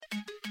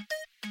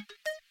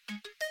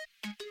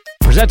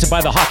Presented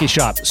by The Hockey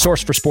Shop,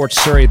 source for sports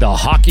Surrey,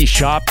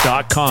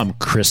 thehockeyshop.com.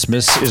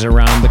 Christmas is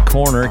around the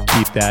corner.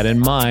 Keep that in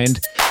mind.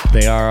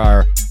 They are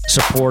our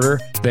supporter,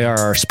 they are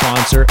our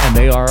sponsor, and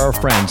they are our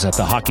friends at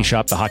The Hockey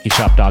Shop,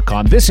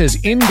 thehockeyshop.com. This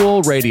is In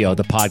Goal Radio,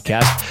 the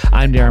podcast.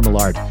 I'm Darren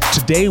Millard.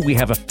 Today we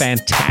have a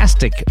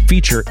fantastic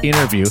feature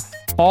interview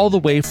all the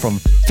way from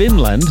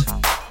Finland,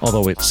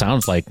 although it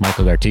sounds like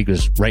Michael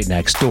Gartigua's right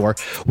next door.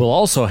 We'll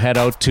also head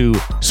out to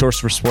Source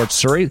for Sports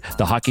Surrey,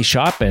 the Hockey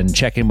Shop, and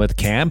check in with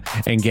Cam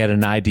and get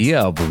an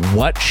idea of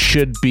what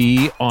should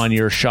be on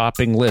your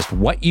shopping list,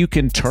 what you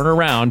can turn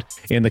around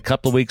in the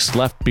couple of weeks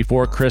left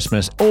before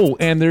Christmas. Oh,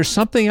 and there's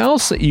something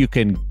else that you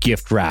can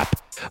gift wrap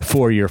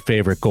for your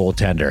favorite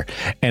goaltender.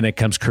 And it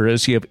comes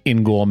courtesy of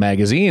In Goal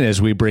Magazine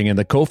as we bring in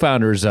the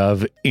co-founders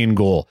of In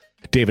Goal,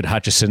 David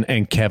Hutchison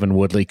and Kevin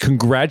Woodley.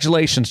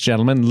 Congratulations,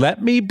 gentlemen.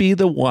 Let me be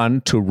the one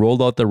to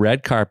roll out the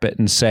red carpet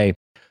and say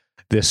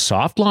this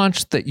soft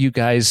launch that you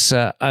guys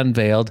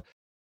unveiled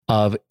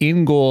of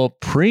In Goal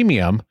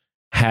Premium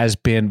has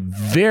been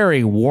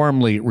very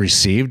warmly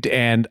received,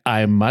 and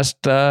I must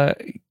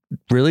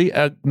really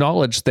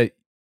acknowledge that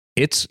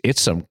it's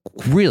some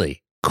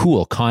really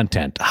cool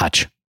content,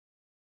 Hutch.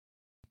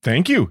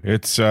 Thank you.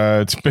 It's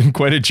been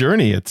quite a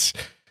journey.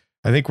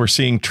 I think we're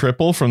seeing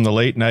triple from the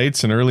late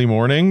nights and early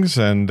mornings,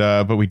 and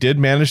but we did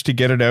manage to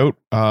get it out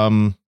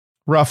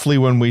roughly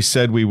when we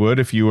said we would.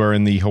 If you are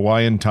in the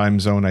Hawaiian time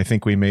zone, I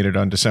think we made it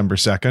on December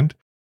 2nd.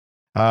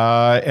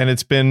 And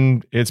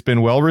it's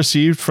been well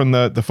received from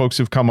the folks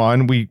who've come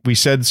on. We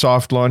said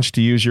soft launch,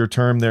 to use your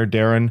term there,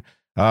 Darren.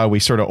 We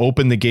sort of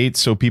opened the gates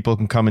so people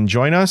can come and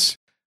join us,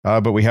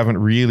 but we haven't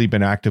really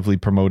been actively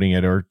promoting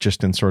it, or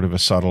just in sort of a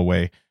subtle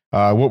way.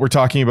 What we're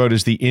talking about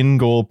is the In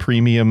Goal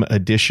Premium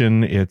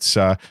Edition. It's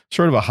sort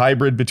of a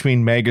hybrid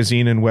between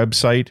magazine and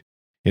website.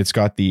 It's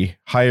got the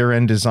higher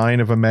end design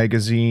of a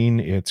magazine.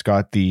 It's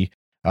got the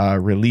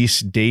release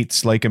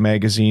dates like a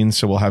magazine.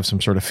 So we'll have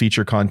some sort of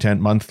feature content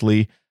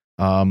monthly,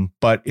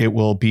 but it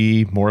will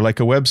be more like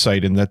a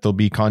website in that there'll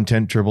be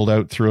content dribbled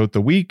out throughout the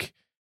week.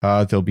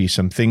 There'll be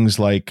some things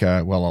like,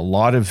 a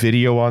lot of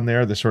video on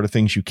there, the sort of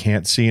things you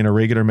can't see in a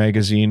regular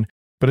magazine,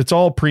 but it's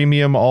all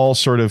premium, all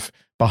sort of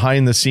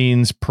behind the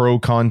scenes pro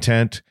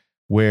content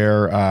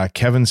where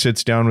Kevin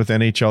sits down with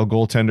NHL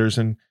goaltenders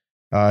and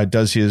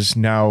does his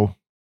now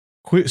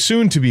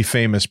soon to be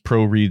famous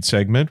pro read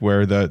segment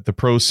where the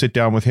pros sit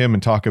down with him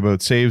and talk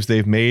about saves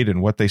they've made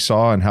and what they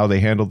saw and how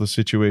they handled the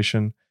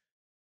situation,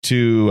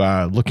 to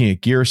looking at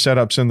gear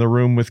setups in the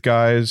room with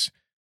guys,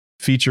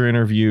 feature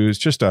interviews,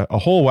 just a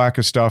whole whack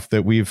of stuff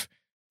that we've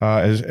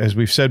as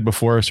we've said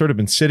before, sort of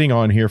been sitting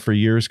on here for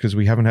years because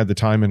we haven't had the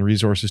time and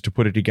resources to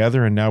put it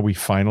together, and now we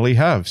finally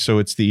have. So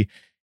it's the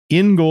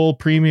In Goal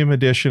Premium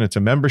Edition. It's a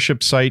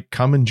membership site.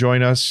 Come and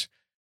join us.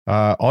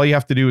 All you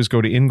have to do is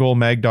go to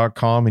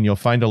ingoalmag.com and you'll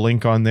find a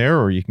link on there,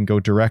 or you can go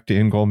direct to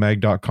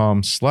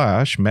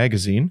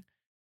ingoalmag.com/magazine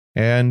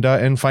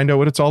and find out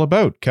what it's all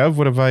about. Kev,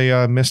 what have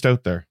I missed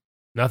out there?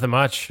 Nothing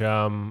much.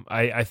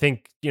 I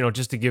think,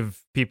 just to give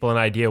people an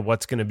idea of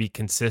what's going to be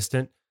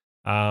consistent,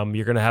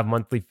 you're going to have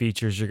monthly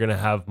features. You're going to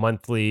have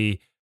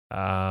monthly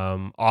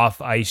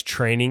off-ice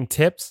training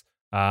tips,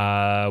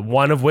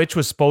 one of which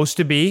was supposed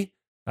to be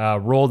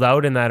rolled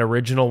out in that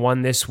original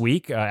one this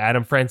week.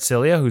 Adam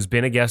Francilia, who's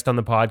been a guest on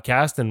the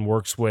podcast and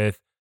works with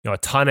a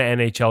ton of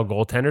NHL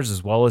goaltenders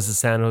as well as the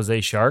San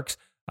Jose Sharks.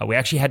 We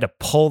actually had to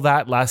pull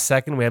that last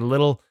second. We had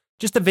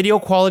just the video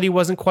quality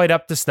wasn't quite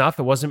up to snuff.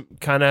 It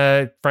wasn't kind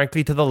of,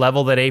 frankly, to the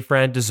level that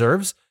A-Fran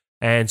deserves.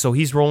 And so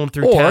he's rolling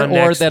through town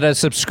next. Or that a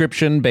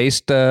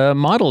subscription-based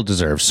model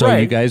deserves. So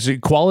You guys,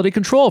 quality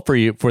control for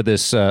you for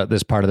this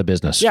part of the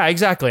business. Yeah,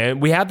 exactly.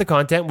 And we had the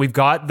content. We've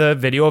got the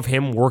video of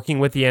him working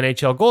with the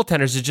NHL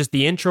goaltenders. It's just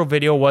the intro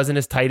video wasn't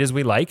as tight as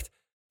we liked.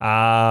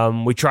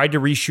 We tried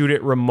to reshoot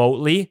it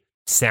remotely.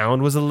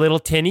 Sound was a little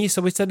tinny,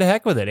 so we said to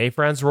heck with it.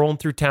 A-Fran's rolling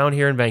through town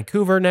here in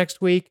Vancouver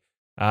next week.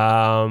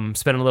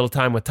 Spending a little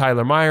time with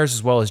Tyler Myers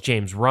as well as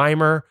James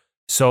Reimer.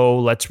 So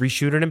let's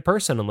reshoot it in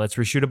person, and let's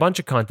reshoot a bunch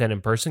of content in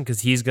person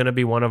because he's going to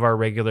be one of our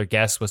regular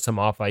guests with some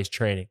off-ice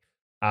training.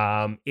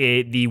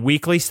 The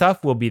weekly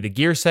stuff will be the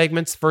gear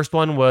segments. First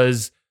one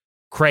was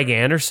Craig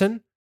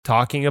Anderson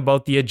talking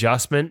about the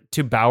adjustment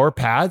to Bauer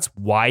pads,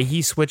 why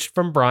he switched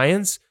from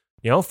Brian's.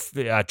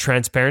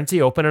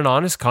 Transparency, open and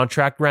honest.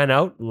 Contract ran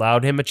out,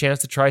 allowed him a chance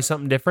to try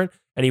something different,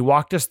 and he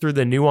walked us through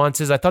the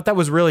nuances. I thought that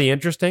was really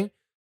interesting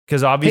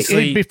because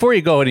obviously... Hey, before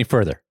you go any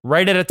further...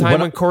 Right at a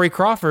time when Corey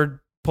Crawford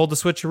pulled the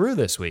switcheroo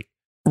this week.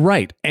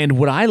 Right. And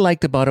what I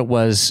liked about it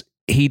was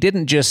he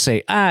didn't just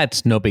say,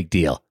 it's no big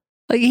deal.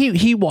 Like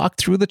he walked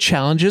through the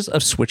challenges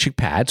of switching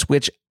pads,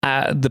 which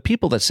the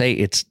people that say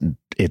it's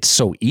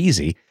so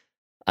easy,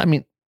 I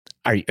mean,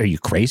 are you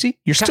crazy?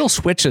 You're still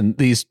switching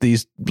these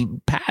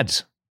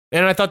pads.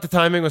 And I thought the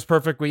timing was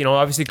perfect.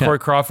 Obviously Corey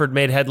Crawford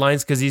made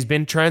headlines because he's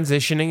been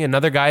transitioning.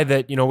 Another guy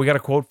that, we got a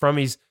quote from,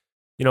 he's,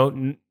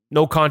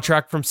 no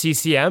contract from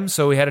CCM.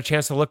 So we had a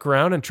chance to look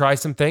around and try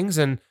some things.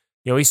 And,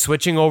 he's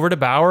switching over to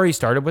Bauer. He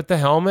started with the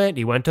helmet.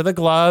 He went to the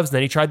gloves.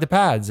 Then he tried the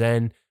pads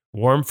and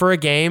wore them for a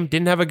game.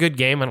 Didn't have a good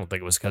game. I don't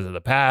think it was because of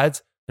the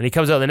pads. And he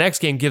comes out the next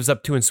game, gives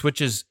up 2 and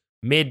switches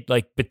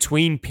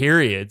between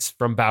periods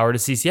from Bauer to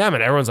CCM.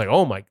 And everyone's like,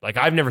 oh my, like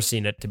I've never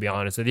seen it, to be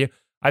honest with you.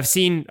 I've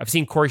seen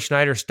Corey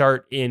Schneider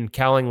start in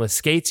Cowlingless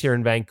skates here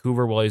in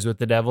Vancouver while he's with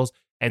the Devils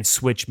and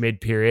switch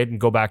mid-period and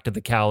go back to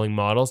the cowling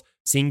models.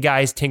 Seen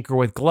guys tinker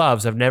with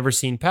gloves. I've never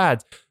seen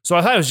pads. So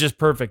I thought it was just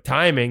perfect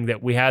timing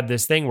that we had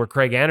this thing where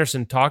Craig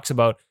Anderson talks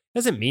about,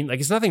 doesn't mean like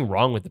it's nothing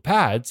wrong with the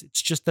pads.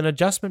 It's just an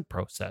adjustment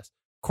process.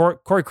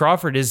 Corey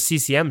Crawford, his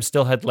CCM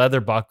still had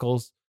leather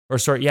buckles,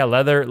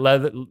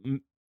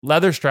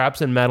 leather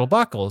straps and metal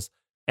buckles.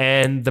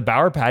 And the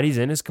Bauer pad he's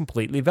in is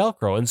completely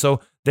Velcro. And so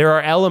there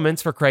are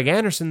elements for Craig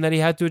Anderson that he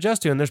had to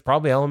adjust to. And there's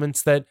probably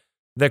elements that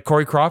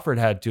Corey Crawford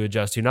had to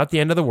adjust to. Not the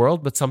end of the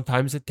world, but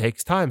sometimes it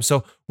takes time.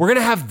 So we're going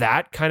to have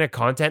that kind of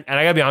content. And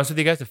I got to be honest with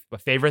you guys, a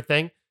favorite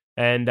thing.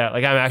 And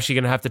I'm actually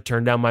going to have to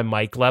turn down my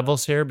mic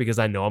levels here because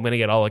I know I'm going to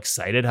get all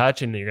excited,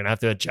 Hutch, and you're going to have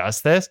to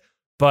adjust this.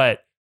 But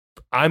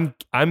I'm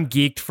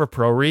geeked for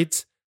pro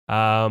reads.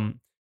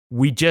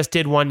 We just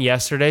did one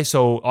yesterday.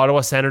 So Ottawa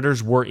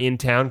Senators were in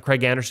town.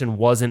 Craig Anderson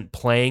wasn't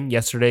playing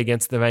yesterday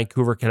against the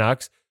Vancouver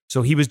Canucks.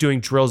 So he was doing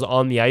drills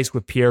on the ice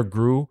with Pierre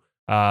Groulx,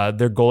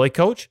 their goalie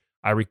coach.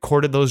 I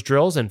recorded those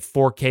drills in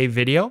 4K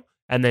video.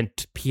 And then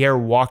Pierre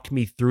walked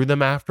me through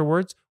them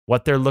afterwards,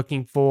 what they're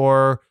looking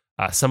for,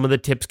 some of the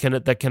tips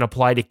that can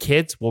apply to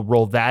kids. We'll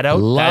roll that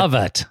out. Love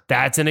it.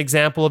 That's an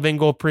example of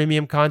in-goal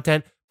premium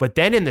content. But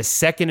then in the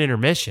second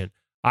intermission,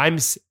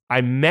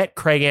 I met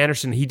Craig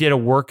Anderson. He did a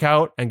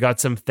workout and got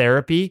some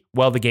therapy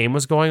while the game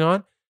was going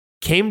on.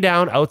 Came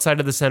down outside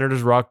of the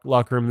Senators'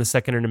 locker room in the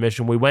second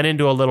intermission. We went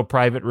into a little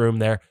private room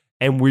there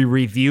and we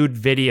reviewed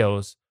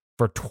videos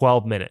for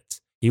 12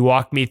 minutes. He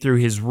walked me through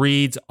his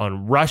reads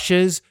on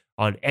rushes,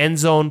 on end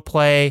zone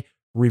play,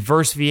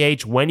 reverse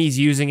VH, when he's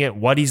using it,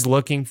 what he's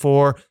looking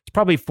for. It's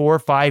probably 4 or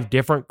 5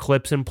 different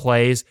clips and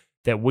plays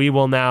that we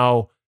will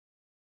now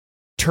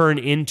turn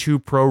into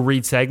pro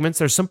read segments.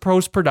 There's some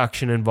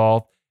post-production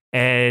involved.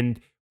 And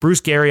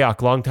Bruce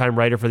Garriock, longtime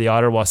writer for the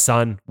Ottawa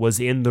Sun, was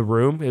in the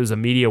room. It was a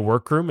media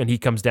workroom, and he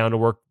comes down to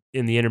work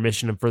in the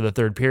intermission for the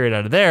third period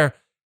out of there.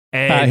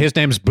 And his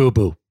name's Boo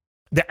Boo.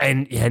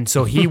 And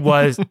so he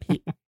was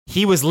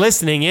he was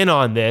listening in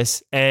on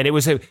this, and it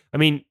was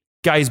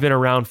guy's been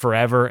around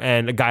forever,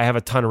 and a guy I have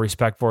a ton of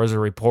respect for as a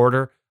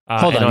reporter.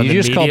 Hold on, you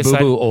just called Boo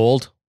Boo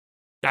old?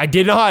 I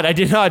did not.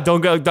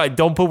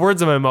 Don't put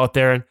words in my mouth,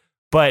 Darren.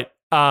 But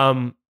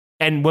and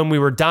when we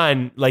were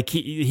done, like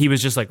he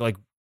was just like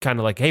kind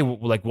of like, hey,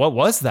 like what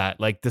was that?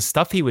 Like the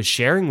stuff he was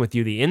sharing with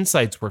you, the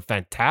insights were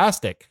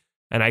fantastic.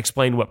 And I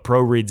explained what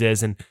Pro Reads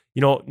is, and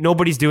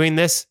nobody's doing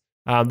this.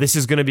 This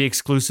is going to be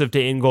exclusive to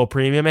In-Goal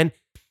Premium. And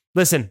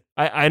listen,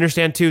 I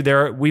understand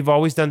too. We've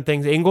always done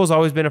things. In-Goal's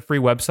always been a free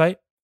website,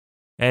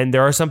 and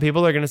there are some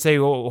people that are going to say,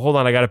 "Oh, hold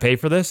on, I got to pay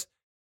for this."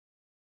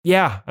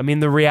 Yeah, I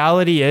mean the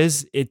reality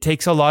is it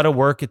takes a lot of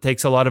work. It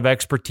takes a lot of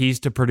expertise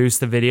to produce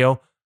the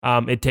video.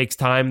 It takes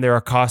time. There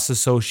are costs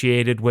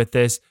associated with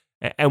this.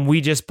 And we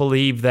just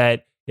believe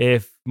that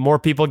if more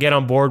people get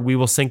on board, we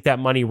will sink that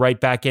money right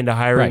back into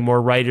hiring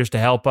more writers to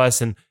help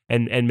us and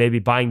maybe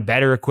buying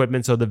better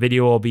equipment so the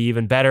video will be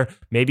even better.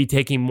 Maybe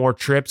taking more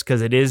trips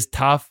because it is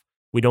tough.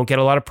 We don't get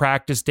a lot of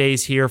practice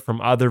days here from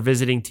other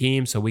visiting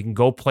teams, so we can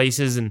go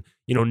places and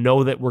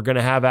know that we're going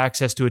to have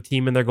access to a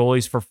team and their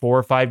goalies for 4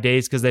 or 5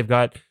 days because they've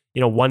got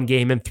 1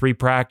 game and 3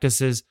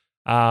 practices.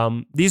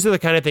 These are the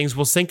kind of things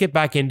we'll sink it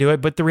back into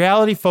it. But the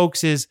reality,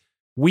 folks, is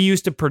we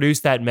used to produce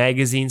that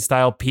magazine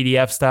style,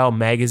 PDF style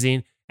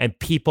magazine, and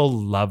people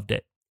loved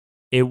it.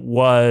 It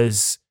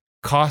was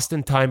cost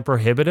and time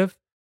prohibitive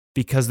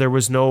because it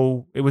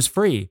was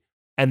free.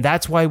 And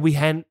that's why we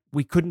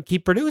couldn't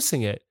keep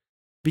producing it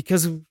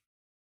because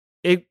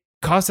it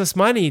cost us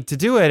money to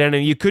do it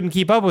and you couldn't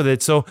keep up with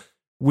it. So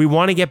we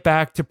want to get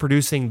back to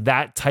producing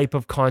that type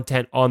of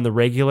content on the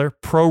regular.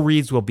 Pro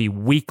Reads will be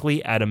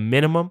weekly at a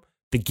minimum.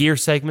 The gear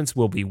segments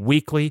will be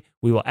weekly.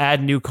 We will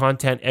add new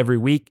content every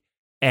week.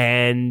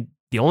 And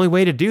the only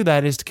way to do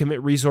that is to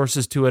commit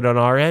resources to it on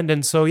our end.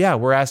 And so, yeah,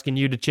 we're asking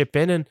you to chip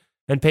in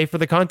and pay for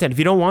the content. If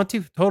you don't want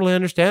to, totally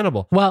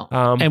understandable. Well,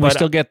 and we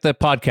still get the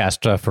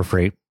podcast for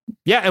free.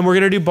 Yeah, and we're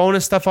going to do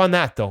bonus stuff on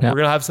that, though. Yeah. We're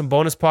going to have some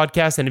bonus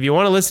podcasts. And if you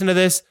want to listen to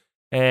this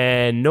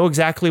and know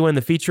exactly when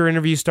the feature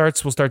interview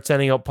starts, we'll start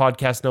sending out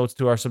podcast notes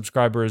to our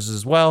subscribers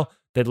as well.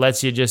 That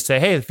lets you just say,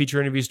 hey, the feature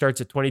interview starts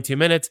at 22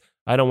 minutes.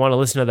 I don't want to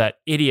listen to that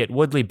idiot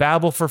Woodley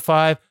babble for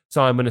 5,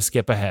 so I'm going to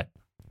skip ahead.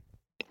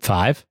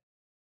 5?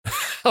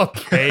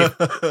 Okay,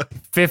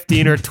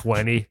 15 or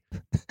 20.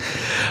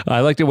 I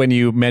liked it when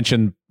you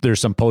mentioned there's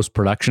some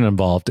post-production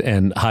involved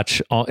and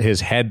Hutch, his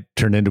head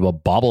turned into a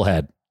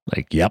bobblehead.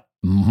 Like, yep.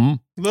 Mm-hmm. A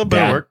little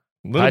bit of work.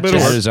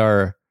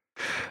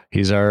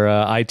 He's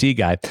our IT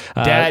guy.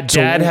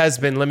 Dad has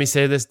been, let me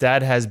say this,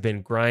 Dad has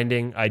been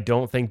grinding. I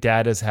don't think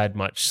Dad has had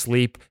much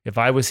sleep. If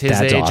I was his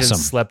age and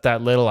slept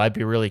that little, I'd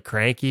be really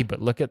cranky. But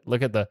look at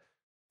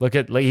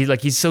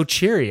he's so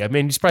cheery. I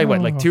mean, he's probably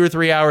like 2 or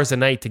 3 hours a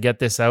night to get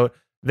this out.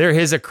 There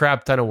is a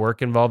crap ton of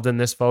work involved in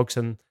this, folks,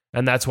 and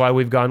that's why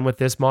we've gone with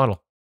this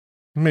model.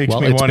 Makes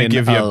me want to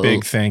give you a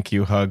big thank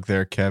you hug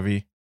there,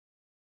 Kevy.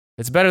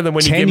 It's better than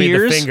when you 10 give me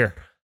years? the finger.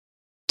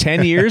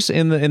 10 years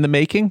in the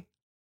making.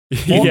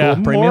 Yeah.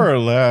 More or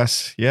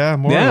less. Yeah,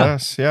 more or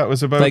less. Yeah, it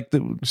was about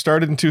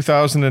started in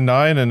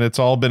 2009, and it's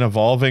all been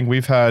evolving.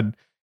 We've had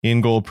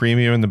In Goal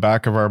Premium in the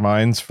back of our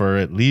minds for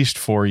at least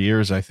 4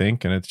 years, I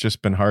think, and it's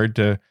just been hard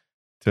to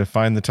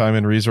find the time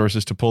and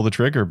resources to pull the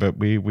trigger, but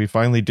we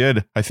finally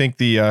did. I think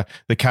the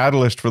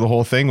catalyst for the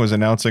whole thing was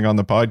announcing on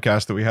the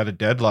podcast that we had a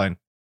deadline.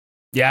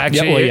 Yeah,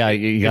 actually,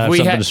 you got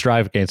something to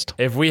strive against.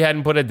 If we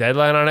hadn't put a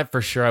deadline on it,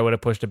 for sure, I would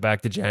have pushed it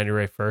back to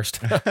January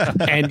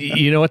 1st. And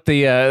you know what?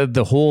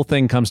 The whole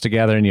thing comes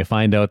together, and you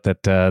find out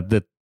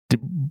that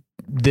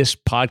this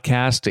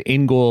podcast,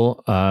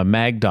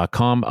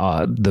 ingoalmag.com,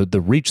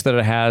 the reach that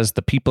it has,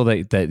 the people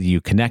that you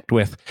connect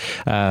with,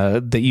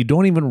 that you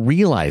don't even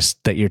realize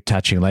that you're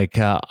touching, like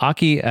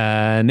Aki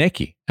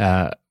Neki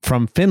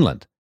from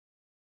Finland.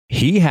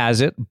 He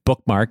has it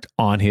bookmarked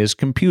on his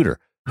computer.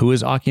 Who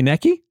is Aki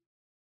Neki?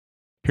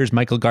 Here's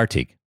Michael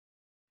Gartig.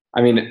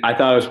 I mean, I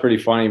thought it was pretty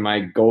funny.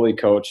 My goalie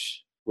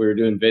coach, we were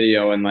doing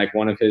video, and like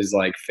one of his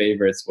like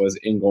favorites was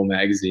In Goal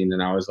Magazine,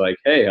 and I was like,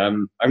 "Hey,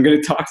 I'm going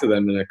to talk to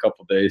them in a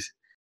couple days."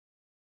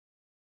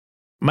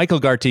 Michael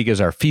Gartig is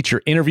our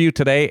feature interview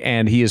today,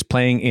 and he is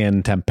playing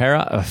in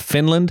Tampere,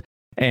 Finland,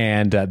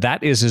 and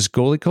that is his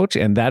goalie coach,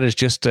 and that is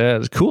just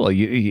cool.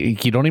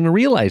 You don't even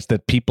realize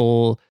that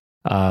people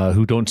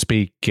who don't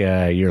speak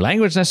your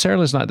language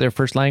necessarily, it's not their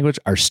first language,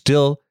 are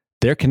still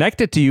they're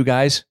connected to you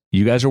guys.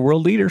 You guys are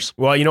world leaders.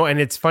 Well, and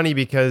it's funny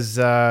because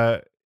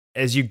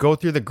as you go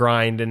through the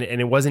grind, and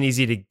it wasn't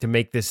easy to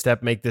make this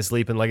step, make this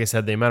leap. And like I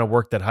said, the amount of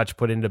work that Hutch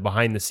put into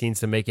behind the scenes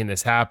to making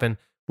this happen,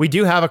 we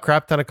do have a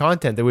crap ton of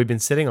content that we've been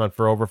sitting on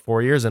for over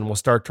 4 years, and we'll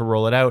start to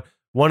roll it out.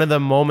 One of the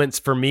moments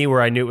for me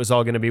where I knew it was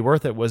all going to be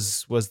worth it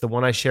was the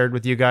one I shared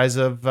with you guys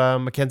of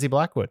Mackenzie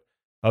Blackwood,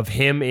 of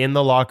him in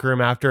the locker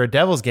room after a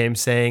Devils game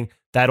saying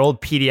that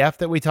old PDF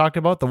that we talked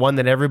about, the one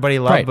that everybody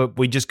loved, right, but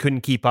we just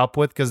couldn't keep up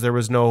with because there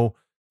was no,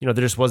 there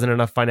just wasn't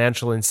enough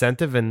financial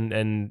incentive,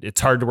 and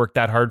it's hard to work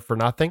that hard for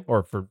nothing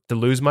or to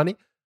lose money.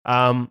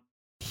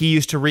 He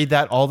used to read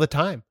that all the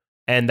time.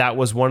 And that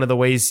was one of the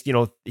ways,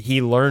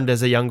 he learned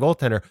as a young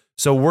goaltender.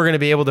 So we're going to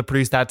be able to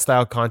produce that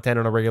style content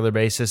on a regular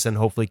basis and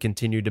hopefully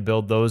continue to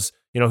build those.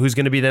 Who's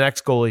going to be the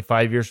next goalie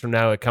 5 years from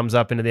now? It comes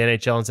up into the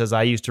NHL and says,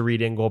 I used to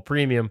read In Goal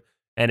Premium,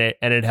 and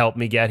it helped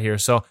me get here.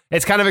 So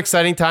it's kind of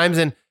exciting times.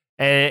 And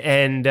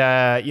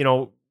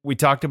we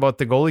talked about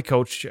the goalie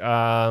coach,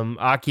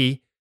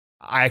 Aki.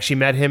 I actually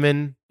met him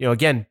and,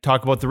 again,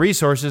 talk about the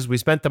resources. We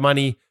spent the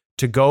money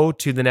to go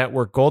to the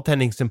Network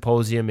Goaltending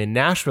Symposium in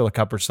Nashville a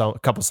couple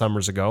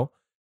summers ago.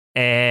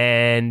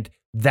 And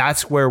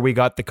that's where we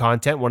got the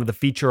content. One of the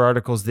feature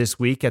articles this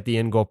week at the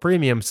In Goal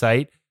Premium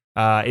site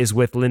is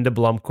with Linda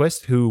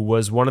Blomqvist, who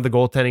was one of the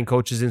goaltending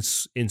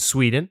coaches in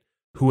Sweden,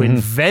 who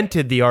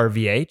invented the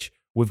RVH.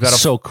 We've got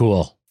so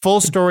cool full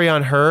story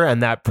on her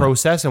and that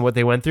process and what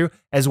they went through,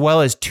 as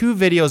well as 2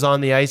 videos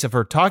on the ice of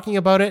her talking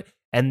about it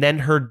and then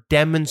her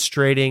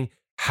demonstrating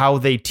how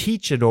they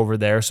teach it over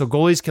there. So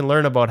goalies can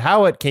learn about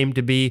how it came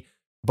to be,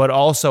 but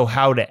also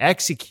how to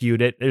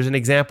execute it. There's an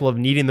example of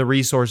needing the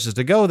resources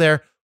to go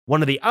there.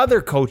 One of the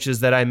other coaches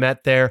that I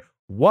met there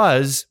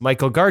was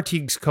Michael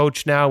Gartig's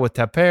coach now with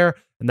Tampere,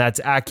 and that's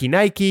Aki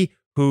Neki,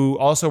 who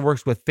also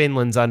works with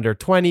Finland's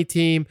under-20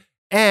 team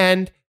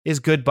and is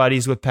good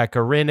buddies with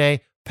Pekka Rinne.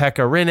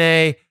 Pekka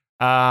Rinne,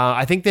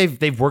 I think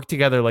they've worked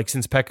together like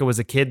since Pekka was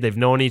a kid. They've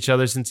known each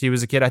other since he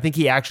was a kid. I think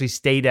he actually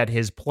stayed at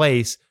his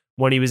place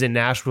when he was in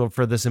Nashville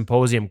for the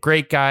symposium.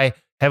 Great guy,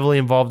 heavily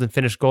involved in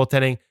Finnish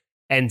goaltending.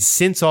 And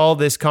since all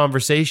this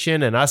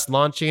conversation and us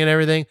launching and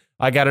everything,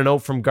 I got a note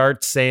from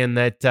Gart saying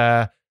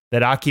that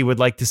Aki would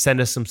like to send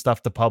us some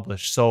stuff to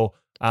publish. So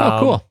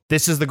cool.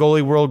 This is the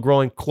goalie world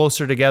growing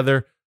closer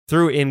together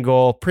through In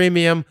Goal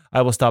Premium.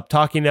 I will stop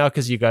talking now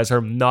because you guys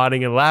are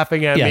nodding and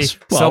laughing at me.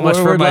 Well, so much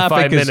for my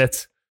 5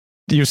 minutes.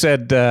 You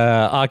said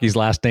Aki's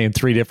last name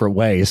 3 different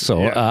ways,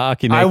 so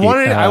Aki Neki.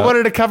 I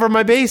wanted to cover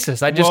my bases.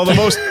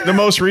 The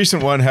most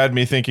recent one had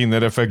me thinking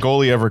that if a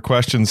goalie ever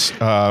questions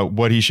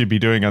what he should be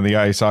doing on the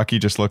ice, Aki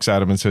just looks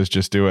at him and says,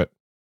 "Just do it."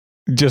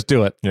 Just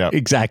do it. Yeah,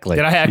 exactly.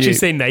 Did I actually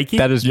say Nike?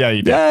 That is, yeah,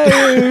 you did.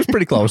 Yeah, it was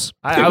pretty close.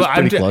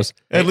 Close.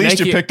 At least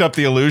you picked up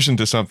the allusion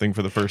to something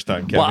for the first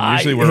time, Kevin. Well,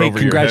 usually we're over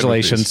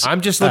congratulations. Your head with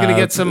I'm just looking to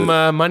get some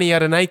money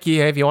out of Nike.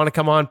 Hey, if you want to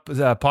come on,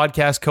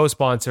 podcast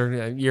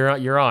co-sponsor,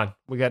 you're on.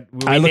 We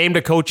named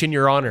a coach in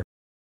your honor.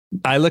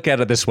 I look at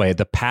it this way: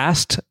 the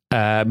past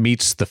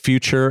meets the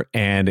future,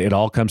 and it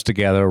all comes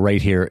together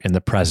right here in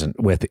the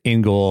present with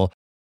In Goal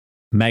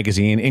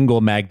Magazine,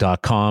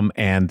 ingoalmag.com,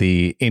 and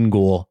the In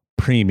Goal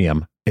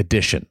Premium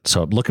edition.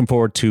 So I'm looking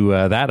forward to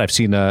that. I've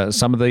seen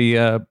some of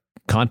the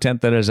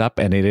content that is up,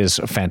 and it is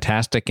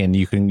fantastic. And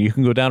you can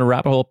go down a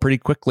rabbit hole pretty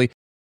quickly.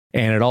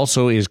 And it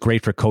also is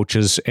great for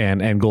coaches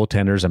and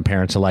goaltenders and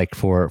parents alike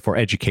for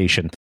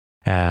education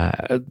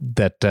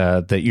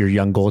that your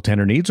young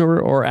goaltender needs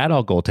or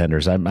adult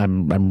goaltenders.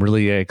 I'm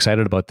really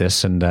excited about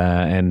this and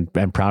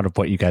proud of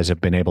what you guys have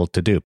been able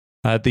to do.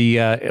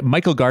 The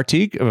Michael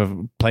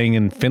Gartig playing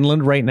in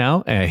Finland right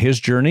now. His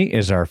journey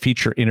is our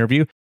feature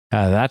interview.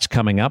 That's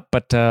coming up.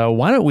 But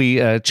why don't we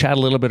chat a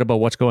little bit about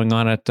what's going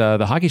on at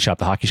the Hockey Shop,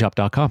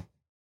 thehockeyshop.com.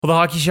 Well, the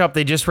Hockey Shop,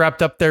 they just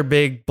wrapped up their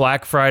big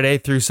Black Friday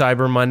through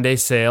Cyber Monday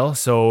sale.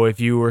 So if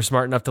you were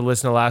smart enough to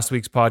listen to last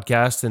week's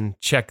podcast and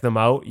check them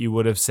out, you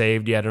would have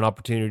saved. You had an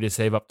opportunity to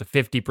save up to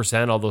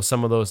 50%, although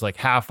some of those like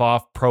half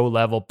off pro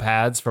level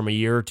pads from a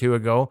year or two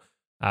ago,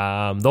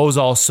 those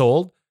all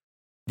sold.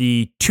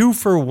 The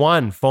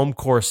 2-for-1 foam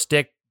core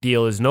stick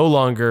deal is no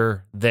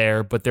longer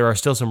there, but there are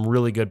still some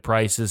really good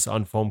prices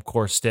on foam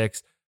core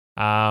sticks.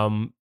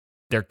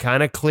 They're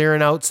kind of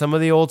clearing out some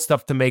of the old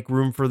stuff to make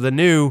room for the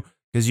new.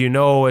 Because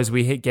as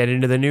we get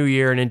into the new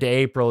year and into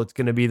April, it's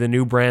going to be the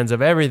new brands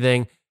of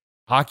everything.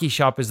 Hockey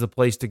Shop is the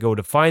place to go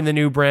to find the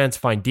new brands,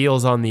 find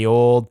deals on the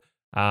old.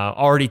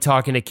 Already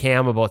talking to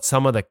Cam about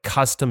some of the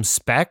custom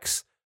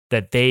specs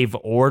that they've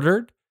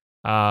ordered.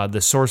 The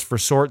Source for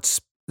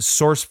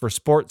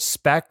Sports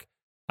spec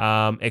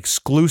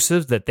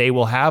exclusives that they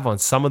will have on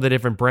some of the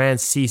different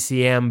brands.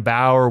 CCM,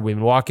 Bauer. We've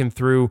been walking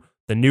through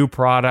the new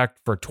product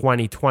for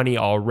 2020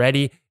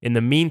 already. In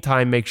the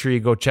meantime, make sure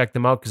you go check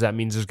them out because that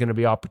means there's going to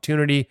be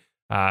opportunity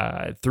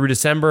through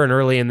December and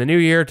early in the new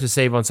year to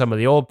save on some of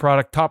the old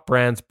product. Top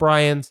brands,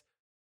 Bryans,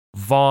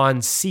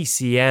 Vaughn,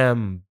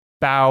 CCM,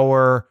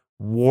 Bauer,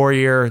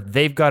 Warrior.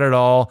 They've got it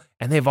all.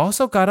 And they've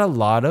also got a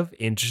lot of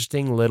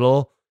interesting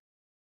little,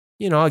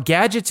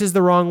 gadgets is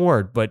the wrong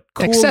word, but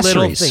cool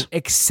little things.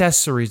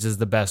 Accessories is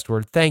the best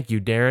word. Thank you,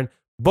 Darren.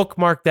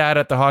 Bookmark that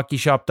at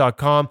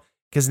thehockeyshop.com.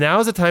 Because now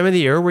is the time of the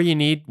year where you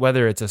need,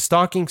 whether it's a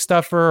stocking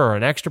stuffer or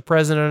an extra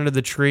present under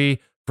the tree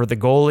for the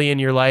goalie in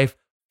your life.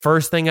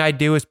 First thing I'd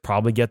do is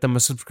probably get them a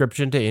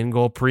subscription to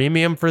InGoal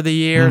Premium for the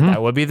year. Mm-hmm.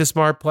 That would be the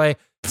smart play.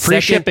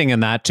 Free shipping in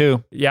that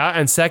too. Yeah.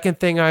 And second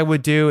thing I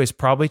would do is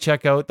probably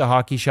check out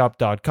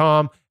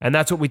thehockeyshop.com. And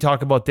that's what we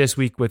talk about this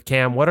week with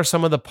Cam. What are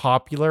some of the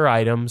popular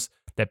items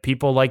that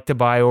people like to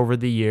buy over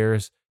the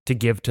years to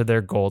give to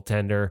their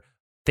goaltender?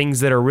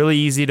 Things that are really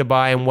easy to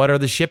buy, and what are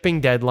the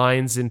shipping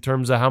deadlines in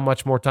terms of how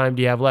much more time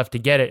do you have left to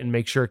get it and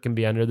make sure it can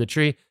be under the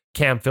tree.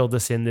 Cam filled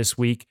us in this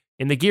week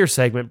in the gear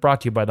segment brought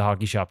to you by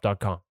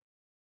thehockeyshop.com.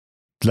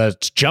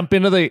 Let's jump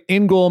into the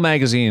InGoal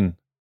magazine,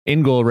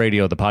 InGoal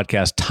Radio, the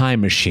podcast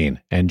Time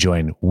Machine, and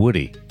join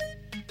Woody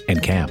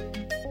and Cam.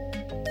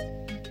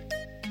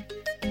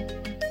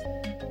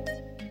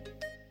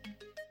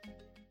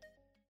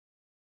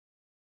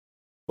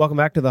 Welcome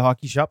back to the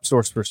Hockey Shop,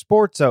 source for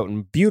sports out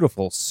in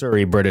beautiful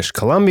Surrey, British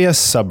Columbia,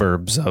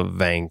 suburbs of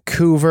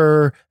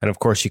Vancouver. And of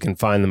course, you can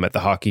find them at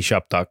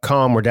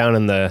thehockeyshop.com. We're down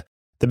in the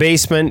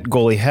basement,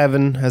 goalie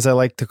heaven, as I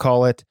like to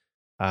call it.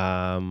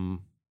 And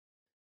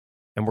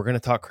we're going to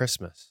talk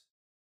Christmas.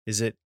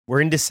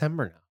 We're in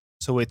December now,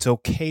 so it's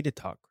okay to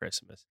talk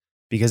Christmas.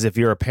 Because if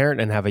you're a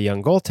parent and have a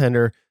young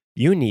goaltender,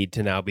 you need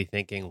to now be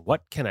thinking,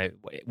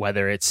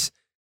 whether it's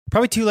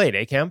probably too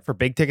late, Cam, for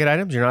big ticket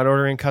items. You're not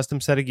ordering custom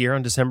set of gear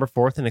on December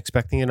 4th and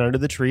expecting it under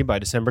the tree by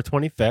December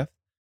 25th.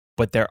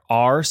 But there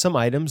are some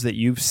items that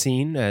you've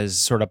seen as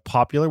sort of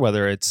popular,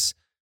 whether it's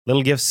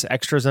little gifts,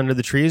 extras under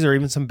the trees, or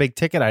even some big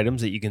ticket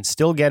items that you can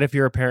still get if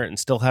you're a parent and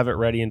still have it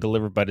ready and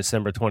delivered by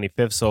December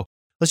 25th. So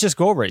let's just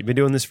go over it. You've been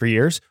doing this for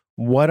years.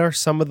 What are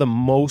some of the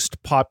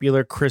most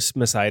popular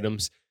Christmas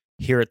items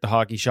here at the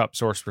Hockey Shop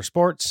Source for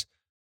Sports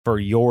for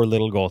your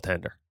little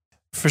goaltender?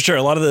 For sure.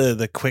 A lot of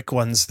the quick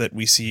ones that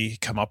we see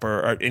come up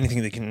are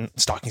anything that can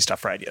stocking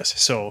stuff ideas.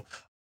 So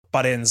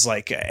buttons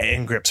like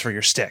end grips for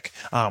your stick,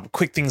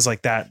 quick things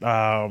like that.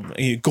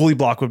 Goalie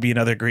block would be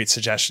another great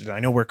suggestion.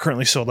 I know we're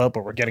currently sold out,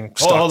 but we're getting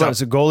stocked up.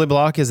 So goalie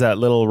block is that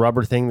little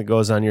rubber thing that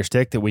goes on your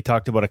stick that we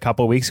talked about a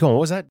couple of weeks ago.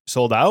 What was that?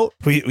 Sold out?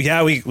 We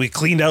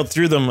cleaned out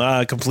through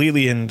them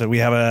completely, and we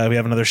have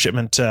another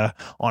shipment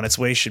on its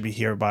way. Should be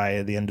here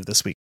by the end of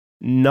this week.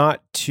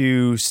 Not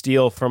to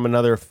steal from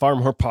another far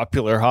more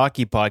popular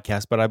hockey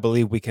podcast, but I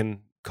believe we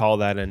can call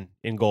that an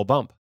in-goal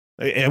bump.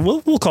 And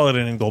we'll call it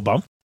an in-goal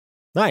bump.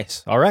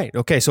 Nice. All right.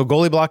 Okay. So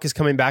goalie block is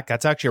coming back.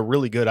 That's actually a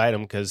really good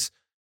item because,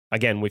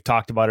 again, we've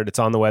talked about it. It's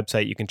on the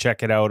website. You can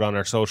check it out on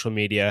our social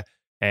media,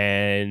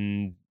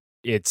 and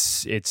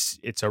it's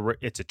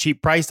a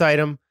cheap priced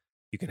item.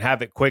 You can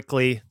have it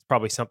quickly. It's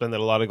probably something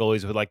that a lot of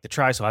goalies would like to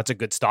try. So that's a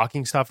good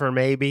stocking stuffer,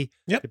 maybe,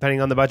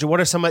 depending on the budget.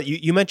 What are some of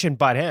you mentioned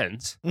butt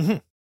ends? Mm-hmm.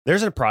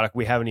 There's a product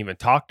we haven't even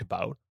talked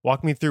about.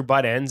 Walk me through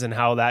butt ends and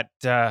how that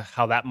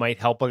might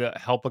help a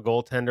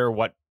goaltender.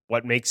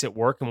 What makes it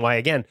work, and why?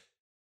 Again,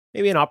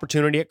 maybe an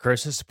opportunity at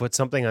Christmas to put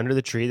something under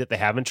the tree that they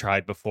haven't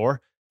tried before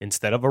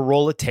instead of a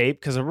roll of tape,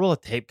 because a roll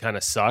of tape kind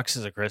of sucks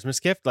as a Christmas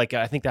gift. Like,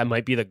 I think that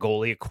might be the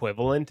goalie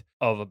equivalent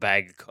of a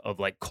bag of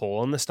like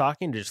coal in the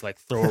stocking, to just like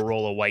throw a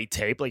roll of white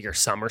tape, like your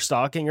summer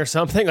stocking or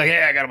something. Like,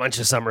 hey, I got a bunch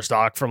of summer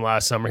stock from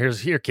last summer.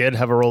 Here, kid,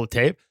 have a roll of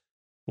tape.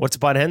 What's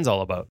butt ends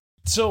all about?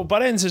 So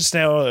butt ends is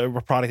now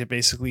a product that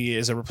basically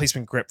is a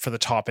replacement grip for the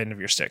top end of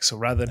your stick. So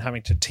rather than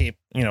having to tape,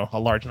 a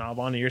large knob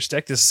onto your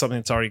stick, this is something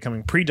that's already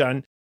coming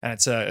pre-done, and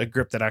it's a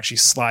grip that actually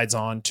slides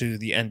on to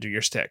the end of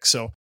your stick.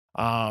 So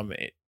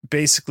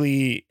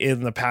basically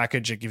in the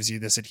package, it gives you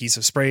this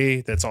adhesive spray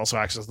that's also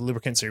acts as a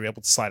lubricant, so you're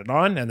able to slide it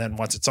on. And then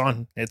once it's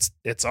on,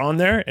 it's on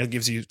there. It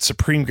gives you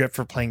supreme grip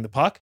for playing the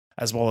puck.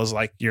 as well as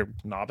like your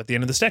knob at the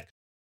end of the stick.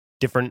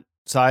 Different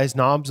size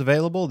knobs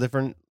available,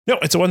 different. No,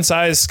 it's a one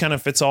size kind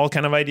of fits all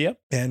kind of idea.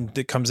 And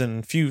it comes in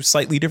a few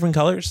slightly different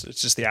colors.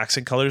 It's just the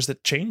accent colors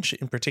that change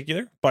in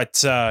particular.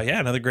 But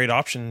another great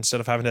option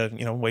instead of having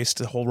to, waste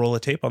a whole roll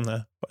of tape on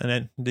the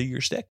end of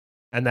your stick.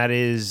 And that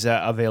is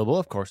available,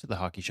 of course, at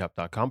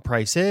thehockeyshop.com.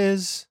 Price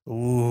is...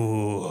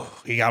 Ooh,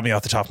 you got me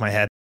off the top of my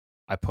head.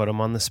 I put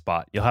them on the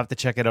spot. You'll have to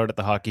check it out at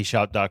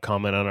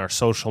thehockeyshop.com and on our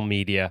social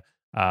media.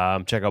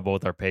 Check out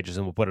both our pages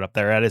and we'll put it up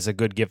there. That is a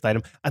good gift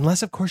item.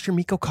 Unless, of course, you're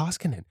Mikko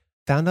Koskinen.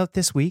 Found out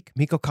this week,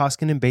 Mikko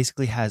Koskinen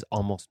basically has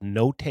almost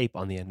no tape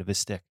on the end of his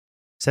stick.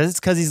 Says it's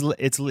because he's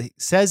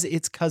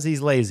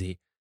lazy.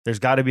 There's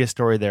got to be a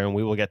story there, and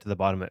we will get to the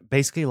bottom of it.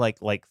 Basically,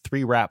 like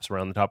 3 wraps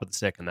around the top of the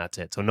stick, and that's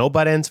it. So no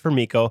butt ends for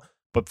Mikko,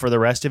 but for the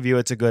rest of you,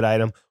 it's a good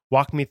item.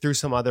 Walk me through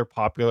some other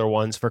popular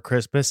ones for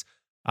Christmas.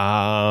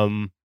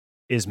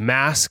 Is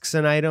masks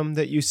an item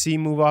that you see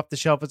move off the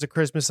shelf as a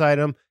Christmas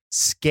item?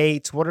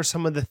 Skates, what are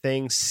some of the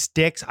things?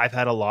 Sticks, I've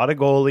had a lot of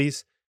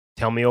goalies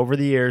tell me over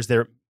the years,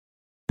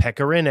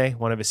 Pekka Rinne,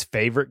 one of his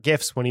favorite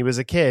gifts when he was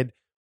a kid,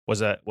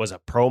 was a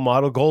pro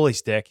model goalie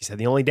stick. He said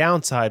the only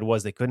downside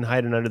was they couldn't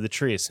hide it under the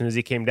tree. As soon as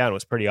he came down, it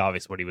was pretty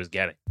obvious what he was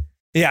getting.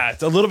 Yeah,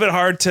 it's a little bit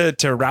hard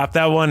to wrap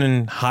that one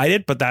and hide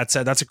it, but that's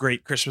a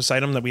great Christmas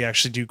item that we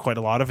actually do quite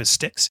a lot of is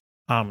sticks.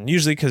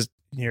 Usually because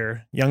you're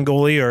a young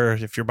goalie or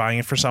if you're buying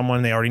it for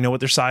someone, they already know what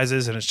their size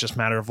is and it's just a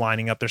matter of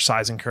lining up their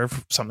size and curve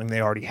for something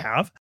they already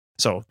have.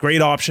 So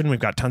great option. We've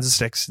got tons of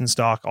sticks in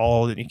stock,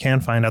 all that you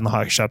can find on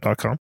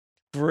thehockeyshop.com.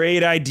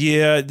 Great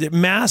idea.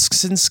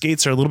 Masks and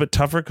skates are a little bit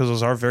tougher because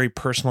those are very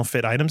personal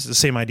fit items. The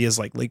same idea as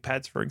like leg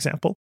pads, for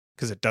example,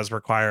 because it does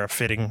require a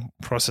fitting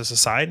process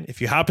aside.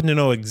 If you happen to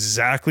know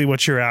exactly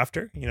what you're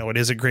after, it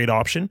is a great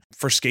option.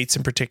 For skates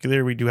in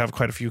particular, we do have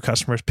quite a few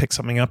customers pick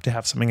something up to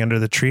have something under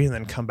the tree and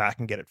then come back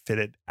and get it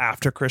fitted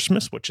after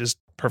Christmas, which is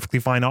a perfectly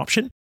fine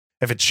option.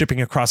 If it's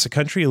shipping across the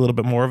country, a little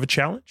bit more of a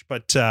challenge,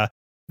 but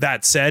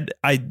that said,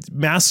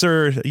 masks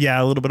are,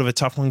 a little bit of a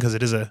tough one because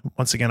it is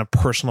once again, a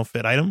personal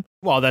fit item.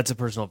 Well, that's a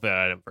personal fit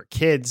item for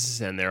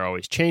kids and they're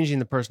always changing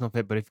the personal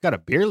fit. But if you've got a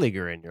beer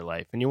leaguer in your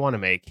life and you want to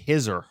make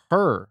his or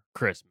her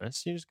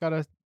Christmas, you just got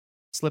to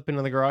slip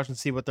into the garage and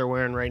see what they're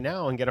wearing right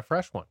now and get a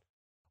fresh one.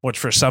 Which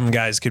for some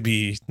guys could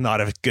be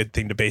not a good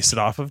thing to base it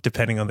off of,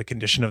 depending on the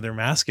condition of their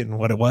mask and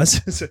what it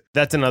was.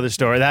 That's another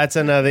story. That's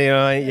another,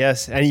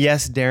 yes. And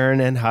yes,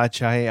 Darren and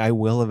Hutch, I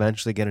will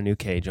eventually get a new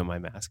cage on my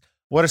mask.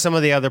 What are some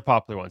of the other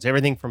popular ones?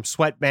 Everything from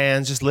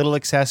sweatbands, just little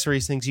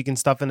accessories, things you can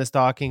stuff in a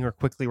stocking or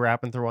quickly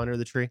wrap and throw under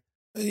the tree.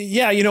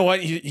 Yeah, you know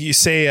what? You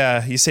say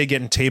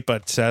getting tape,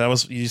 but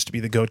that used to be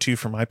the go-to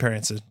for my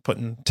parents, is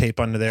putting tape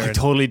under there. I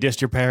totally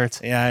dissed your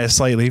parents. Yeah,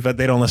 slightly, but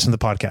they don't listen to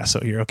the podcast,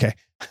 so you're okay.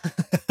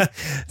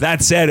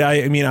 That said,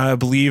 I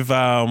believe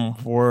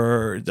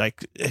we're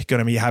like going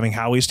to be having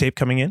Howie's tape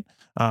coming in,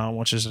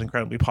 which is an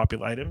incredibly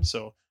popular item.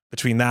 So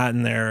between that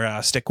and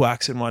their stick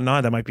wax and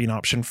whatnot, that might be an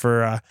option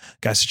for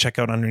guys to check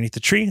out underneath the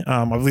tree.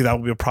 I believe that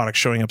will be a product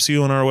showing up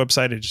soon on our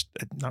website. I'm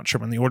not sure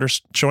when the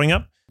order's showing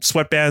up.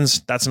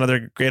 Sweatbands, that's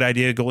another great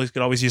idea. Goalies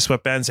could always use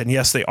sweatbands. And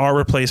yes, they are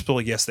replaceable.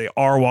 Yes, they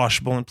are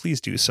washable. And please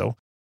do so.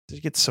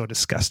 It gets so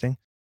disgusting.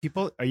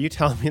 Are you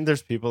telling me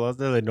there's people out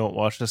there that don't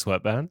wash the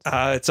sweatbands?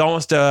 It's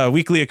almost a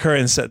weekly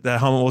occurrence that the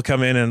helmet will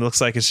come in and it looks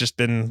like it's just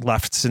been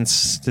left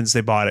since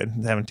they bought it.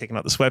 They haven't taken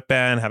out the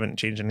sweatband, haven't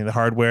changed any of the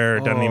hardware, or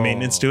done any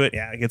maintenance to it.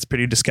 Yeah, it gets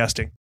pretty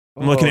disgusting.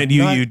 I'm looking at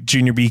you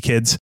junior B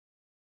kids.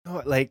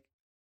 No, we're going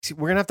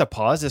to have to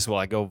pause this while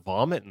I go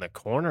vomit in the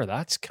corner.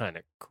 That's kind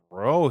of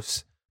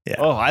gross. Yeah.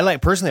 Oh, I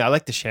like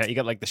the you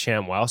got like the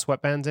ShamWow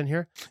sweatbands in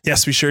here?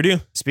 Yes, we sure do.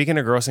 Speaking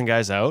of grossing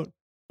guys out,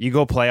 you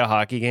go play a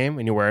hockey game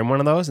and you're wearing one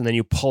of those and then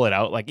you pull it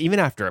out, like even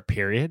after a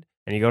period,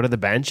 and you go to the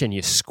bench and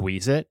you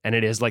squeeze it. And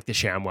it is like the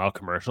ShamWow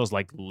commercials.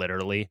 Like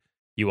literally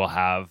you will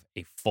have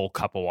a full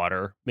cup of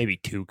water, maybe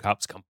 2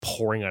 cups come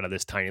pouring out of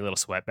this tiny little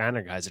sweatband.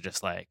 And guys are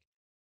just like,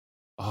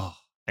 oh,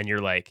 and you're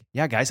like,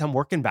 yeah, guys, I'm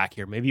working back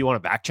here. Maybe you want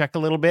to back check a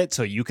little bit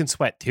so you can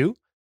sweat too.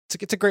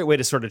 It's a great way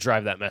to sort of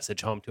drive that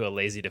message home to a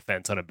lazy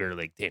defense on a beer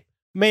league team.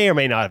 May or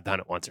may not have done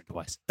it once or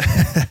twice.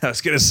 I was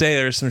going to say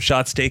there's some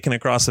shots taken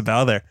across the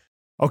bow there.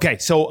 Okay,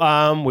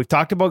 so we've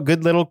talked about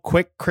good little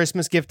quick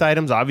Christmas gift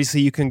items.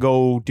 Obviously, you can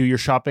go do your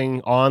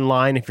shopping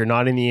online if you're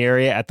not in the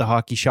area at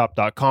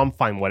thehockeyshop.com.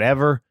 Find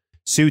whatever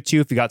suits you.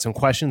 If you got some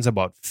questions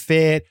about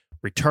fit,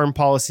 return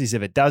policies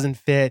if it doesn't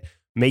fit,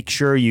 make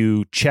sure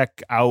you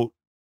check out,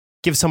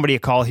 give somebody a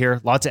call here.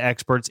 Lots of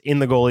experts in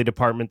the goalie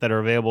department that are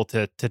available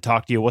to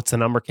talk to you. What's the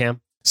number, Cam?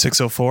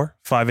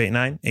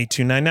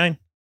 604-589-8299.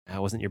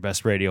 That wasn't your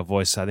best radio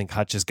voice. I think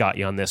Hutch has got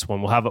you on this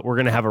one. We're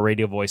going to have a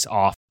radio voice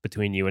off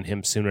between you and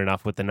him soon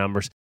enough with the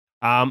numbers.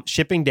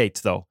 Shipping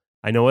dates, though.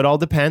 I know it all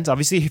depends.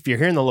 Obviously, if you're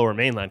here in the Lower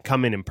Mainland,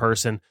 come in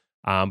person.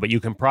 But you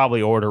can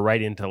probably order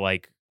right into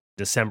like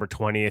December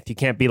 20th. You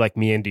can't be like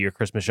me and do your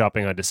Christmas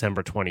shopping on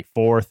December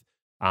 24th.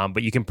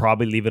 But you can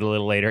probably leave it a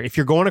little later. If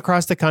you're going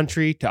across the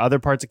country to other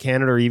parts of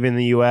Canada or even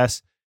the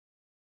US,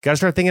 got to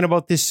start thinking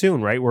about this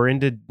soon, right? We're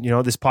into,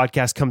 this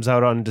podcast comes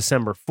out on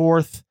December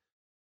 4th.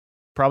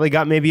 probably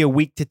got maybe a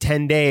week to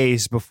 10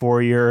 days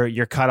before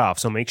your cutoff.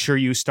 So make sure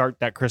you start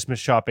that Christmas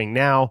shopping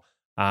now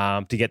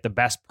to get the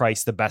best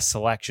price, the best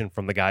selection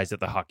from the guys at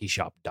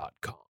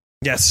thehockeyshop.com.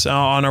 Yes,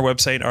 on our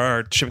website,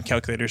 our shipping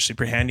calculator is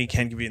super handy.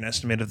 Can give you an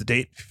estimate of the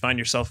date. If you find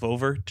yourself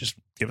over, just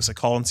give us a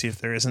call and see if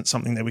there isn't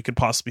something that we could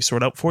possibly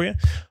sort out for you.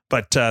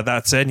 But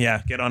that said,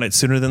 yeah, get on it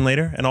sooner than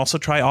later. And also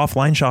try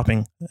offline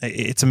shopping.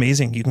 It's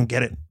amazing. You can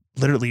get it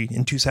literally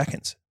in 2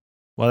 seconds.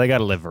 Well, they got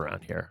to live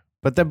around here.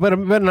 But a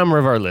number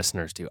of our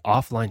listeners do.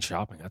 Offline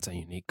shopping, that's a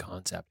unique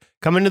concept.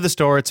 Come into the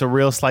store. It's a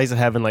real slice of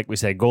heaven, like we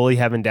said. Goalie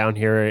heaven down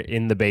here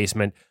in the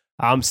basement.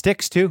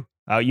 Sticks, too.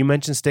 You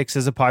mentioned sticks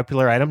as a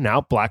popular item.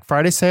 Now, Black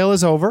Friday sale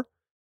is over.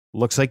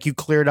 Looks like you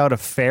cleared out a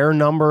fair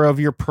number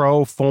of your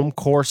pro foam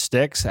core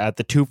sticks at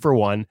the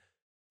 2-for-1.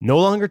 No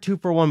longer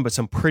 2-for-1, but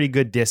some pretty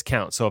good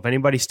discounts. So if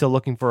anybody's still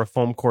looking for a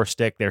foam core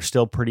stick, they're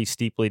still pretty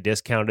steeply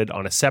discounted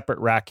on a separate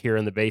rack here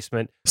in the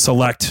basement.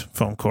 Select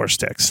foam core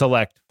sticks.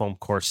 Select foam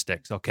core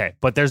sticks. Okay.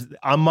 But there's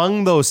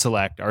among those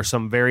select are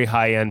some very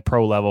high-end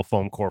pro level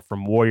foam core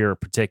from Warrior in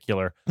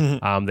particular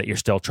that you're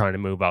still trying to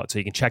move out. So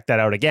you can check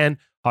that out again,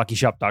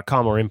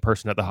 hockeyshop.com or in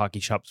person at the Hockey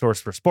Shop Source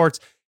for Sports.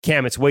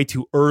 Cam, it's way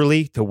too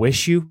early to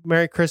wish you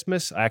Merry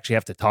Christmas. I actually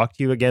have to talk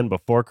to you again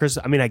before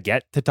Christmas. I mean, I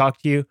get to talk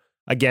to you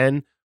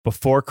again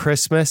before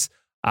Christmas.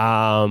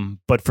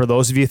 But for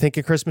those of you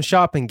thinking Christmas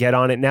shopping, get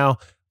on it now.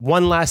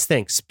 One last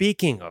thing.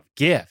 Speaking of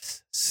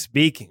gifts,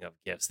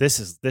 this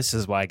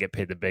is why I get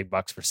paid the big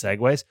bucks for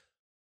segues.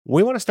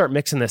 We want to start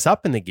mixing this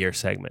up in the gear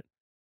segment.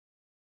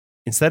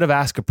 Instead of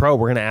Ask a Pro,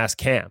 we're going to ask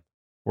Cam.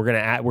 We're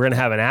going to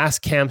have an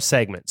Ask Cam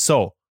segment.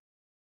 So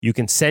you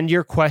can send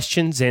your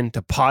questions in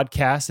to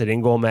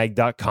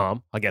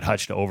podcast@ingoalmag.com. I'll get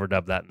Hutch to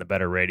overdub that in the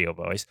better radio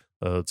voice.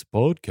 It's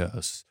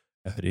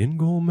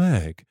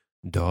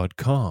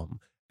podcast@ingoalmag.com.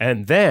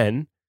 And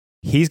then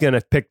he's going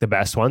to pick the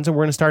best ones and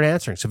we're going to start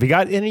answering. So if you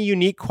got any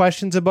unique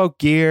questions about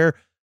gear,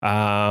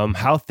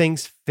 how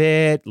things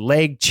fit,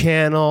 leg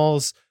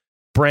channels,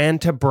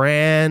 brand to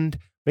brand,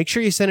 make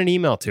sure you send an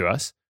email to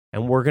us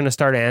and we're going to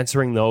start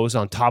answering those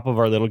on top of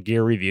our little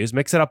gear reviews.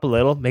 Mix it up a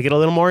little, make it a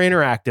little more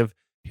interactive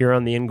here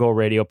on the In Goal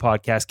Radio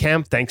podcast.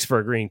 Cam, thanks for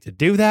agreeing to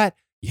do that.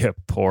 You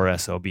poor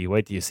SOB.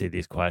 Wait till you see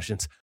these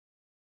questions.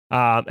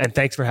 And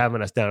thanks for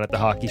having us down at the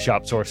Hockey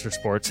Shop Source for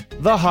Sports,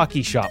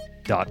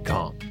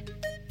 thehockeyshop.com.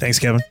 Thanks,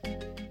 Kevin.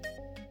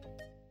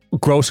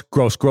 Gross.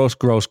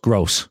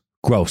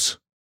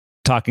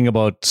 Talking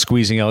about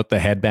squeezing out the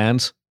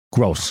headbands.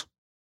 Gross.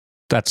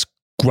 That's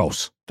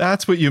gross.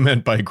 That's what you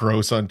meant by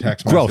gross on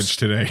text message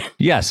today.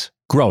 Yes,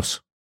 gross.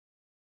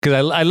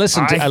 Because I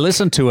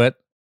listened to it.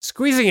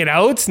 Squeezing it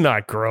out's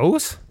not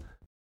gross.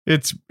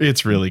 It's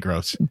really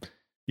gross.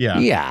 Yeah.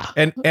 Yeah.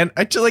 And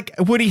I just like,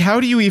 Woody,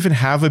 how do you even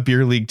have a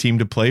beer league team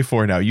to play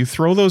for now? You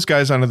throw those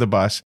guys under the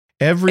bus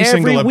every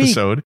single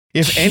episode.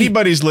 If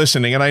anybody's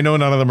listening, and I know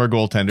none of them are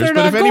goaltenders,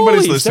 but if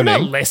anybody's listening, they're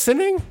not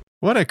listening.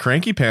 What a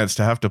cranky pants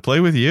to have to play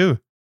with you.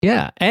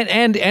 Yeah.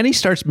 And he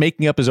starts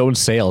making up his own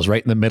sales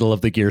right in the middle of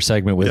the gear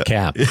segment with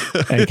Cam.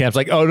 And Cam's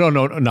like, oh, no,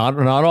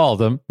 not all of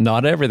them.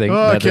 Not everything.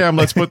 Oh, Cam,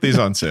 let's put these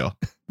on sale.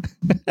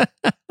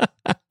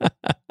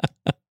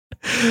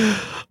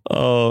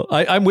 Oh,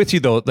 I'm with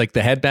you though. Like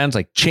the headbands,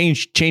 like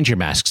change your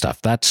mask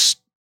stuff. That's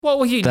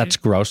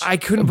gross. I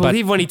couldn't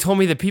believe when he told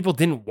me that people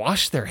didn't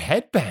wash their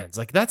headbands.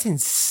 Like that's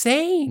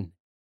insane.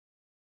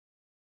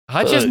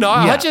 Hutch is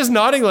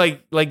nodding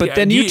like. But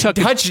then you took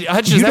Hutch.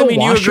 Does that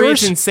mean you agree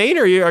it's insane,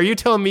 or are you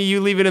telling me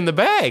you leave it in the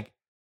bag?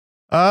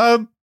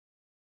 That's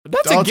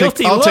a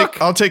guilty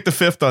look. I'll take the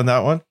fifth on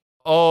that one.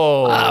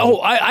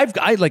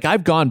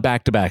 I've gone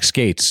back-to-back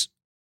skates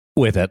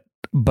with it,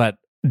 but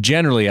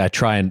generally I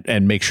try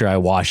and make sure I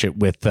wash it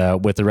with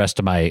the rest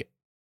of my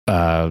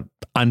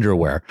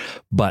underwear.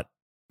 But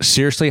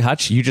seriously,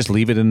 Hutch, you just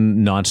leave it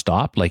in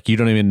nonstop? Like you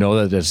don't even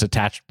know that it's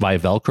attached by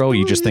Velcro?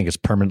 You just think it's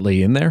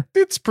permanently in there?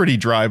 It's pretty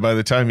dry by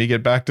the time you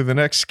get back to the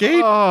next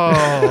skate.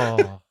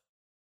 Oh.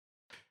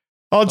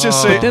 I'll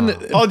just say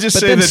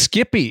that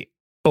Skippy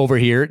over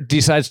here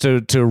decides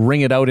to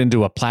wring it out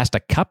into a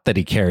plastic cup that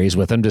he carries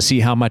with him to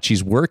see how much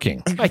he's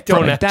working.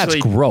 That's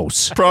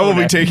gross.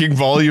 Probably taking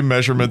volume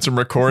measurements and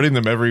recording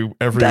them every week.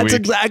 That's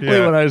exactly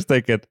what I was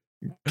thinking.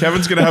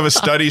 Kevin's going to have a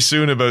study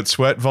soon about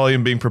sweat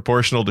volume being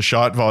proportional to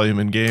shot volume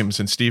in games,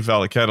 and Steve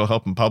Valiquette will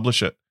help him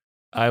publish it.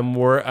 I'm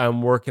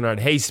working on.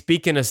 Hey,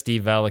 speaking of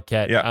Steve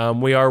Valiquette,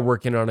 we are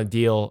working on a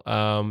deal.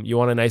 You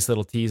want a nice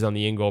little tease on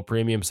the In Goal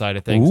Premium side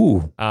of things,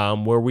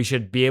 where we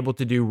should be able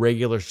to do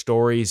regular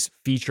stories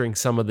featuring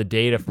some of the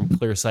data from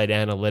ClearSight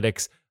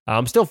Analytics.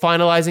 I'm still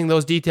finalizing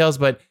those details,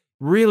 but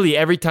really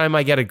every time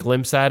I get a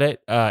glimpse at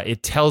it,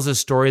 it tells a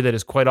story that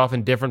is quite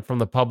often different from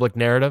the public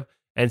narrative.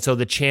 And so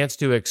the chance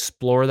to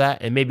explore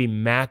that and maybe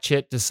match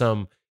it to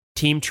some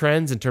team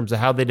trends in terms of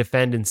how they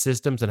defend in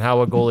systems and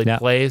how a goalie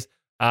plays,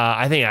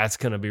 I think that's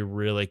going to be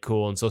really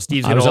cool. And so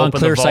Steve's going to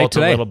open the vault a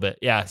little bit.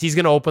 Yeah, he's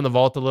going to open the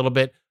vault a little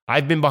bit.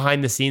 I've been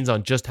behind the scenes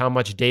on just how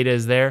much data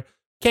is there.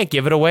 Can't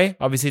give it away.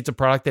 Obviously, it's a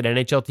product that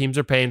NHL teams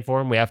are paying for,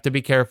 and we have to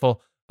be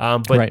careful.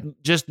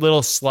 But just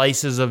little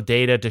slices of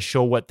data to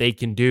show what they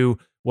can do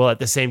while at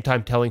the same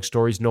time telling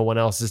stories no one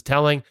else is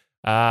telling.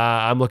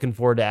 I'm looking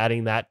forward to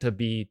adding that to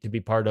be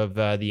part of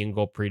the In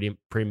Goal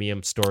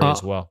premium story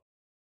as well.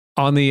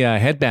 On the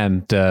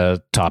headband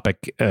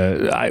topic,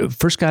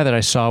 first guy that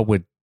I saw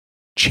would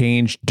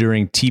change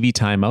during TV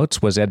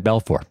timeouts was Ed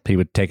Belfour. He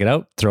would take it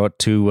out, throw it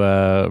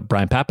to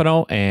Brian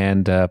Papineau,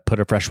 and put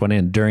a fresh one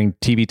in during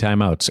TV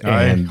timeouts. And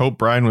I hope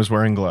Brian was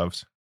wearing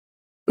gloves.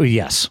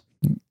 Yes,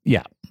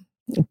 yeah,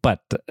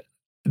 but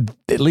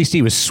at least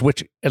he was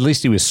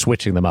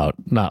switching them out,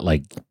 not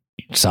like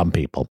some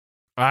people.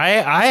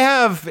 I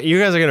have, you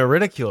guys are going to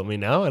ridicule me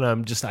now, and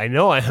I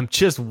know I am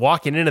just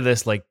walking into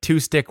this like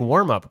 2-stick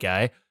warm-up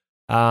guy.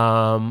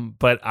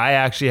 But I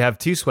actually have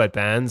 2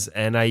 sweatbands,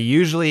 and I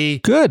usually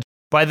good.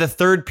 By the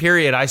third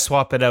period, I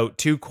swap it out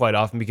too quite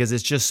often because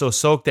it's just so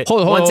soaked that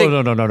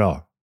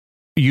no.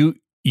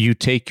 You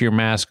take your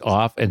mask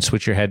off and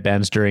switch your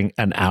headbands during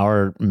an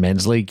hour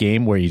men's league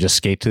game where you just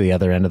skate to the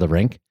other end of the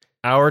rink.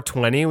 Hour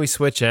 20, we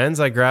switch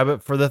ends. I grab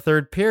it for the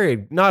third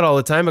period. Not all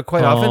the time, but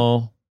quite often.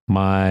 Oh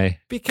my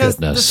because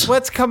goodness. The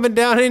sweat's coming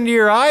down into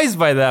your eyes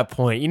by that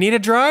point. You need a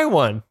dry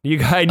one.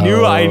 I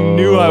knew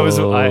I was.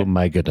 Oh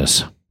my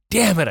goodness.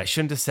 Damn it! I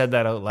shouldn't have said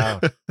that out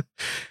loud.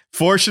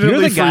 Fortunately,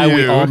 you're the guy for you,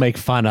 we all make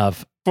fun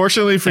of.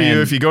 Fortunately for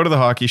you, if you go to the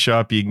hockey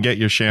shop, you can get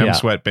your Sham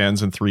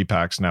sweatbands in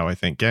 3-packs now. I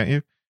think, can't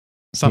you?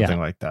 Something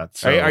like that.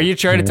 So. Are you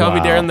trying to tell me,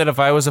 Darren, that if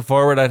I was a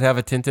forward, I'd have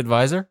a tinted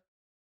visor?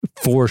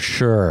 For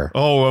sure.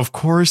 Oh, of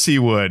course he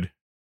would.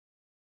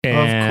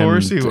 Of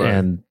course he would.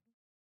 And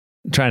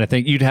trying to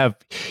think, you'd have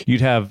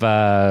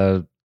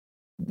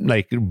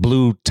like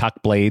blue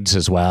tuck blades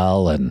as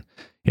well, and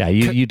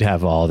you'd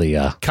have all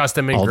the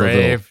custom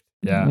engraved.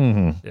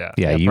 Probably.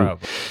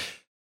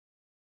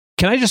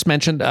 Can I just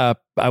mention, I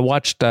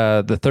watched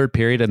the third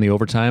period and the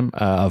overtime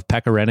of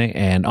Pekka Rinne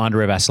and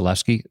Andrei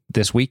Vasilevsky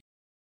this week,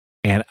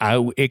 and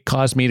it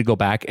caused me to go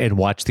back and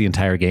watch the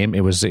entire game.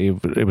 It was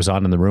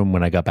on in the room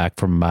when I got back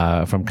from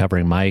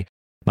covering my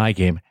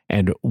game,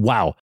 and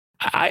wow,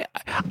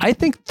 I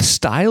think the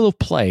style of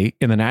play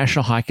in the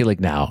National Hockey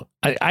League now.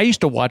 I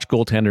used to watch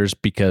goaltenders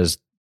because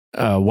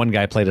one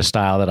guy played a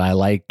style that I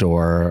liked,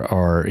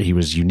 or he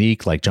was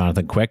unique, like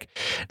Jonathan Quick.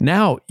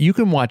 Now you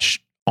can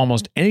watch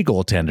almost any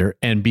goaltender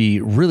and be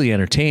really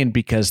entertained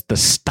because the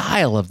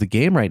style of the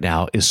game right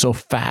now is so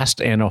fast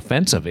and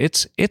offensive.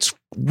 It's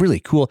really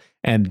cool,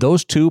 and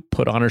those two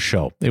put on a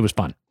show. It was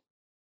fun.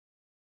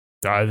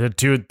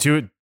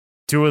 The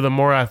two of the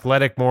more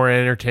athletic, more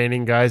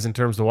entertaining guys in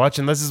terms of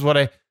watching. This is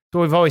what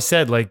we've always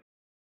said. Like,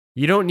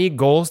 you don't need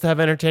goals to have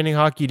entertaining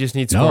hockey. You just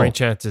need scoring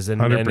chances. And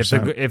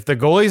if the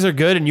goalies are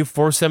good and you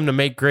force them to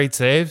make great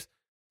saves,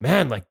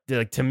 man, like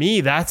to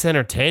me, that's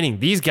entertaining.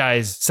 These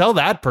guys, sell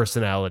that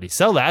personality,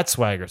 sell that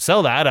swagger,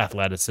 sell that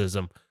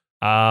athleticism,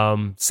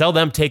 sell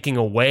them taking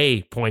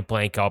away point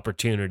blank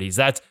opportunities.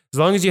 That's as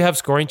long as you have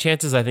scoring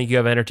chances, I think you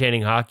have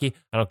entertaining hockey.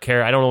 I don't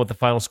care. I don't know what the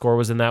final score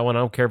was in that one. I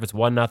don't care if it's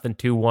 1-0,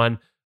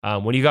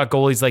 2-1. When you got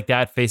goalies like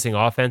that facing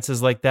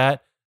offenses like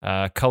that,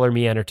 color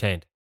me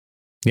entertained.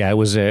 Yeah, it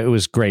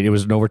was great. It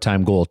was an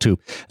overtime goal, too,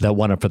 that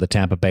won it for the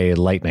Tampa Bay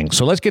Lightning.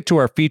 So let's get to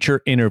our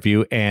feature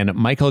interview. And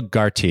Michael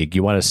Gartig,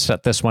 you want to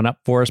set this one up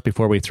for us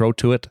before we throw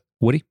to it,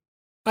 Woody?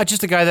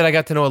 Just a guy that I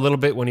got to know a little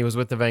bit when he was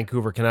with the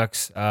Vancouver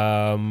Canucks,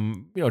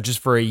 just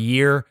for a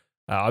year.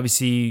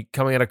 Obviously,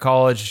 coming out of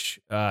college,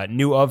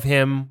 knew of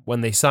him when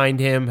they signed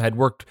him, had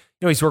worked,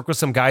 he's worked with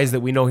some guys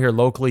that we know here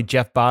locally.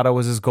 Jeff Bada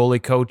was his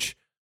goalie coach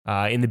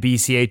in the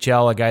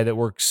BCHL, a guy that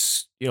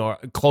works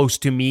close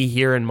to me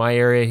here in my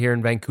area here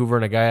in Vancouver,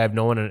 and a guy I've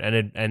known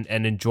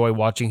and enjoy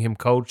watching him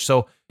coach.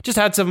 So just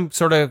had some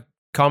sort of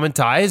common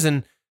ties,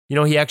 and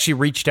he actually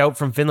reached out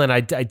from Finland.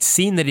 I'd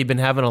seen that he'd been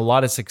having a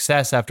lot of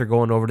success after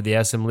going over to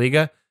the SM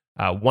Liga.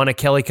 Won a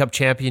Kelly Cup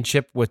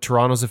championship with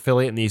Toronto's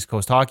affiliate in the East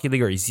Coast Hockey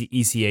League, or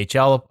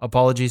ECHL,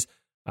 apologies,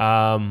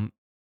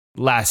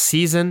 last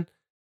season,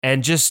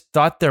 and just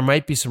thought there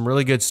might be some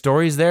really good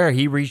stories there.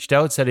 He reached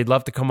out, said he'd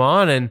love to come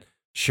on, and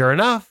sure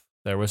enough,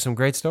 there was some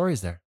great stories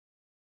there.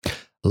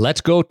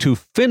 Let's go to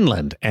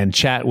Finland and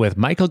chat with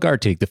Michael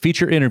Gartig, the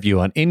feature interview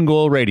on In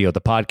Goal Radio,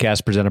 the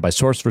podcast presented by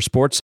Source for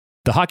Sports,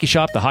 The Hockey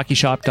Shop,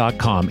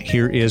 thehockeyshop.com.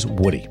 Here is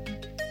Woody.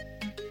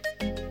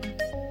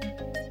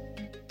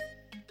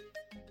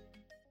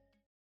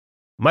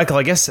 Michael,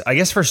 I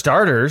guess for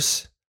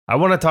starters, I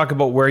want to talk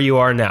about where you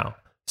are now.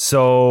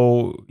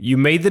 So you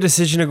made the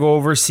decision to go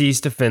overseas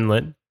to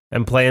Finland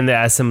and play in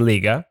the SM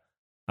Liga.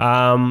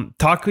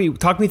 Talk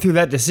me through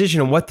that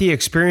decision and what the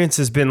experience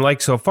has been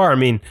like so far. I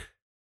mean,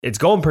 it's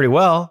going pretty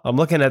well. I'm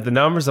looking at the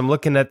numbers, I'm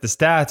looking at the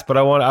stats, but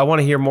I want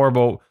to hear more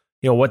about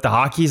what the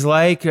hockey's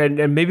like,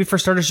 and maybe for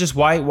starters, just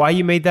why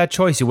you made that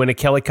choice. You win a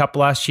Kelly Cup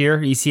last year,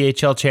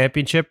 ECHL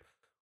championship.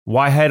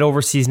 Why head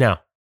overseas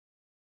now?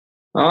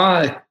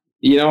 I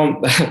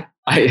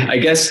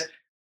guess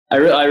I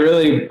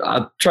really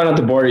try not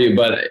to bore you,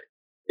 but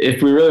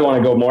if we really want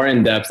to go more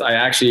in depth, I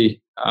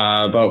actually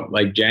about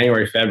like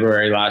January,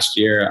 February last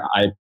year,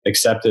 I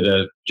accepted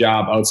a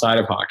job outside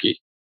of hockey.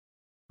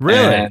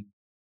 Really? And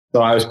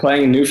so I was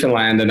playing in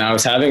Newfoundland, and I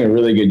was having a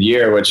really good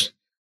year, which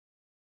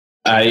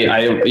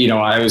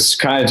I was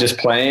kind of just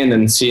playing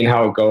and seeing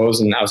how it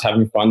goes, and I was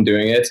having fun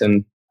doing it.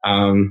 And,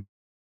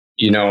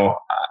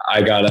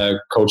 I got a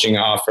coaching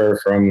offer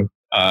from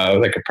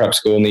like a prep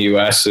school in the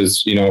US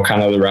is,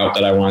 kind of the route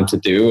that I wanted to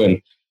do.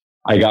 And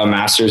I got a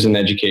master's in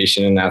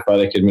education and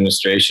athletic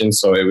administration.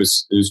 So it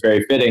was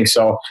very fitting.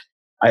 So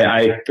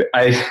I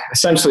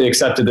essentially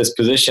accepted this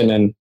position,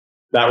 and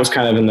that was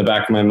kind of in the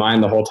back of my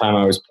mind the whole time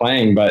I was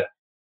playing. But,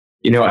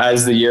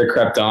 as the year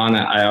crept on,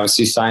 I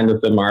obviously signed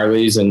with the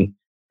Marlies, and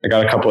I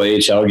got a couple of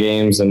AHL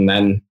games. And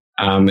then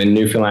in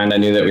Newfoundland, I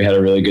knew that we had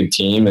a really good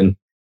team. And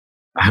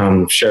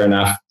sure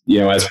enough,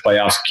 as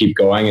playoffs keep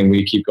going and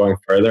we keep going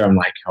further, I'm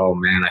like, oh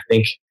man, I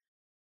think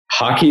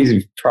hockey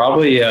is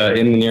probably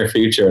in the near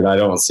future, and I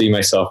don't see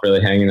myself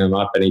really hanging them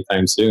up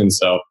anytime soon.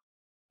 So,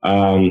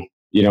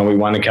 we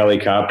won the Kelly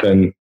Cup,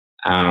 and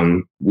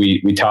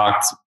we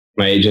talked,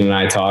 my agent and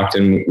I talked,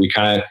 and we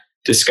kind of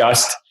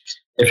discussed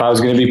if I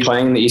was going to be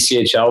playing in the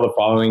ECHL the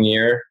following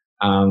year,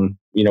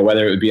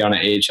 whether it would be on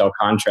an AHL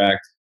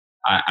contract.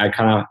 I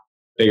kind of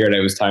figured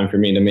it was time for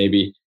me to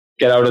maybe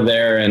get out of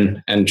there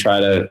and try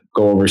to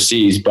go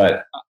overseas.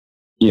 But,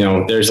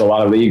 there's a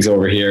lot of leagues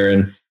over here,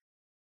 and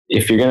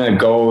if you're going to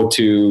go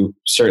to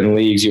certain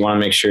leagues, you want to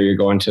make sure you're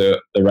going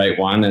to the right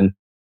one.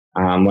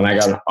 And when I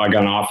got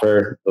an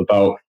offer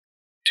about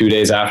 2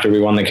 days after we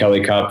won the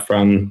Kelly Cup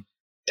from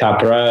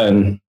Tappara,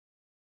 and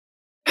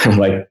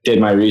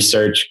did my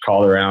research,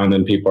 called around,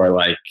 and people are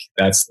like,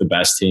 that's the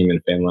best team in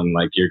Finland.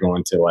 Like, you're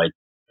going to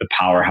the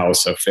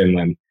powerhouse of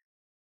Finland.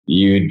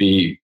 You'd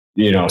be,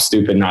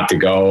 stupid not to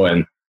go.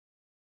 And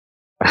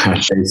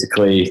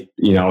basically,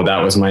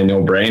 that was my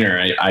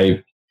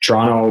no-brainer.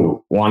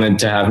 Toronto wanted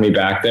to have me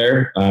back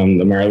there.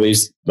 The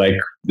Marlies,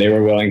 they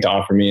were willing to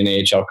offer me an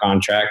AHL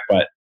contract,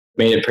 but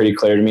made it pretty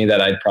clear to me that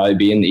I'd probably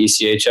be in the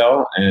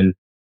ECHL. And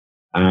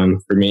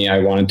for me, I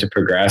wanted to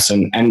progress.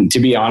 And to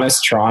be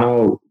honest,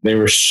 Toronto, they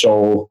were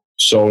so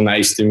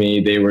nice to me.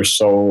 They were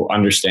so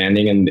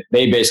understanding. And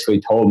they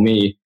basically told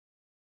me,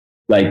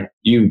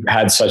 you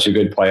had such a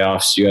good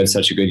playoffs. You had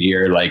such a good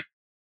year.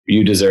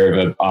 You deserve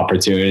an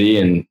opportunity,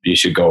 and you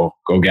should go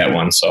get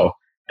one. So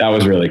that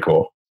was really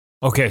cool.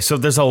 Okay, so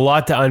there's a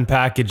lot to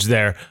unpackage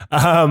there.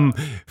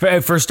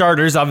 For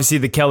starters, obviously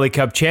the Kelly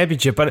Cup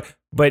championship,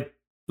 but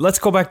let's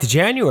go back to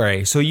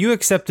January. So you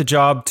accept the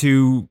job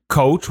to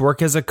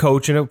work as a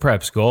coach in a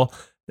prep school.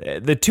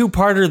 The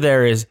two-parter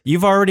there is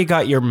you've already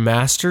got your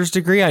master's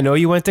degree. I know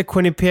you went to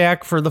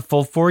Quinnipiac for the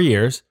full 4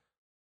 years,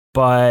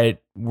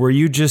 but were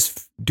you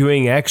just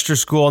doing extra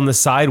school on the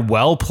side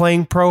while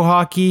playing pro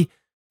hockey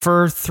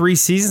for 3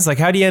 seasons?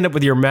 How do you end up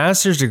with your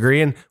master's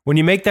degree? And when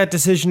you make that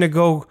decision to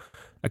go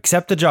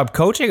accept the job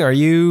coaching, were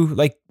you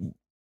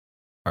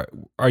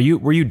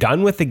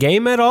done with the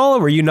game at all?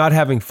 Or were you not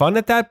having fun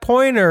at that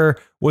point? Or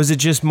was it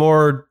just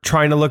more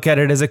trying to look at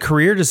it as a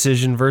career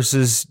decision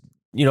versus,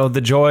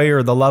 the joy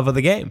or the love of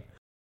the game?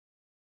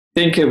 I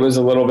think it was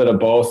a little bit of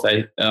both.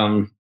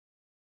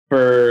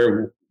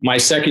 For my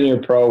second year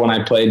pro, when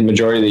I played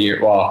majority of the year,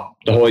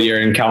 the whole year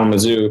in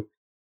Kalamazoo,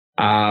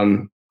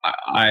 I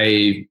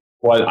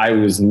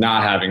was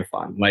not having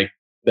fun.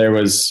 There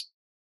was,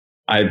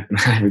 I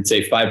would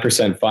say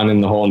 5% fun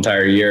in the whole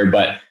entire year.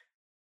 But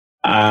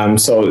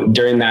so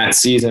during that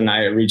season,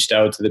 I reached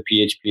out to the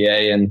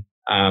PHPA,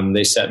 and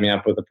they set me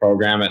up with a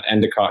program at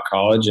Endicott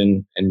College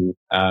in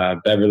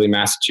Beverly,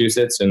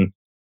 Massachusetts. And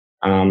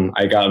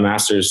I got a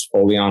master's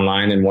fully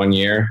online in 1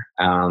 year.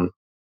 I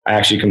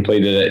actually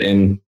completed it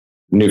in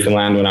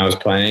Newfoundland when I was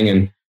playing.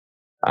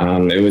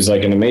 And it was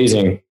an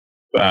amazing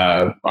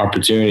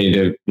opportunity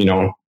to,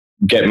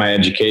 get my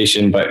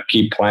education, but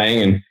keep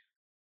playing.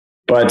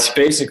 But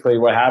basically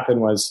what happened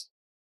was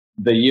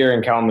the year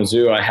in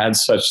Kalamazoo, I had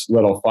such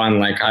little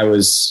fun. I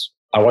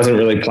wasn't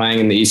really playing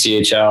in the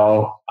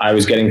ECHL. I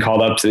was getting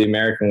called up to the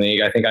American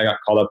League. I think I got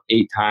called up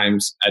 8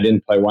 times. I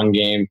didn't play one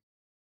game.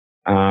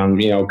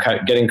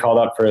 Getting called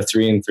up for a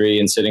 3-3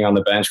 and sitting on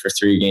the bench for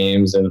 3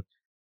 games. And,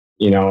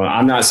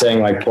 I'm not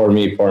saying poor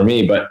me,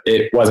 but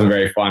it wasn't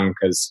very fun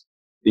because,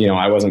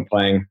 I wasn't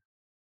playing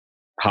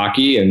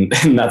hockey, and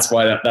that's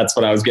what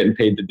I was getting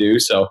paid to do.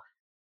 So,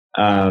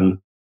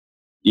 when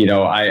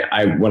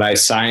I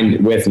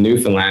signed with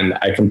Newfoundland,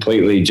 I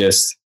completely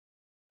just,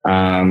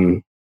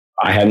 I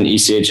had an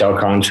ECHL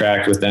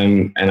contract with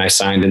them, and I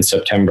signed in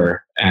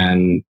September,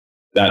 and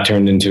that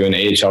turned into an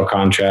AHL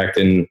contract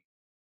in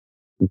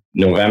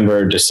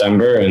November,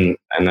 December, and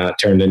that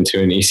turned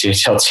into an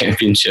ECHL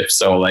championship.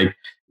 So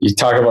you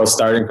talk about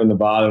starting from the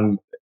bottom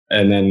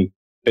and then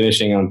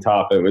finishing on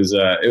top. It was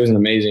an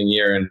amazing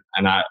year,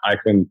 and I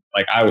couldn't,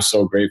 I was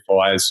so grateful.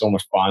 I had so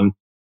much fun,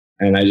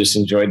 and I just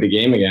enjoyed the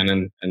game again,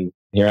 and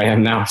here I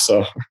am now.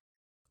 So,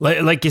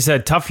 like you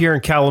said, tough year in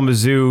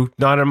Kalamazoo,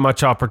 not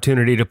much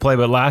opportunity to play.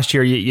 But last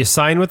year, you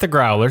signed with the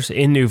Growlers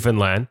in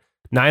Newfoundland,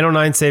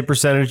 909 save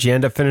percentage. You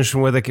end up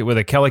finishing with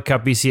a Kelly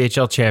Cup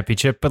ECHL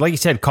championship. But like you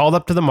said, called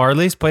up to the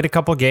Marlies, played a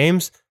couple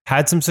games,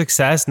 had some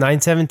success,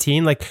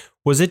 917.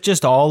 Was it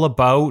just all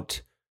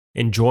about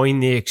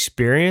enjoying the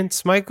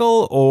experience,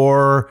 Michael,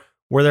 or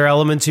were there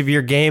elements of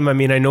your game? I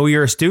mean, I know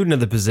you're a student of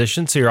the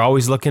position, so you're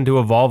always looking to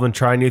evolve and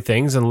try new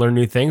things and learn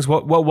new things.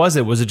 What was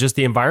it? Was it just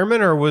the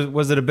environment, or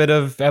was it a bit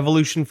of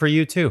evolution for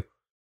you too?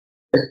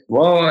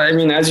 Well, I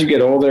mean, as you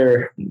get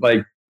older,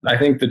 like I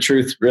think the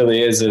truth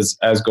really is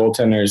as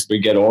goaltenders, we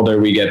get older,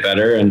 we get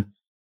better. And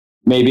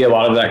maybe a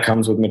lot of that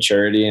comes with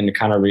maturity and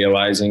kind of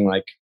realizing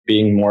like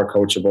being more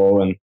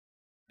coachable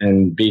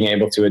and being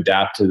able to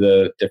adapt to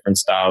the different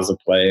styles of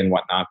play and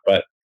whatnot.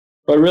 But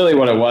really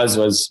what it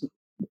was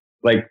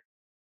like,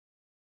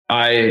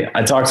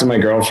 I talked to my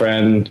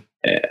girlfriend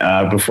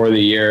before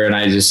the year, and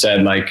I just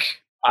said, like,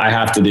 I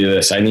have to do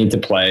this. I need to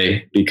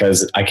play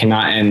because I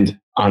cannot end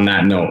on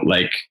that note,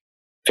 like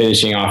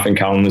finishing off in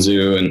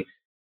Kalamazoo. And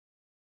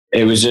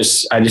it was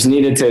just, I just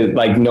needed to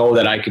like know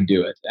that I could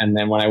do it. And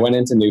then when I went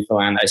into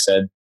Newfoundland, I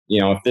said,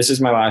 you know, if this is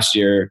my last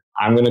year,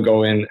 I'm going to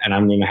go in and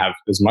I'm going to have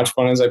as much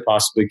fun as I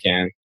possibly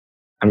can.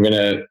 I'm going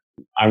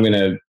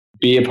to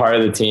be a part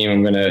of the team.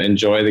 I'm going to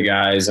enjoy the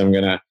guys. I'm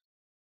going to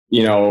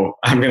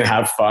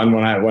have fun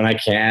when I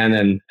can.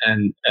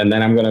 And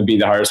then I'm going to be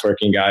the hardest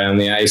working guy on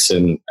the ice.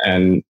 And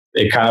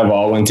it kind of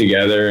all went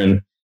together,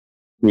 and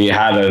we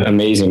had an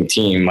amazing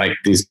team. Like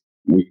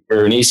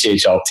we're an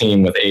ECHL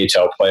team with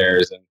AHL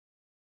players. And,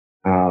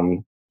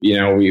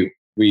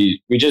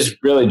 we just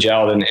really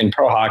gelled. And in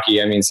pro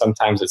hockey, I mean,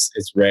 sometimes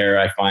it's rare.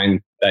 I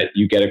find that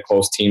you get a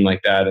close team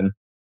like that. And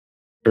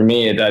for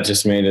me, that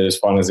just made it as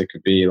fun as it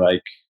could be.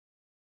 Like,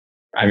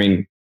 I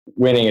mean,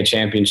 winning a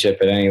championship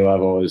at any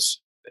level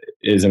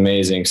is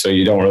amazing. So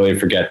you don't really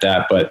forget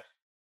that. But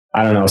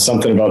I don't know,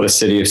 something about the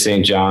city of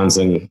St. John's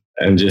and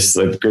just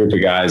the group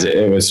of guys,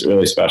 it was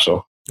really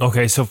special.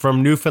 Okay, so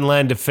from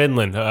Newfoundland to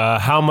Finland,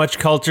 how much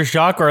culture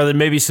shock, or are there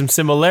maybe some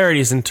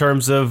similarities in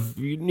terms of,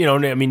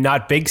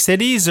 not big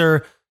cities,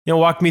 or,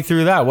 walk me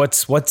through that.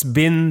 What's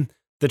been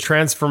the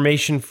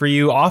transformation for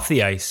you off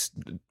the ice,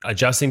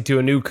 adjusting to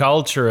a new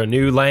culture, a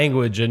new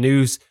language, a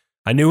new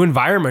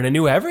environment, a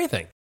new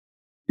everything?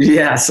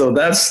 Yeah, so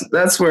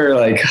that's where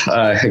like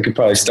I could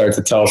probably start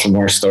to tell some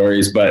more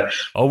stories, but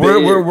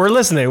we're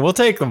listening. We'll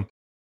take them.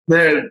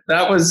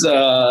 That was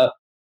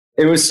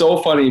it was so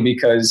funny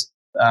because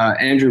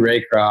Andrew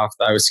Raycroft,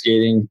 I was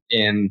skating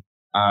in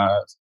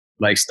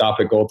like stop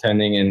at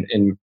goaltending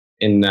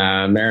in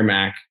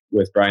Merrimack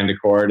with Brian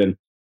DeCord,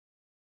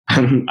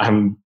 and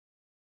I'm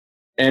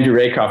Andrew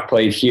Raycroft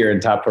played here in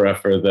Tapara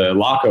for the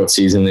lockout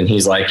season, and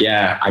he's like,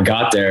 yeah, I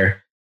got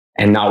there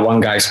and not one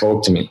guy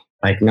spoke to me.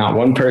 Like not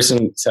one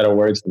person said a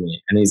word to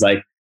me. And he's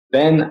like,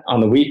 then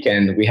on the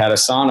weekend we had a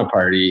sauna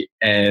party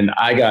and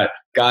I got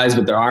guys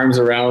with their arms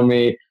around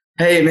me.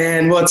 Hey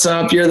man, what's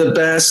up? You're the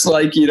best.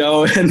 Like,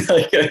 and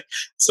like,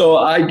 so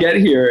I get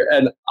here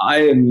and I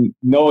am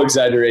no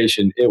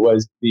exaggeration. It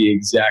was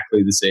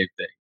exactly the same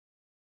thing.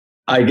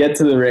 I get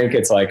to the rink.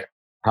 It's like,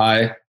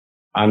 hi,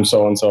 I'm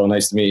so-and-so.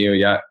 Nice to meet you.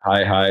 Yeah.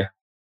 Hi.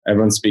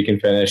 Everyone's speaking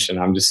Finnish. And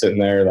I'm just sitting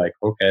there like,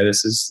 okay,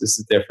 this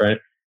is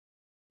different.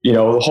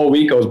 The whole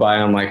week goes by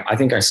and I'm like, I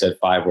think I said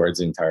 5 words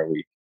the entire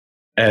week.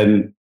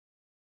 And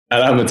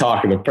I'm a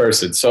talkative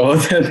person. So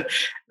then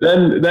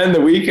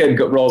the weekend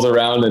rolls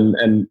around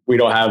and we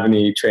don't have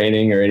any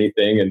training or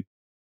anything. And,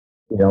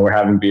 we're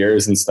having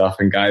beers and stuff.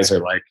 And guys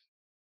are like,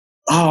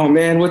 oh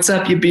man, what's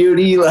up, you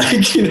beauty?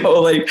 Like,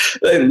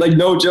 like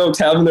no jokes,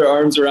 having their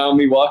arms around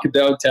me, walking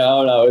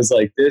downtown. I was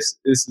like, this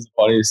is the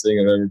funniest thing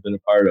I've ever been a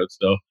part of.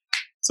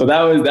 So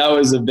that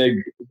was a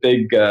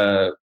big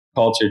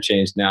culture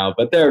change now,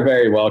 but they're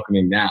very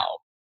welcoming now.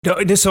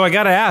 So I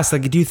got to ask,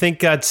 like, do you think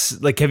that's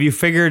like, have you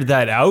figured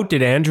that out?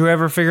 Did Andrew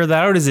ever figure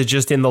that out? Is it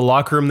just in the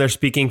locker room they're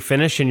speaking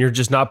Finnish and you're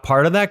just not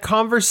part of that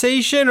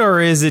conversation? Or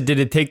did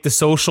it take the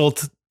social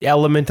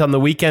element on the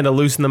weekend to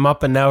loosen them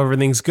up and now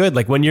everything's good?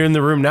 Like when you're in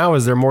the room now,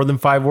 is there more than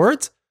 5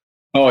 words?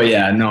 Oh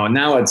yeah, no,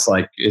 now it's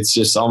like, it's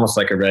just almost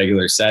like a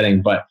regular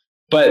setting. But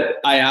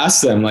I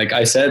asked them, like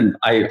I said,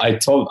 I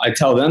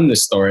tell them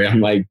this story.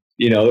 I'm like,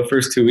 the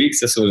first 2 weeks,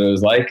 this is what it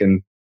was like.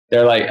 And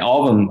they're like,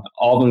 all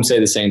of them say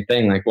the same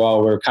thing. Like,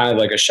 well, we're kind of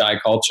like a shy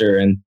culture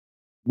and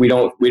we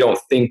don't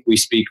think we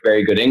speak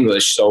very good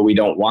English. So we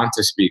don't want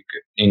to speak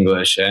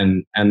English.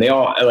 And they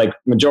all, like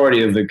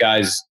majority of the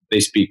guys, they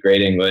speak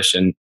great English.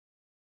 And,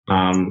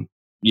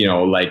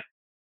 like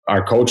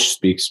our coach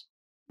speaks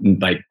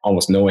like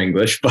almost no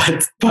English,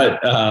 but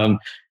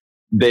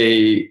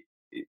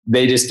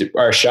they just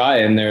are shy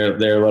and they're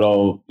a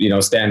little,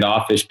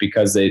 standoffish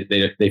because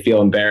they feel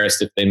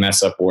embarrassed if they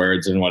mess up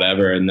words and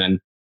whatever. And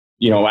then,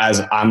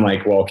 as I'm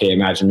like, well, okay,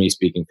 imagine me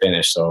speaking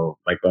Finnish. So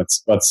like,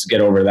 let's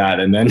get over that.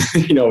 And then,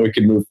 we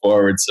can move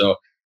forward. So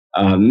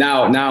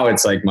now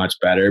it's like much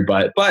better,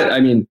 but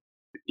I mean,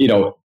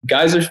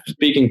 guys are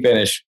speaking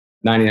Finnish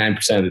 99%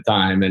 of the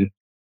time. And,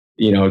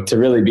 to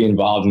really be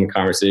involved in the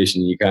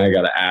conversation, you kind of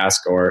got to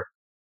ask or,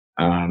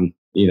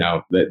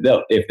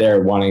 if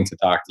they're wanting to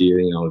talk to you,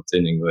 it's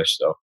in English.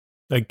 So.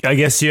 I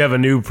guess you have a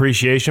new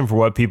appreciation for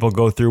what people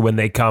go through when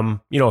they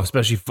come,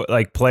 especially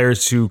like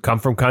players who come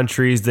from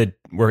countries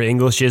where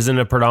English isn't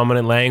a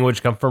predominant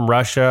language, come from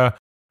Russia,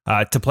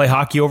 to play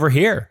hockey over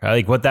here.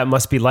 Like what that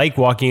must be like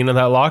walking into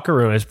that locker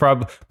room is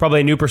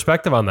probably a new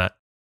perspective on that.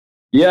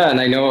 Yeah,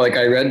 and I know, like,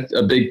 I read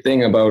a big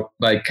thing about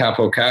like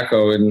Capo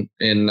Caco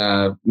in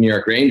New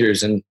York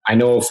Rangers, and I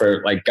know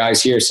for like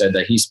guys here said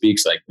that he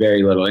speaks like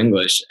very little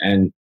English,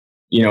 and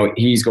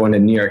he's going to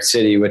New York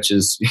City, which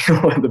is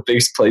one of the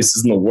biggest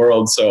places in the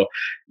world. So,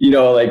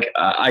 like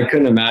I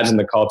couldn't imagine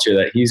the culture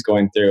that he's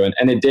going through,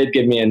 and it did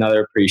give me another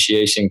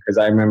appreciation because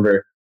I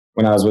remember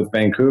when I was with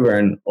Vancouver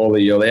and Ole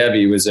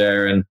Juolevi was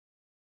there, and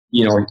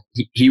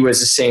he was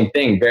the same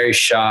thing, very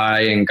shy,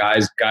 and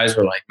guys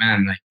were like,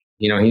 man, like.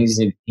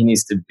 He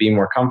needs to be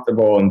more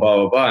comfortable and blah,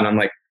 blah, blah. And I'm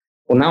like,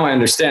 well, now I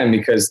understand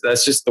because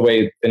that's just the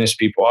way Finnish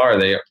people are.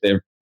 They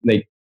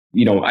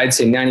I'd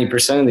say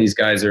 90% of these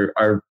guys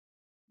are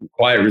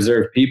quiet,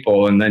 reserved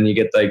people. And then you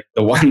get like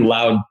the one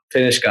loud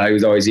Finnish guy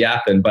who's always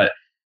yapping, but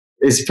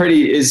it's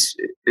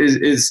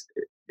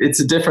it's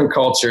a different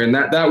culture. And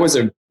that was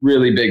a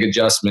really big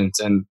adjustment.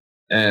 And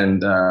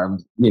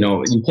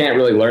you can't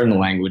really learn the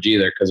language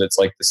either because it's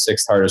like the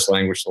 6th hardest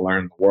language to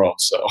learn in the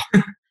world. So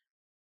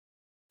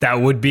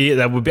That would be.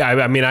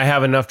 I mean, I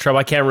have enough trouble.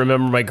 I can't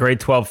remember my grade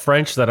 12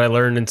 French that I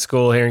learned in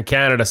school here in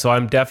Canada. So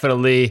I'm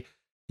definitely,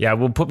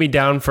 will put me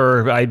down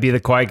I'd be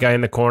the quiet guy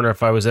in the corner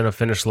if I was in a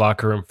Finnish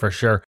locker room for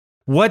sure.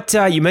 What,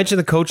 you mentioned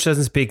the coach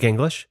doesn't speak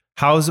English.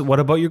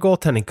 What about your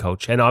goaltending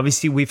coach? And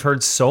obviously we've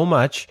heard so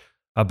much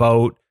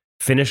about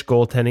Finnish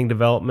goaltending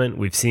development.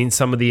 We've seen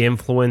some of the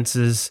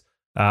influences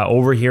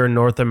over here in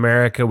North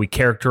America. We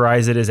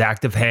characterize it as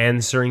active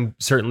hands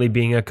certainly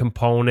being a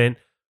component.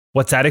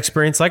 What's that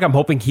experience like? I'm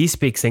hoping he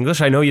speaks English.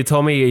 I know you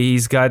told me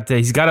he's got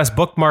us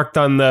bookmarked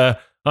on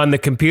the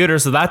computer,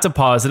 so that's a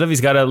positive.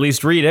 He's got to at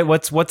least read it.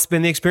 What's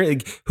been the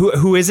experience?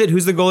 Who is it?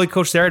 Who's the goalie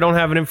coach there? I don't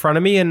have it in front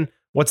of me. And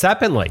what's that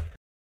been like?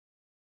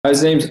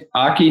 His name's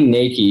Aki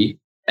Naki,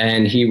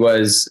 and he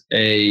was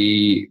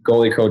a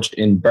goalie coach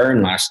in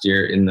Bern last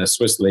year in the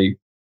Swiss League,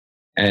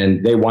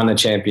 and they won the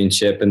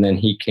championship. And then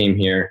he came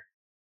here.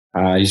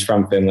 He's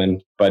from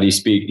Finland, but he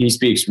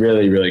speaks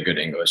really, really good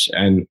English.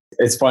 And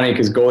it's funny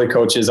because goalie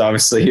coaches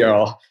obviously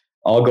are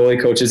all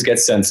goalie coaches get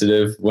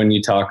sensitive when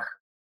you talk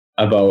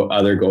about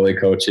other goalie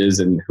coaches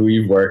and who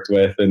you've worked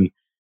with and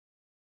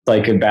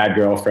like a bad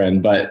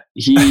girlfriend. But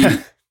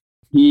this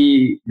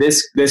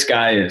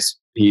guy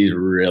he's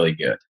really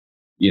good.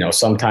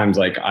 Sometimes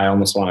like I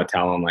almost want to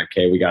tell him like,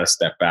 hey, we got to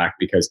step back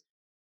because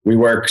we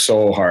work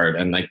so hard.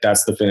 And like,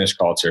 that's the Finnish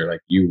culture.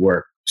 Like you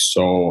work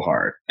so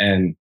hard,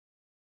 and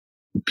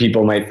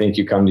people might think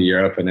you come to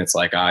Europe and it's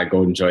like,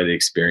 go enjoy the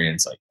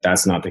experience. Like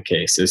that's not the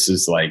case. This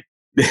is like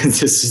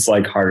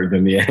harder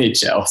than the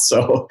NHL.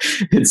 So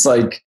it's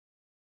like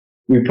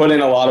we put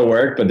in a lot of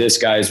work, but this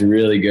guy's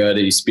really good.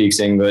 He speaks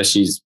English.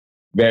 He's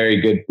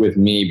very good with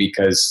me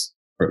because,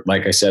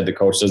 like I said, the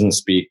coach doesn't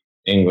speak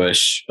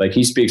English. Like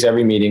he speaks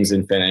every meeting's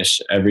in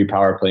Finnish, every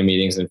power play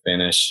meeting's in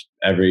Finnish,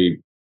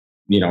 every,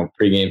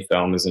 pregame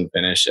film is in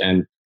Finnish.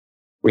 And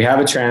we have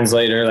a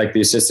translator, like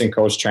the assistant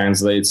coach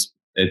translates.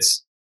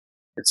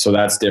 So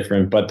that's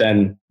different. But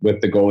then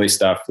with the goalie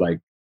stuff, like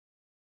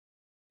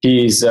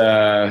he's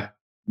the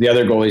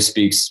other goalie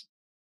speaks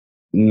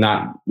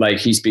not like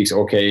he speaks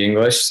okay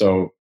English.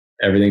 So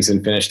everything's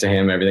in Finnish to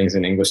him, everything's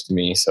in English to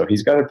me. So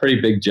he's got a pretty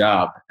big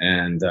job.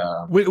 And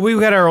we've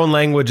got our own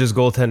language as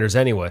goaltenders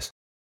anyways.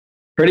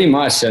 Pretty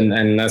much.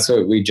 And that's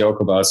what we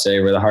joke about,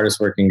 say we're the hardest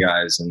working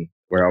guys and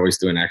we're always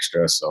doing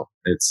extra. So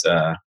it's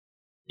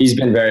he's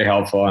been very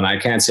helpful, and I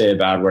can't say a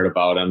bad word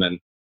about him. And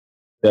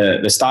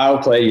the style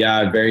of play,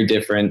 very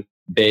different.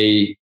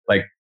 They,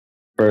 like,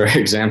 for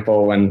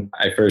example, when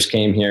I first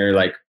came here,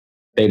 like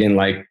they didn't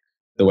like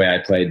the way I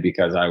played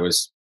because I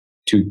was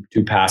too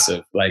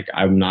passive. Like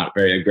I'm not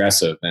very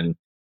aggressive. And,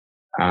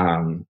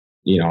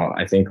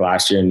 I think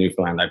last year in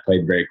Newfoundland, I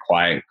played very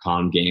quiet,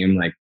 calm game,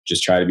 like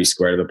just try to be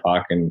square to the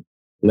puck and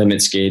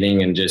limit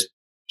skating and just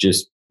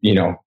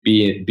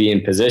be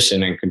in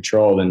position and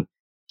controlled. And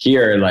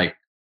here, like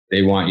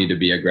they want you to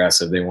be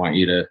aggressive. They want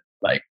you to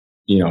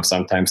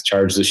sometimes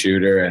charge the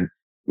shooter. And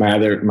my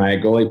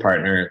goalie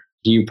partner,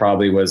 he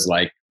probably was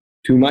like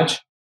too much.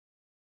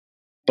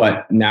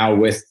 But now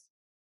with,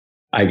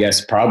 I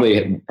guess,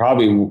 probably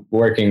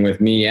working with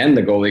me and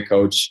the goalie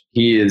coach,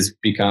 he has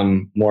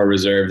become more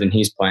reserved and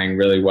he's playing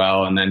really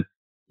well. And then,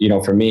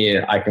 for me,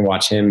 I can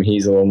watch him.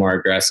 He's a little more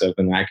aggressive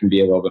and I can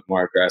be a little bit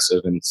more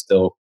aggressive and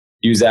still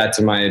use that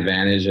to my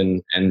advantage.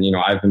 And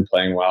I've been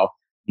playing well,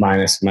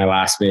 minus my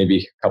last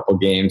maybe couple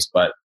games,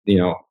 but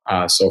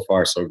so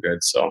far so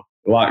good. So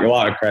a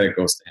lot of credit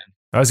goes to him.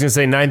 I was going to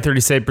say 930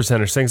 save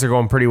percentage. Things are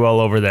going pretty well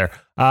over there.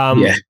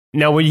 Yeah.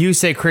 Now, when you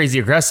say crazy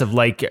aggressive,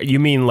 like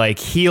you mean like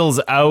heels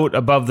out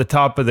above the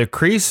top of the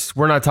crease?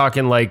 We're not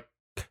talking like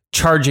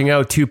charging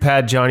out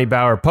 2-pad Johnny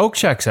Bower poke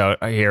checks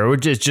out here.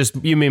 Which is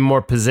just, you mean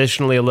more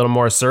positionally a little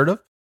more assertive?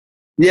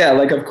 Yeah,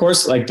 like of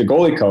course, like the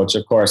goalie coach,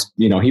 of course,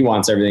 he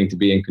wants everything to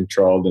be in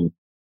control, and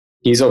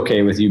he's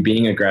okay with you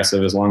being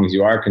aggressive as long as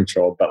you are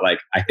controlled. But like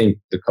I think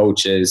the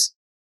coaches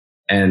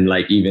and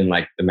like even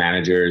like the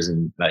managers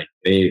and like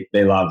they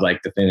love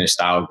like the Finnish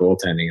style of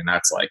goaltending, and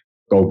that's like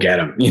go get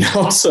them,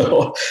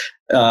 So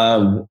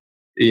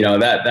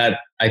that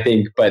I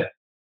think, but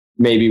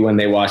maybe when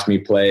they watch me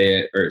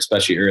play, or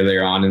especially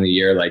earlier on in the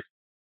year, like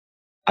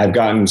I've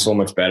gotten so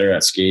much better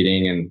at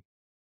skating, and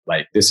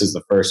like this is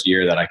the first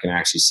year that I can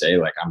actually say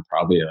like I'm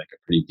probably like a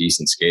pretty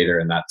decent skater,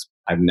 and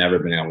I've never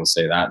been able to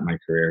say that in my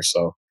career.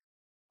 So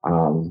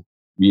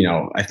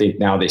I think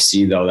now they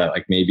see though that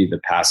like maybe the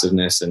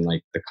passiveness and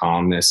like the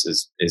calmness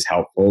is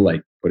helpful,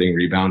 like putting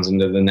rebounds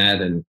into the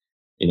net and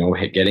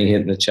getting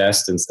hit in the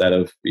chest instead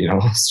of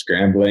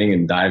scrambling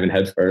and diving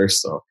head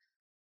first. So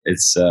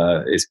it's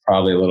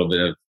probably a little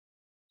bit of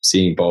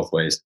seeing both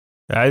ways.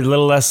 A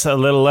little less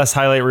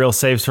highlight reel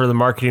saves for the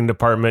marketing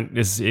department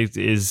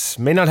is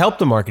may not help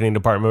the marketing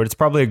department, but it's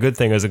probably a good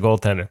thing as a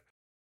goaltender.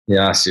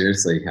 Yeah,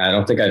 seriously. I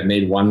don't think I've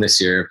made one this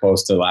year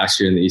opposed to last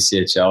year in the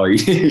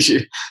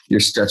ECHL. You're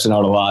stretching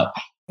out a lot.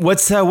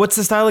 What's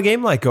the style of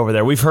game like over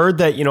there? We've heard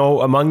that,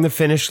 among the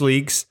Finnish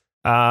leagues,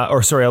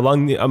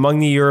 among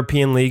the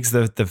European leagues,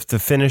 the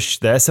Finnish,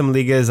 the SM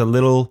Liga is a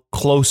little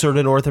closer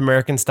to North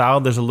American style.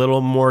 There's a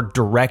little more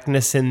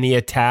directness in the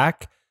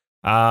attack.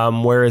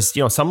 Whereas,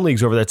 some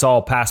leagues over there, it's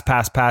all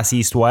pass,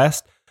 east,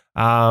 west.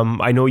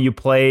 I know you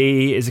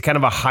play, is it kind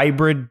of a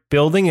hybrid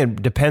building?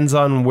 It depends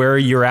on where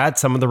you're at.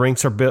 Some of the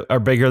rinks are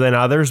bigger than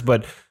others,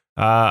 but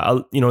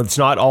it's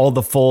not all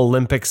the full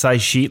Olympic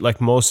size sheet like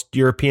most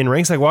European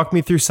rinks. Like, walk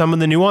me through some of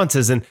the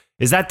nuances. And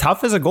is that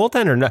tough as a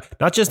goaltender?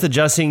 Not just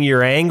adjusting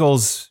your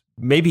angles,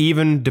 maybe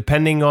even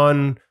depending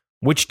on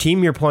which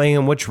team you're playing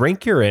and which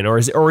rink you're in, or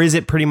is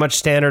it pretty much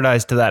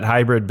standardized to that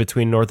hybrid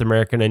between North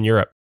American and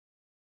Europe?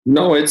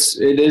 No, it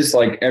is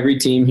like every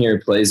team here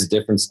plays a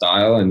different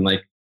style. And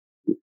like,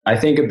 I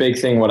think a big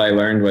thing what I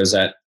learned was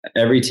that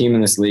every team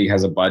in this league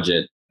has a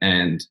budget,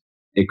 and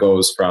it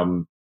goes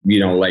from,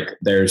 like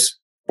there's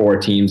 4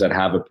 teams that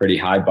have a pretty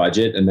high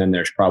budget, and then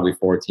there's probably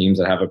 4 teams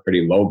that have a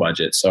pretty low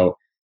budget. So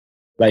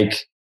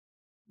like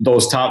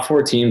those top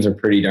 4 teams are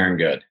pretty darn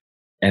good.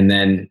 And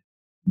then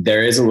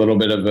there is a little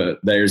bit of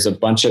there's a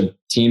bunch of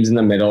teams in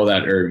the middle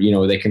that are,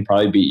 they can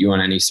probably beat you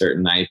on any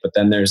certain night, but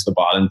then there's the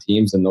bottom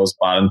teams, and those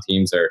bottom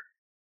teams are,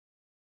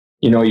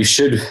 you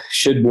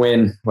should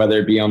win, whether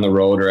it be on the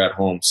road or at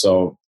home.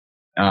 So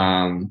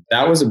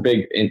that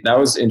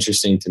was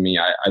interesting to me.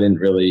 I didn't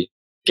really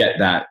get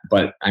that,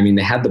 but I mean,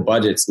 they had the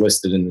budgets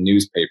listed in the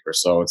newspaper,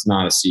 so it's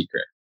not a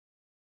secret.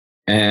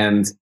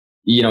 And,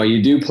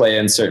 you do play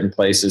in certain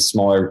places,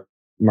 smaller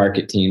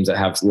market teams that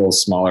have a little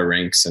smaller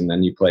rinks, and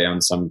then you play on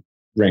some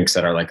rinks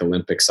that are like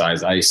Olympic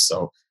size ice.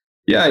 So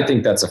yeah, I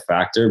think that's a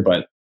factor.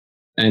 But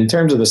in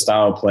terms of the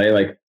style of play,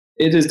 like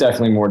it is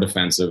definitely more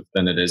defensive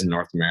than it is in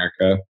North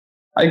America.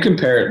 I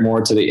compare it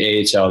more to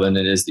the AHL than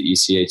it is the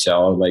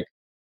ECHL. Like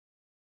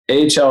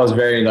AHL is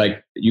very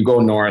like you go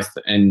north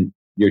and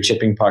you're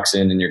chipping pucks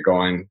in and you're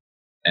going,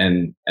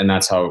 and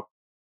that's how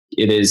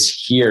it is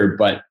here.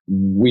 But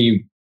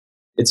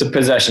it's a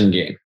possession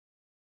game.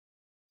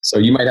 So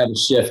you might have a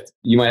shift.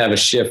 You might have a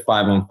shift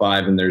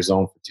 5-on-5 in their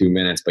zone for 2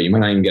 minutes, but you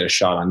might not even get a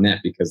shot on net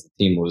because the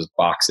team will just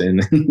box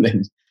in.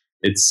 And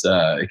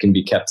it can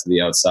be kept to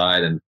the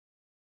outside, and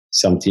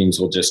some teams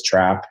will just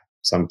trap.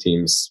 Some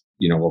teams,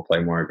 will play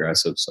more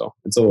aggressive. So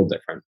it's a little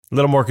different. A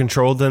little more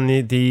controlled than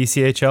the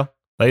ECHL?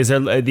 Like, is there,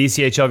 the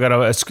ECHL got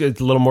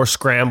a little more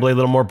scrambly, a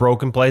little more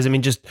broken plays? I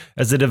mean, just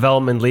as a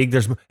development league,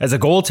 as a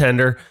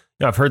goaltender,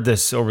 I've heard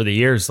this over the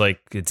years,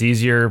 like it's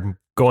easier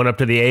going up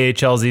to the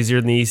AHL is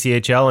easier than the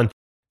ECHL. And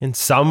in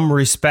some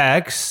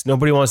respects,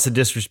 nobody wants to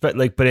disrespect,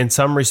 but in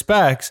some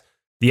respects,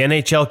 the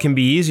NHL can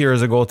be easier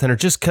as a goaltender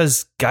just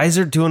because guys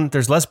are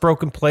there's less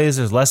broken plays,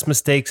 there's less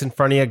mistakes in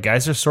front of you.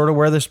 Guys are sort of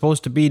where they're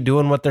supposed to be,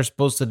 doing what they're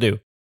supposed to do.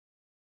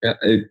 Yeah,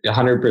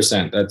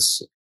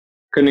 100%.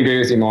 Couldn't agree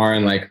with you more.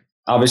 And like,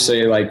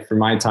 obviously, like for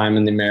my time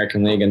in the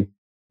American League, and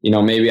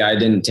maybe I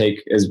didn't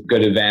take as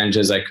good advantage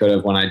as I could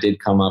have when I did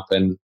come up.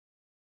 And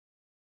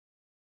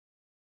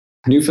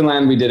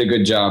Newfoundland, we did a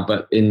good job,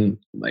 but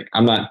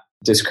I'm not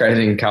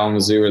discrediting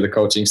Kalamazoo or the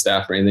coaching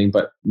staff or anything,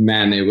 but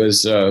man, it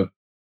was a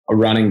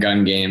run and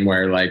gun game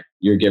where like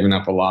you're giving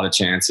up a lot of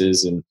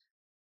chances, and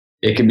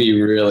it can be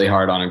really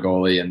hard on a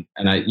goalie.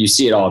 And you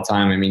see it all the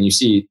time. I mean, you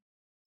see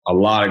a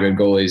lot of good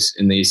goalies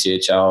in the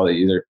ECHL,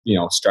 either,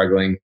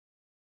 struggling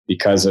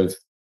because of,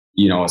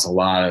 there's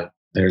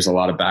a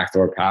lot of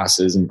backdoor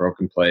passes and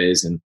broken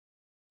plays. And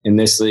in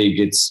this league,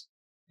 it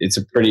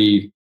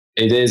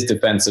is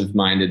defensive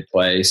minded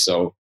play.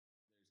 So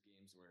there's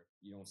games where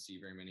you don't see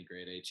very many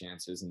grade A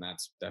chances, and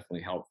that's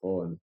definitely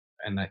helpful.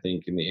 And I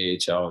think in the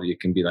AHL, you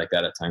can be like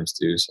that at times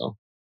too. So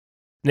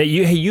now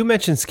you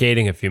mentioned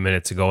skating a few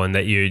minutes ago, and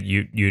that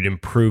you'd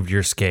improved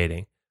your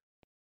skating.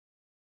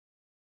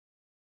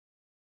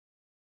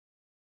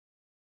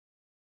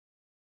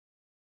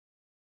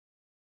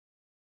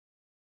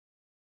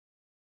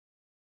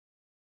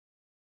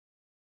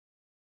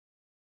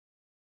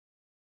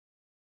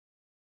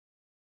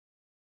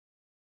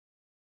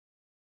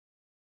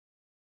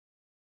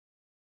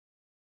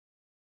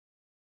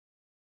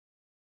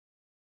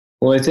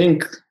 Well, I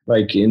think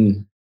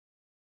it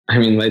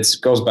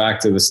goes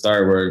back to the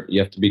start where you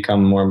have to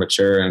become more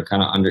mature and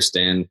kind of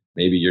understand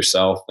maybe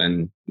yourself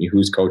and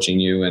who's coaching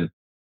you, and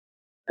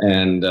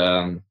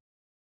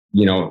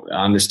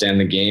understand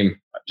the game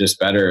just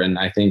better. And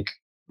I think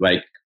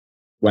like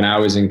when I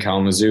was in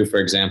Kalamazoo, for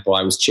example,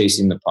 I was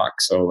chasing the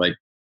puck. So like,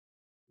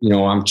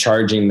 I'm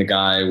charging the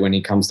guy when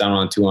he comes down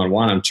on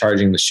 2-on-1, I'm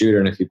charging the shooter.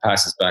 And if he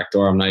passes back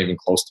door, I'm not even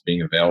close to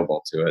being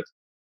available to it.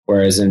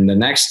 Whereas in the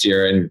next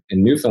year in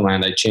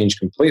Newfoundland, I changed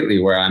completely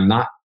where I'm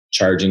not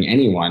charging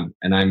anyone.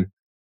 And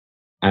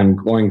I'm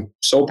going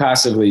so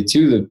passively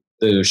to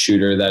the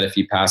shooter that if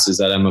he passes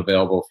that, I'm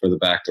available for the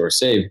backdoor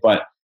save.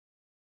 But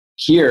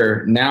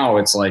here now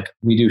it's like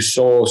we do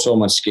so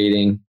much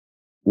skating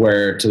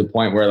where to the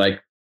point where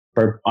like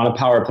on a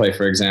power play,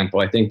 for example,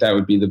 I think that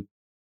would be the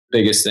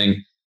biggest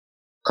thing.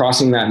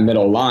 Crossing that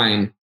middle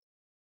line,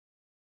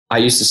 I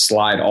used to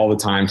slide all the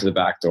time to the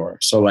back door.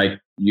 So like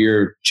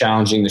you're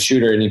challenging the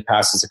shooter and he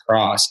passes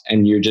across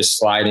and you're just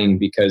sliding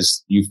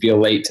because you feel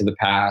late to the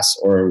pass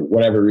or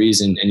whatever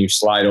reason, and you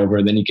slide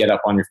over, then you get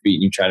up on your feet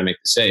and you try to make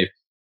the save,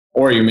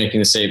 or you're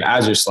making the save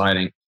as you're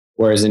sliding.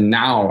 Whereas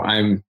now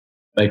I'm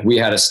like, we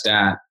have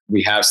stats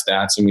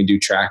and we do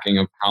tracking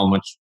of how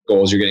much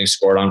goals you're getting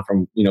scored on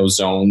from,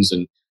 zones,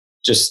 and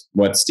just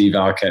what Steve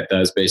Valiquette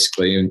does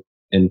basically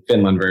in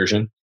Finland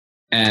version.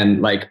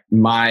 And like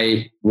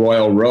my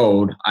Royal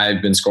Road,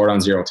 I've been scored on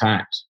 0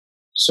 times.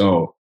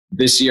 So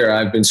this year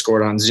I've been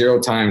scored on 0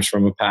 times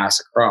from a pass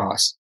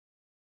across,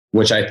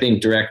 which I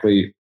think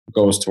directly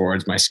goes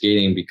towards my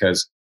skating,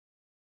 because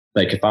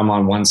like if I'm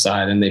on one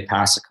side and they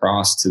pass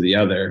across to the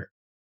other,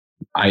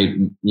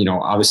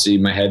 obviously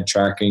my head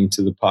tracking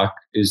to the puck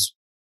is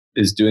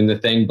doing the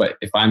thing. But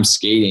if I'm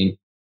skating,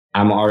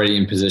 I'm already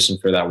in position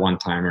for that one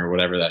timer or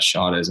whatever that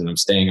shot is, and I'm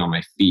staying on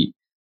my feet.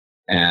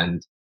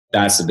 And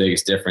that's the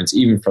biggest difference,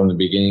 even from the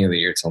beginning of the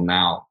year till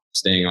now,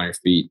 staying on your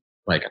feet.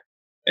 Like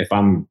if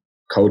I'm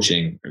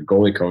coaching,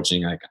 goalie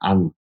coaching, like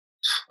I'm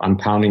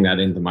pounding that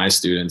into my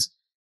students.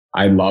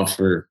 I love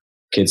for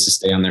kids to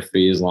stay on their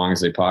feet as long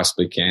as they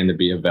possibly can to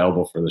be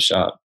available for the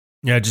shot.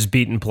 Yeah, just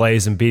beating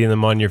plays and beating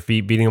them on your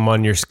feet, beating them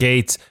on your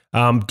skates.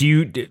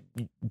 You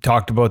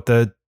talked about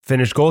the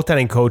Finnish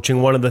goaltending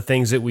coaching. One of the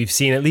things that we've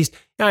seen, at least,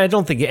 I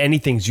don't think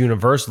anything's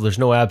universal. There's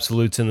no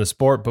absolutes in the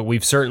sport, but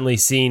we've certainly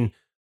seen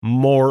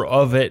more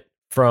of it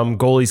from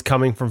goalies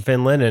coming from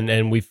Finland,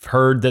 and we've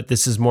heard that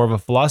this is more of a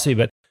philosophy,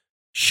 but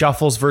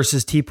shuffles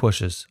versus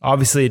T-pushes.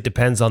 Obviously, it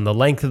depends on the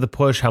length of the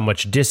push, how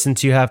much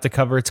distance you have to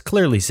cover. It's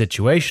clearly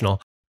situational,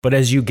 but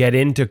as you get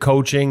into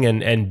coaching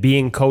and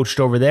being coached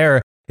over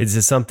there, is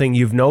this something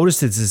you've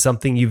noticed? Is this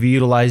something you've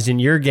utilized in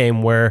your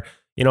game where,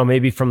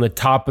 maybe from the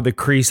top of the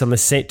crease on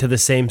to the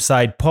same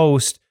side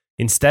post,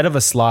 instead of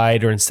a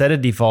slide or instead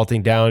of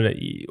defaulting down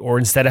or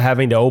instead of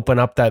having to open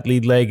up that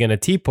lead leg in a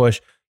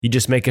T-push, you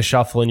just make a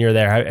shuffle and you're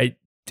there. I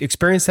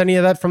experienced any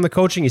of that from the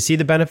coaching? You see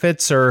the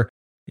benefits, or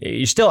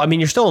you're still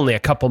only a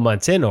couple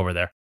months in over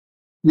there?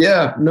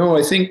 Yeah, no,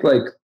 I think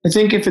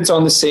if it's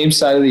on the same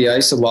side of the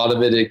ice, a lot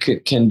of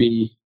it can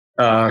be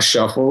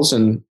shuffles,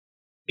 and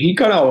he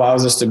kind of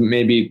allows us to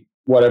maybe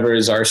whatever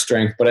is our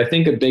strength. But I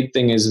think a big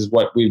thing is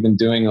what we've been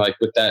doing, like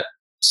with that,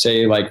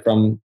 say like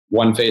from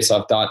one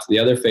face-off dot to the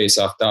other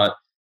face-off dot.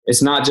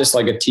 It's not just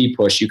like a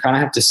T-push. You kind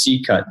of have to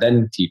C-cut,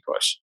 then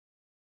T-push.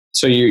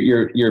 So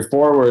you're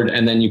forward,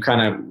 and then you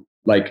kind of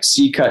like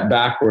C-cut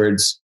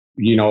backwards,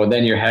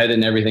 then your head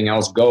and everything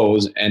else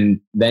goes,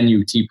 and then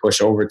you T-push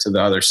over to the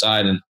other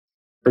side. And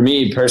for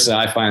me personally,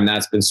 I find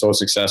that's been so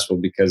successful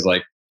because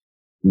like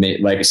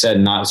I said,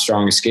 not the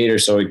strongest skater.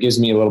 So it gives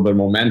me a little bit of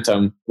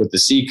momentum with the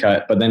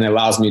C-cut, but then it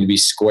allows me to be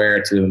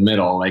square to the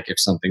middle, like if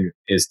something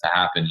is to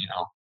happen,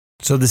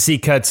 So the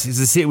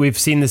C-cuts, we've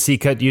seen the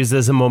C-cut used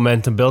as a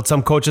momentum build.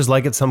 Some coaches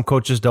like it, some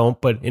coaches don't.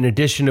 But in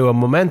addition to a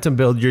momentum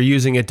build, you're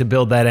using it to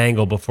build that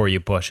angle before you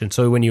push. And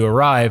so when you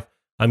arrive,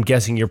 I'm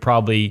guessing you're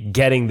probably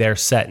getting there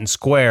set and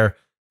square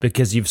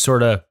because you've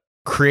sort of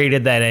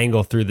created that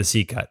angle through the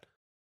C-cut.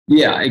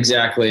 Yeah,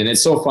 exactly. And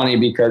it's so funny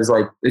because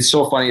like, it's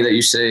so funny that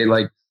you say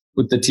like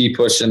with the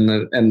T-push and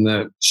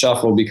the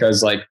shuffle,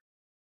 because like,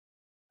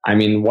 I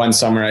mean, one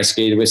summer I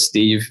skated with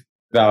Steve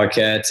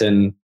Valiquette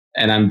and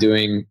I'm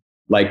doing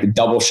like the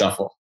double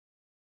shuffle.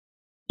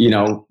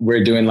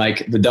 We're doing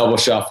like the double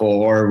shuffle,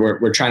 or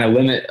we're trying to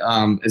limit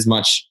as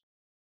much.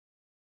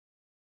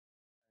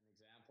 An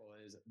example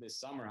is this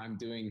summer I'm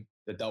doing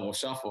the double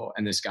shuffle,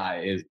 and this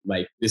guy is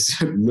like,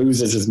 this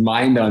loses his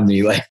mind on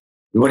me. Like,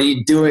 what are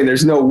you doing?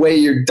 There's no way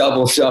you're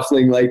double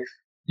shuffling. Like,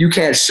 you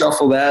can't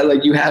shuffle that.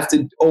 Like, you have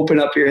to open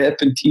up your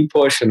hip and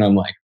T-push. And I'm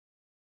like,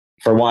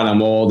 for one,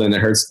 I'm old and it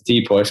hurts to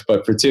T-push,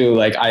 but for two,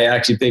 like, I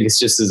actually think it's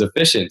just as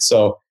efficient.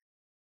 So.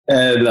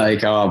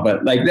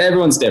 But like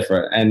everyone's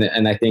different.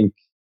 And I think,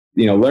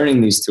 learning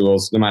these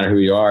tools, no matter who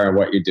you are or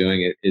what you're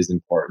doing, it is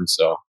important.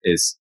 So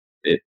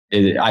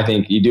I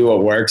think you do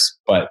what works,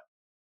 but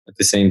at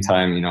the same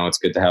time, it's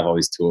good to have all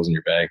these tools in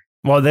your bag.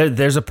 Well,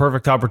 there's a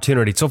perfect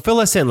opportunity. So fill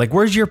us in. Like,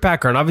 where's your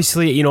background?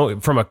 Obviously,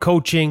 from a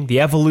coaching, the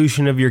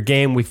evolution of your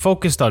game, we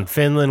focused on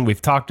Finland.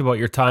 We've talked about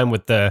your time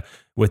with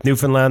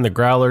Newfoundland, the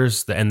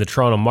Growlers, and the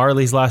Toronto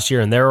Marlies last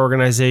year and their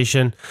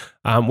organization.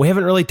 We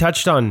haven't really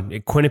touched on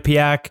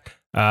Quinnipiac,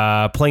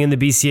 playing in the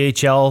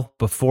BCHL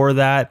before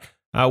that.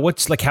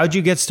 How'd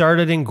you get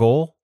started in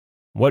goal?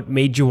 What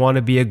made you want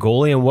to be a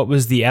goalie, and what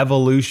was the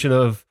evolution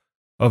of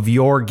of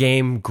your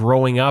game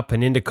growing up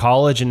and into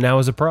college and now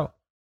as a pro?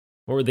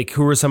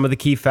 Who were some of the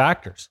key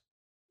factors?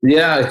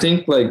 Yeah, I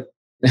think like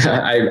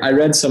I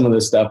read some of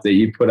the stuff that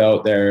you put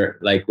out there,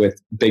 like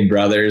with Big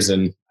Brothers,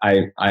 and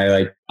I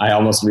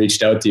almost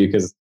reached out to you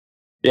because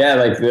we had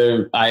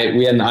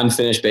an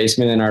unfinished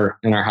basement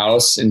in our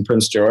house in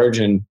Prince George,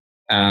 and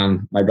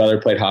my brother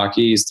played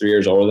hockey. He's 3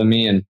 years older than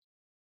me, and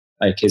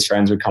like his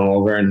friends would come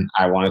over and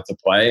I wanted to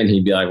play, and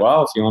he'd be like,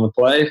 well, if you want to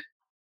play,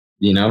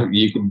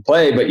 you can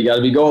play, but you got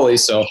to be goalie.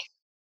 So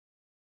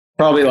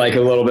probably like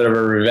a little bit of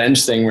a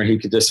revenge thing where he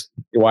could just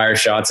wire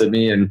shots at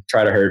me and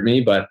try to hurt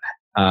me. But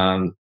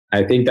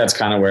I think that's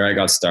kind of where I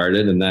got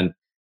started. And then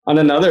on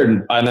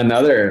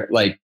another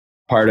like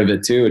part of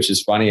it too, which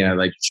is funny,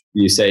 like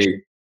you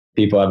say,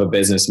 people have a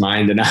business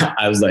mind. And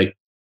I was like,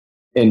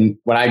 when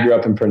I grew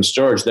up in Prince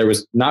George, there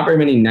was not very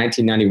many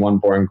 1991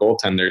 born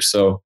goaltenders.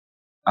 So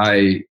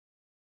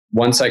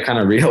once I kind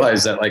of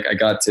realized that, like I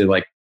got to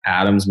like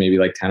Adams, maybe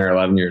like 10 or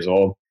 11 years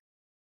old,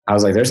 I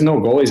was like, there's no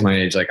goalies my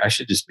age. Like I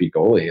should just be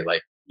goalie.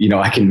 Like,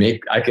 I can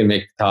make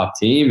the top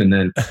team, and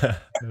then,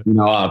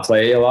 I'll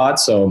play a lot.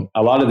 So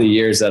a lot of the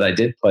years that I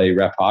did play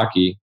rep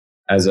hockey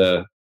as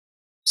a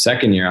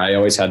second year, I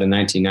always had a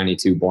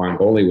 1992 born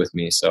goalie with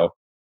me. So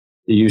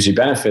it usually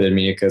benefited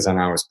me because then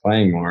I was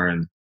playing more,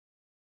 and,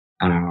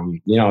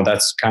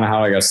 that's kind of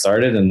how I got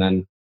started. And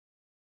then,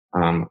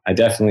 I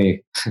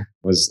definitely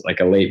was like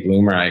a late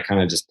bloomer. I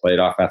kind of just played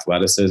off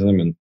athleticism,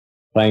 and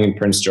playing in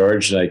Prince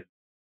George, like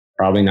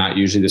probably not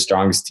usually the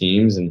strongest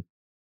teams, and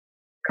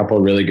a couple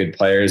of really good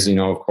players,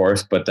 of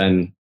course, but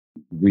then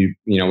we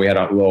had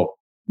a little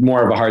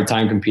more of a hard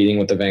time competing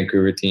with the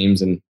Vancouver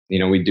teams, and,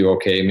 we do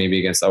okay maybe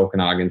against the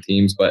Okanagan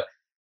teams. But,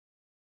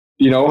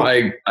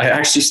 I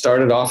actually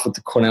started off with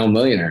the Quesnel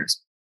Millionaires,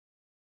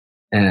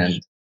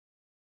 and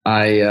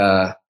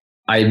I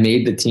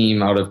made the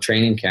team out of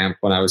training camp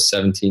when I was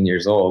 17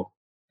 years old,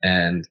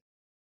 and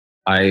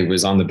I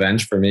was on the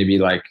bench for maybe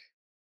like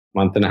a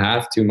month and a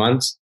half, 2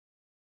 months.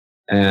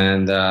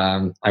 And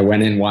I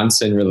went in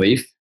once in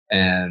relief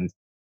and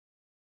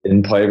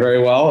didn't play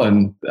very well,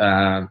 and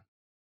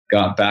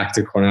got back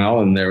to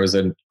Quesnel, and there was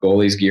a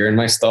goalie's gear in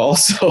my stall.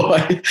 So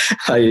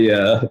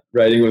I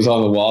writing was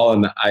on the wall,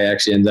 and I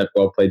actually ended up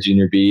going play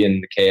junior B in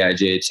the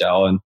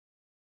KIJHL. And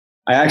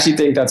I actually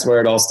think that's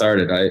where it all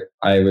started.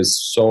 I was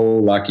so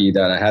lucky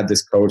that I had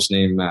this coach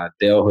named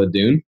Dale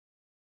Hadoon,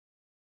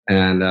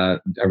 and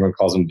everyone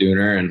calls him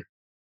Dooner, and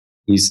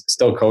he's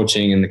still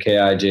coaching in the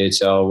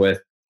KIJHL with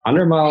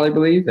Undermile, I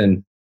believe.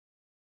 And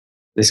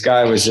this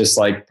guy was just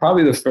like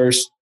probably the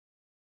first.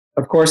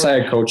 Of course, I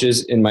had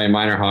coaches in my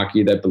minor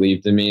hockey that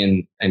believed in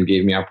me and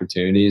gave me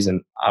opportunities, and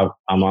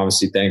I'm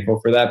obviously thankful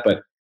for that.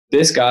 But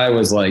this guy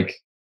was like,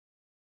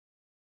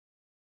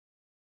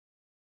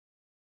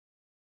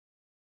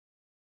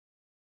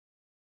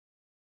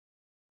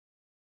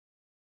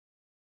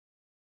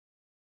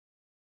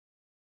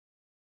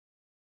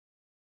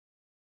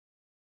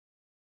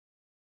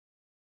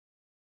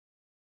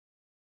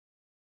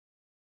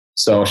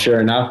 so sure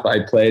enough, I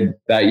played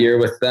that year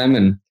with them,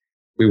 and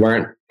we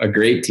weren't a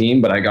great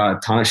team, but I got a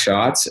ton of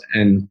shots.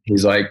 And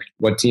he's like,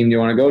 what team do you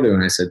want to go to?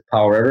 And I said,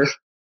 Powell River.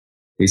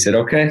 He said,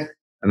 okay.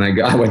 And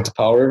I went to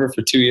Powell River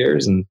for 2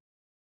 years. And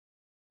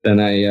then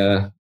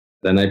I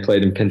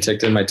played in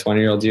Penticton my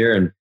 20-year-old year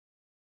and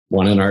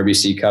won an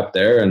RBC Cup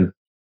there, and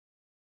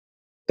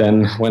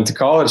then went to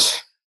college.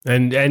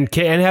 And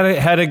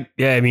had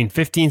a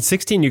 15,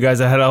 16, you guys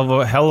had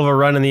a hell of a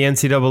run in the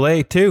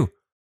NCAA too.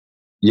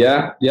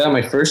 Yeah.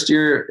 My first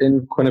year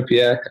in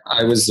Quinnipiac,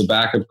 I was the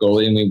backup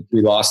goalie, and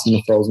we lost in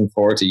the Frozen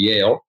Four to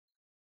Yale.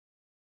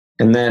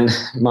 And then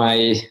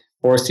my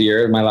fourth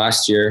year, my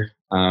last year,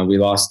 we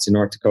lost to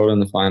North Dakota in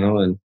the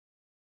final, and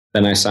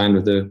then I signed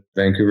with the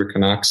Vancouver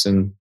Canucks,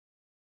 and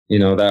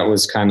that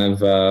was kind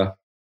of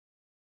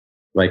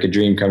like a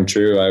dream come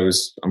true.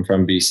 I'm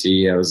from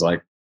BC. I was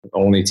like the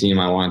only team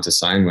I wanted to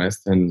sign with,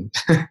 and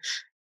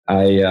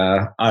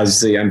I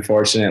obviously,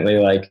 unfortunately,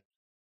 like,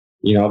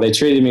 they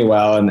treated me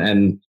well,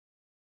 and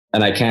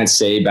I can't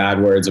say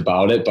bad words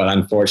about it, but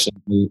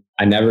unfortunately,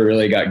 I never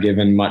really got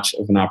given much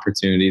of an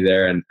opportunity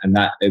there, and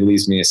that it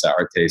leaves me a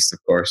sour taste,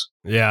 of course.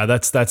 Yeah,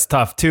 that's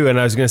tough too. And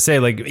I was going to say,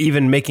 like,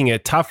 even making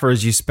it tougher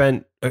is you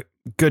spent a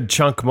good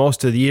chunk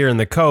most of the year in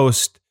the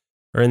Coast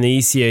or in the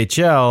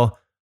ECHL,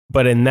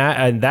 but in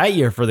that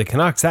year for the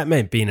Canucks, that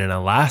meant being in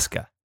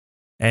Alaska.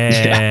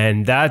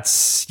 And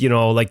that's,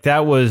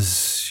 that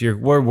was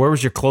where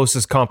was your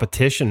closest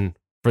competition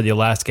for the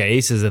Alaska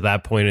Aces at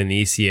that point in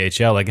the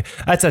ECHL? Like,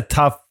 that's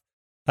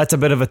a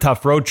bit of a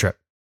tough road trip.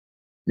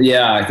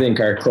 Yeah, I think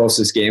our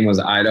closest game was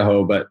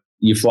Idaho, but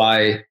you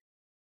fly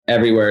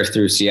everywhere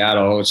through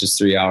Seattle, which is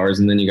 3 hours,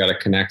 and then you got to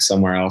connect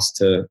somewhere else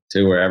to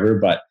wherever.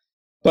 But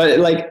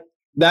like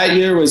that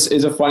year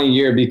is a funny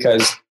year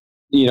because,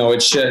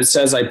 it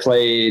says I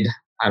played,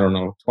 I don't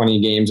know, 20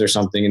 games or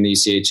something in the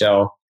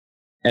ECHL.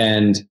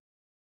 And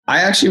I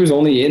actually was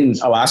only in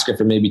Alaska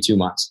for maybe 2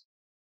 months.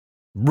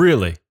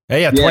 Really?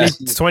 Yeah,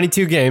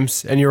 22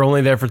 games, and you're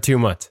only there for 2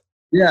 months.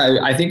 Yeah,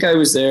 I think I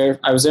was there.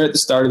 I was there at the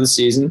start of the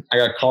season. I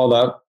got called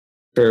up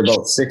for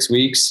about 6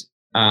 weeks.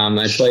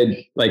 I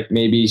played like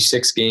maybe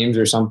 6 games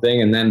or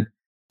something, and then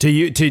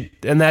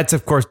and that's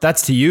of course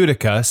that's to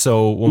Utica.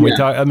 So when we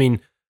talk, I mean,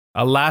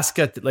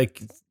 Alaska,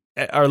 like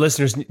our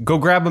listeners, go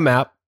grab a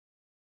map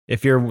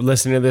if you're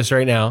listening to this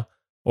right now,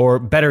 or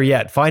better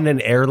yet, find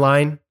an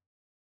airline,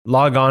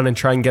 log on and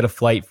try and get a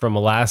flight from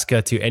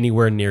Alaska to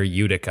anywhere near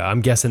Utica.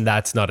 I'm guessing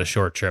that's not a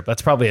short trip.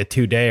 That's probably a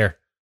 2-dayer.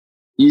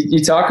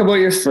 You talk about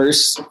your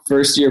first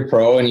year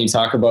pro, and you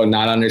talk about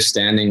not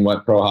understanding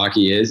what pro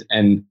hockey is.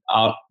 And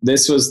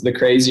this was the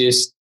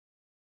craziest.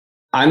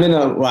 I'm in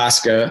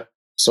Alaska.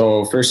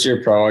 So first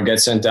year pro, I get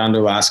sent down to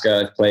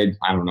Alaska. I played,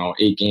 I don't know,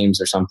 8 games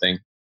or something.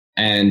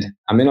 And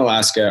I'm in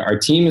Alaska. Our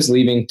team is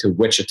leaving to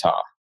Wichita,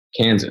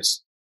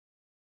 Kansas.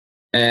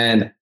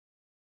 And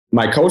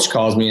my coach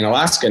calls me in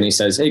Alaska and he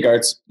says, "Hey,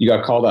 Gartz, you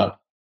got called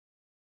up."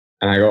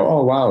 And I go,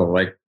 "Oh, wow.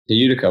 Like to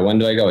Utica, when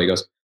do I go?" He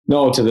goes,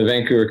 "No, to the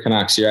Vancouver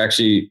Canucks.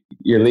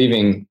 You're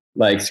leaving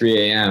like 3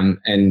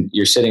 a.m. and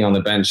you're sitting on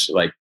the bench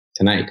like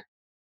tonight."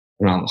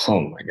 And I'm,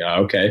 oh my God.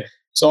 Okay.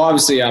 So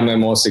obviously I'm the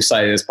most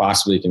excited as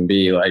possibly can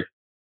be, like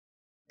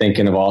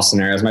thinking of all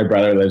scenarios. My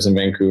brother lives in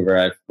Vancouver.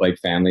 I have like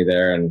family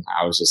there, and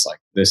I was just like,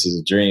 this is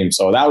a dream.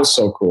 So that was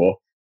so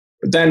cool.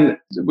 But then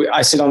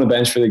I sit on the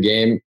bench for the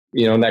game,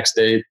 next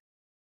day,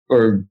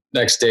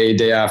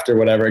 day after,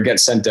 whatever, I get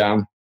sent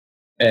down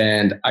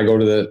and I go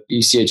to the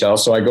ECHL.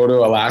 So I go to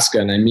Alaska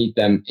and I meet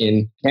them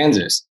in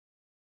Kansas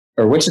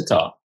or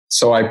Wichita.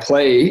 So I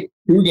play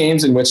 2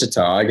 games in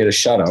Wichita. I get a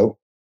shutout.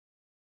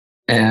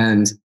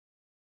 And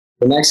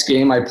the next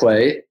game I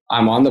play,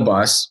 I'm on the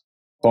bus,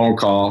 phone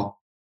call.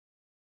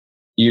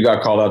 You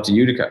got called up to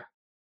Utica.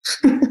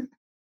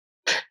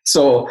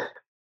 So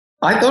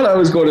I thought I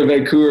was going to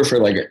Vancouver for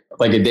like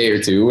a day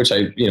or two, which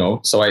I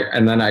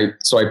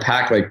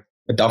packed like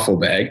a duffel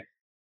bag.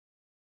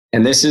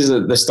 And this is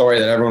the story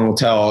that everyone will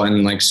tell.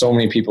 And like so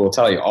many people will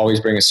tell you, always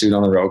bring a suit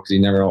on the road because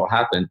you never know what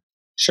happened.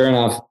 Sure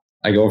enough,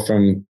 I go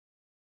from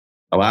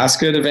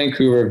Alaska to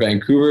Vancouver,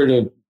 Vancouver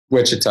to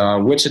Wichita,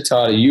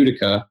 Wichita to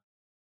Utica.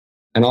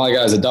 And all I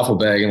got is a duffel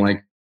bag and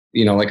like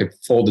a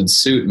folded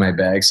suit in my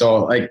bag.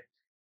 So like,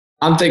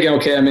 I'm thinking,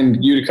 okay, I'm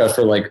in Utica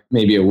for like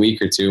maybe a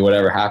week or 2,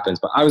 whatever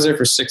happens. But I was there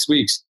for 6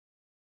 weeks.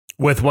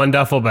 With one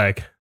duffel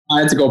bag.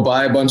 I had to go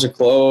buy a bunch of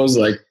clothes.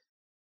 Like,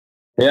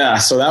 yeah,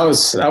 so that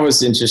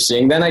was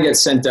interesting. Then I get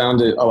sent down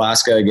to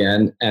Alaska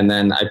again. And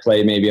then I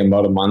played maybe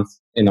about a month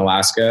in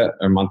Alaska,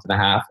 or a month and a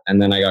half.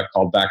 And then I got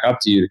called back up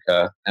to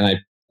Utica and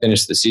I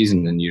finished the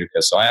season in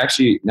Utica. So I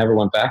actually never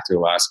went back to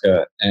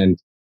Alaska. And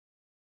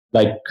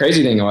like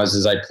crazy thing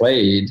is I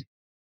played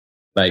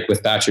like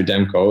with Thatcher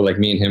Demko, like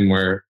me and him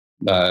were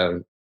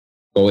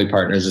goalie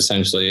partners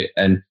essentially.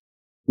 And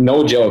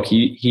no joke,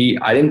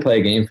 I didn't play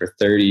a game for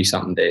 30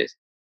 something days.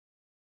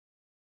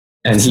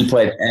 And he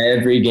played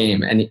every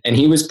game and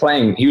he was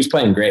playing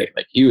great.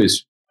 Like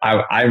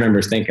I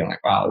remember thinking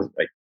like, wow,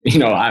 like,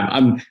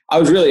 I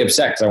was really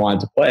upset because I wanted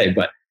to play,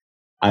 but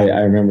I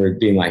remember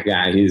being like,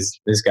 yeah,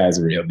 this guy's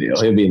a real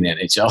deal. He'll be in the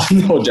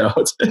NHL, no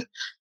doubt.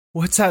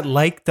 What's that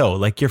like though?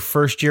 Like your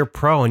first year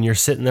pro and you're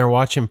sitting there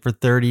watching for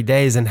 30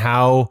 days, and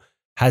how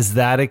has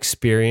that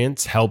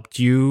experience helped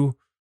you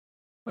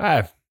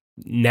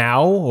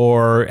now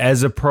or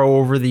as a pro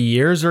over the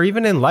years or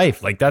even in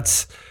life? Like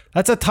that's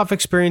a tough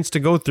experience to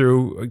go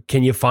through.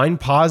 Can you find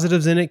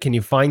positives in it? Can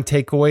you find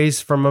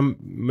takeaways from a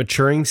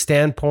maturing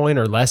standpoint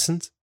or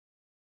lessons?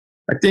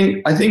 I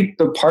think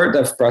the part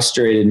that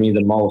frustrated me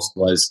the most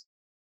was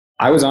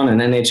I was on an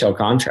NHL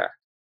contract.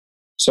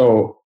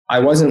 So I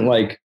wasn't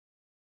like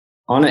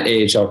on an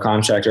AHL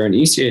contract or an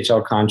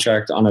ECHL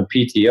contract on a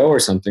PTO or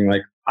something.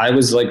 Like I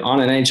was like on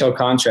an NHL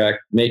contract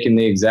making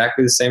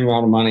exactly the same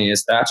amount of money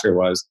as Thatcher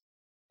was.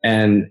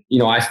 And,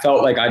 I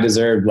felt like I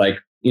deserved like,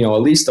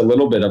 at least a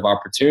little bit of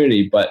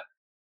opportunity, but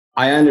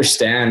I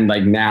understand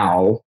like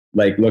now,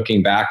 like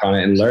looking back on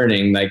it and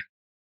learning, like,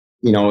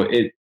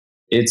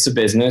 it's a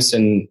business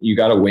and you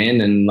got to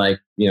win. And like,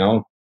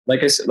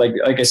 like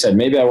I said,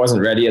 maybe I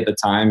wasn't ready at the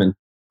time, and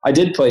I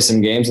did play some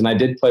games and I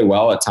did play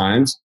well at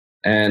times.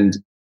 And,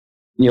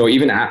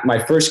 even at my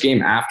first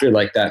game after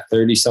like that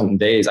 30 something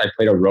days, I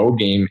played a road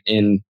game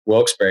in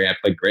Wilkes-Barre. I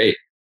played great.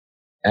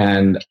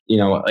 And,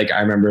 like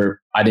I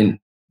remember I didn't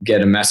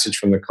get a message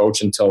from the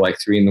coach until like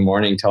 3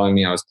 a.m. telling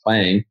me I was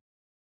playing.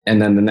 And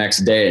then the next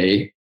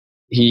day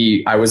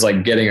I was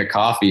like getting a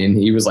coffee and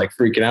he was like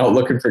freaking out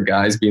looking for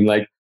guys being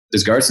like,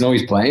 does Gartz know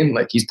he's playing?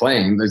 Like he's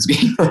playing this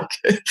game,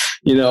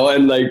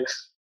 and like,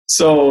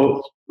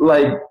 so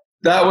like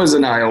that was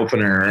an eye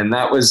opener, and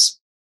that was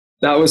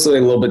like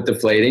a little bit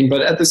deflating.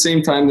 But at the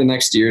same time, the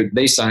next year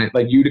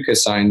Utica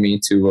signed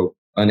me to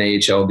an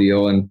AHL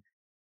deal, and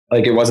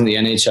like it wasn't the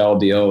NHL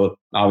deal,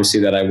 obviously,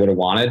 that I would have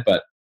wanted,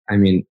 but I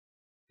mean,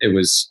 I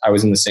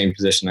was in the same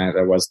position that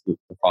I was the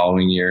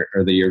following year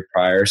or the year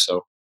prior.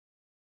 So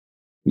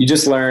you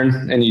just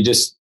learn and you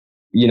just,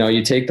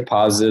 you take the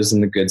positives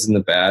and the goods and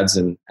the bads.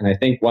 And I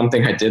think one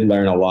thing I did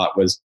learn a lot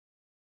was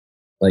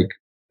like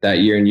that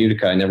year in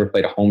Utica, I never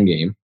played a home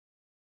game.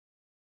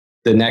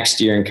 The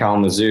next year in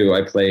Kalamazoo,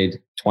 I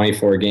played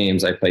 24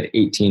 games. I played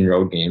 18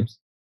 road games.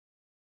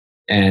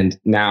 And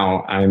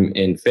now I'm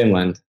in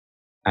Finland.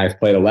 I've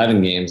played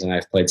 11 games and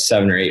I've played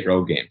 7 or 8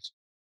 road games.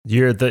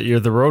 You're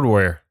the road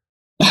warrior.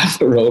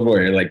 The road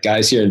warrior, like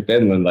guys here in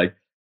Finland, like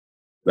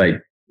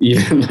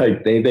even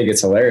like they think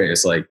it's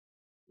hilarious. Like,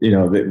 you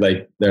know,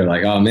 they're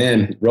like, oh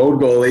man,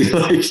 road goalie,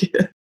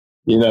 like,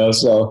 you know,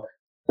 so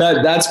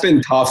that's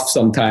been tough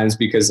sometimes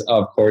because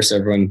of course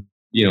everyone,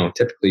 you know,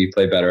 typically you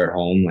play better at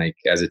home, like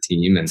as a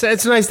team. And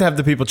It's nice to have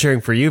the people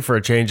cheering for you for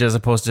a change as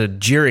opposed to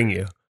jeering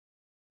you.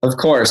 of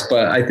course,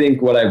 but I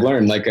think what I've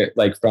learned, like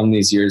from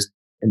these years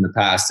in the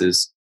past,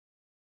 is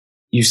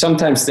you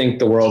sometimes think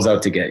the world's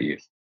out to get you.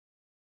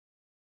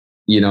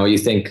 You know, you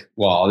think,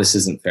 well, this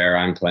isn't fair.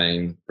 I'm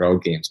playing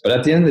road games. But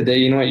at the end of the day,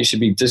 you know what? You should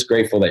be just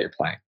grateful that you're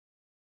playing.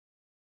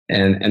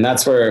 And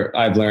that's where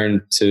I've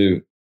learned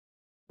to,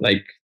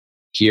 like,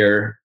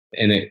 here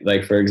in it,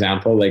 like, for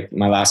example, like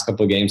my last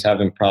couple of games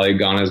haven't probably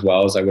gone as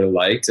well as I would have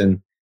liked.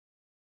 And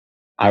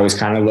I was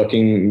kind of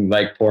looking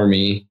like poor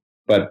me,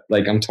 but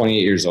like I'm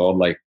 28 years old.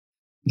 Like,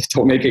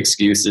 don't make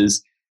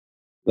excuses.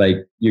 Like,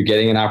 you're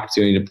getting an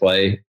opportunity to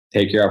play,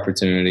 take your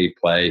opportunity,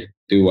 play,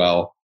 do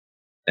well.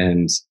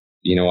 And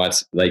you know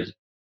what? Like,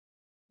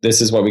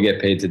 this is what we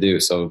get paid to do.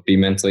 So be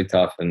mentally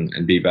tough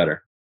and be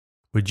better.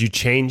 Would you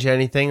change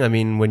anything? I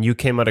mean, when you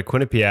came out of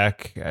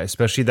Quinnipiac,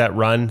 especially that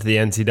run to the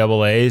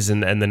NCAAs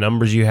and the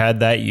numbers you had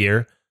that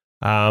year,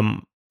 you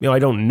know, I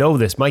don't know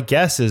this. My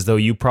guess is, though,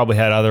 you probably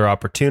had other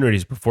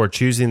opportunities before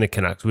choosing the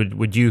Canucks.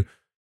 Would you,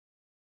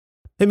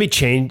 let me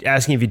change,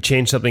 asking if you'd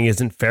change something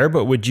isn't fair,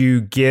 but would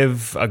you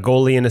give a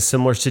goalie in a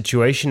similar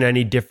situation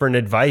any different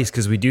advice?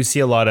 Because we do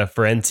see a lot of,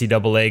 for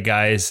NCAA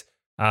guys,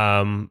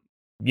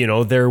 you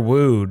know, they're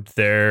wooed.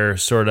 They're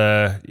sort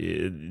of,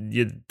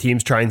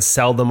 teams try and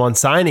sell them on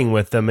signing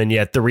with them. And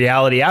yet the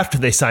reality after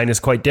they sign is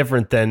quite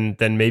different than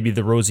maybe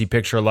the rosy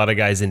picture a lot of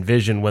guys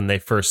envision when they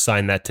first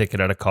sign that ticket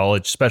out of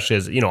college, especially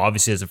as, you know,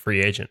 obviously as a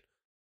free agent.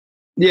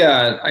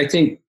 Yeah, I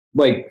think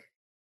like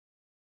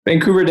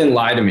Vancouver didn't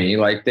lie to me.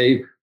 Like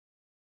they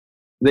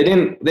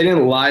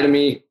didn't lie to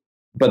me,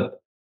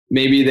 but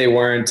maybe they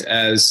weren't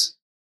as,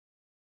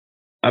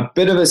 a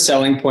bit of a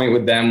selling point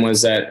with them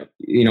was that,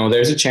 you know,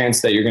 there's a chance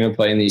that you're going to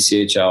play in the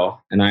ECHL.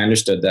 And I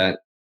understood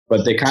that,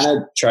 but they kind of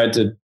tried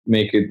to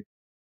make it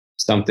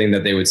something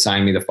that they would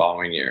sign me the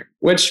following year,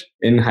 which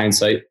in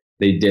hindsight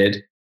they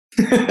did,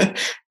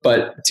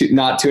 but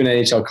not to an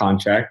NHL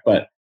contract.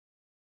 But,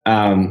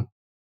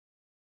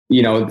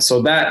 you know,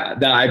 so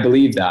that I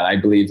believe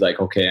like,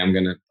 okay, I'm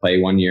going to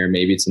play 1 year,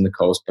 maybe it's in the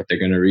coast, but they're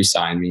going to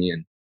re-sign me.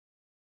 And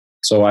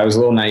so I was a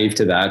little naive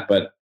to that,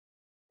 but,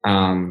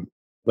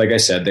 like I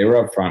said, they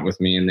were upfront with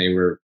me and they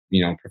were,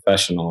 you know,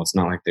 professional. It's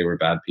not like they were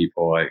bad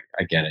people.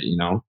 I get it, you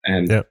know,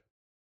 and yep.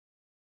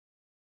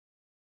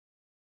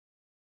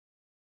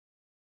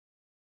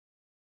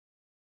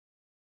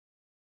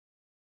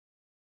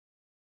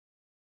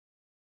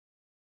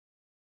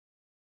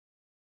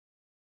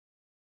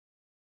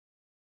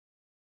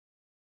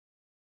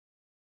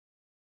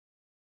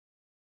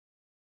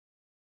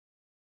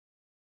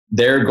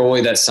 their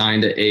goalie that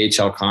signed an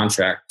AHL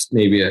contract,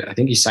 I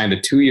think he signed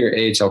a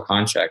 2-year AHL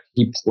contract.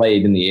 He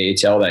played in the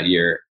AHL that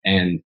year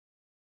and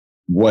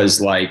was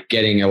like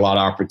getting a lot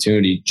of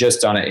opportunity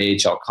just on an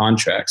AHL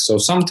contract. So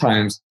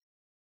sometimes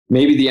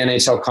maybe the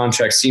NHL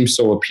contract seems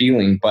so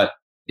appealing, but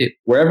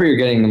wherever you're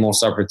getting the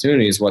most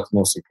opportunity is what's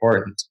most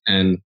important.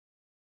 And,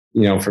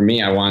 you know, for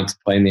me, I wanted to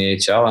play in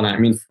the AHL. And I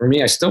mean, for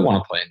me, I still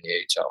want to play in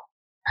the AHL.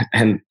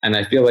 And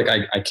I feel like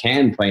I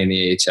can play in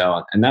the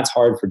AHL. And that's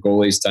hard for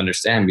goalies to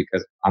understand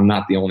because I'm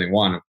not the only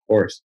one, of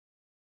course.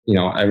 You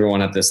know,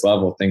 everyone at this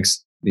level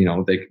thinks, you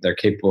know, they're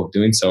capable of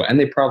doing so. And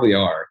they probably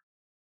are.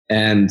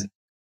 And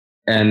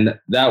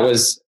that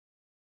was,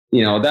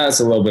 you know, that's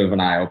a little bit of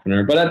an eye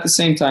opener. But at the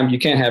same time, you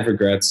can't have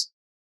regrets.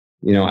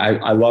 You know,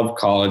 I love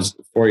college,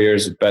 4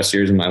 years, the best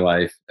years of my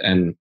life.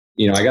 And,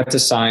 you know, I got to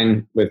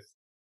sign with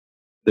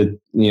the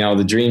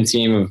dream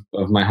team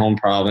of my home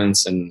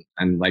province and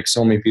like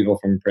so many people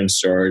from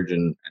Prince George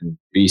and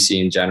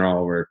BC in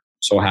general were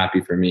so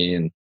happy for me.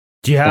 And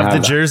do you have the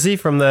jersey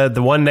from the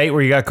one night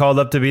where you got called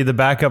up to be the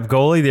backup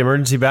goalie, the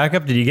emergency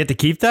backup? Did you get to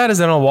keep that?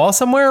 Is it on a wall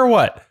somewhere or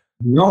what?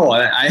 No,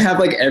 I have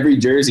like every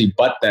jersey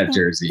but that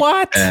jersey.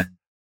 What? And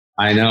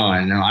I know.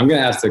 I'm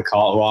going to have to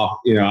call. Well,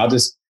 you know,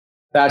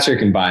 Thatcher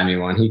can buy me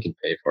one. He can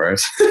pay for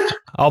it.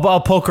 I'll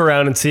poke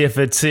around and see if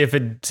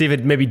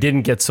it maybe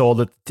didn't get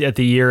sold at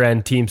the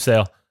year-end team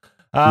sale.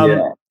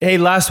 Hey,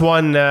 last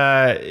one.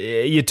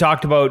 You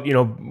talked about, you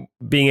know,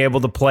 being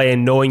able to play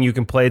and knowing you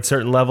can play at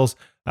certain levels.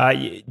 What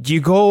do you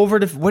go over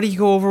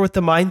with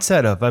the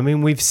mindset of? I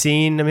mean,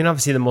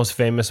 obviously the most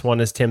famous one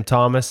is Tim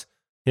Thomas.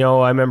 You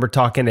know, I remember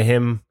talking to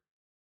him.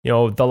 You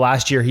know, the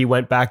last year he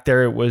went back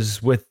there, it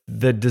was with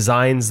the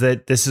designs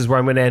that this is where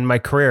I'm going to end my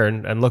career,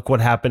 and look what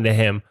happened to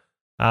him.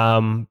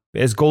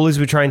 As goalies,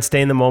 we try and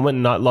stay in the moment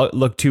and not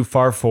look too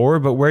far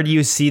forward. But where do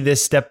you see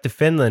this step to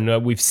Finland?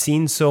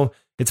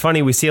 It's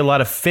funny, we see a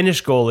lot of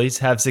Finnish goalies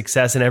have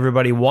success and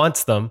everybody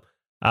wants them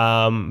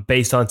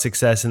based on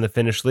success in the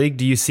Finnish league.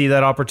 Do you see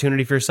that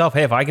opportunity for yourself?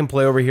 Hey, if I can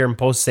play over here and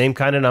post same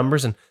kind of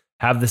numbers and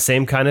have the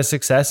same kind of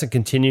success and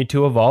continue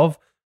to evolve,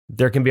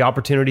 there can be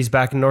opportunities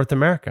back in North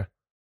America.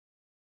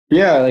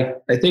 Yeah,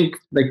 like I think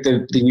like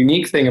the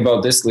unique thing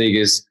about this league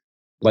is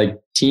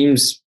like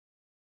teams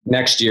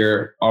next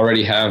year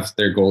already have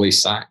their goalies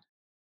signed.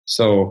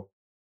 So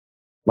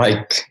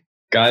like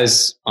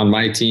guys on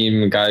my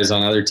team, guys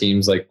on other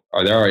teams, like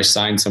they're already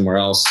signed somewhere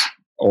else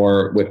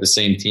or with the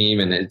same team.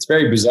 And it's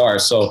very bizarre.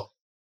 So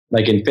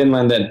like in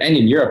Finland and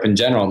in Europe in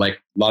general, like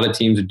a lot of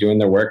teams are doing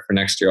their work for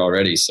next year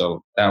already.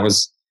 So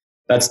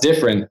that's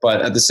different.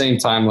 But at the same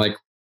time, like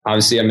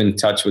obviously I'm in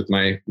touch with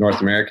my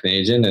North American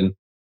agent, and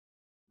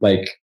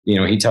like, you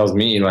know, he tells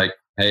me like,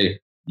 hey,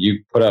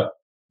 you put up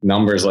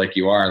numbers like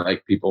you are,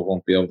 like people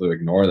won't be able to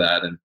ignore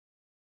that. And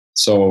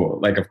so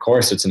like, of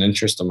course it's an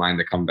interest of mine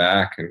to come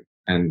back,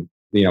 and,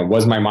 you know,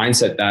 was my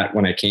mindset that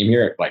when I came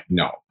here? Like,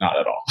 no, not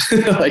at all.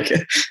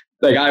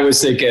 like I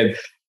was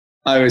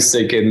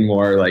thinking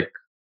more like,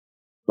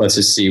 let's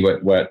just see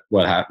what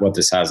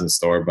this has in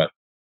store. But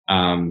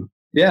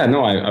yeah,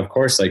 no, of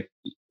course, like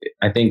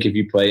I think if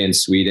you play in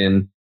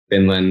Sweden,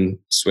 Finland,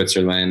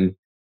 Switzerland,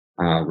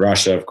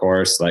 Russia, of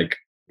course, like,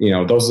 you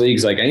know, those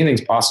leagues, like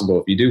anything's possible.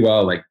 If you do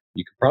well, like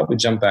you could probably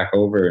jump back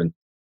over and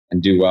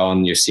do well,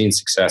 and you're seeing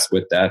success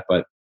with that.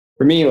 But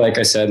for me, like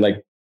I said,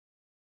 like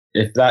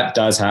if that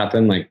does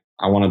happen, like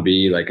I want to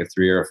be like a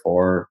 3 or a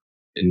 4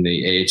 in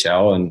the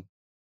AHL, and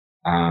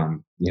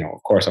you know,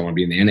 of course I want to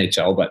be in the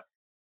NHL, but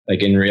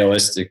like in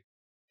realistic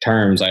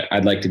terms,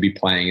 I'd like to be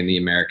playing in the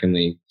American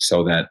League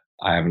so that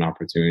I have an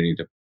opportunity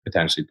to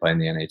potentially play in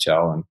the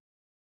NHL. And,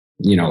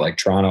 you know, like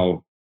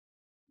Toronto,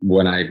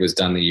 when I was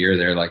done the year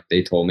there, like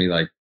they told me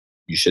like,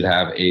 you should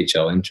have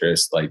AHL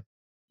interest, like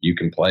you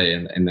can play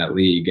in that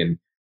league. And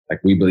like,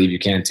 we believe you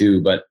can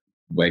too, but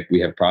like we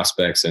have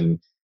prospects, and,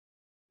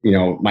 you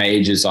know, my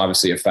age is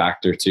obviously a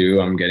factor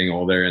too. I'm getting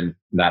older and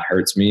that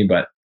hurts me,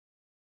 but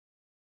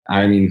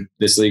I mean,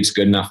 this league's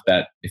good enough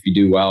that if you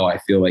do well, I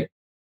feel like,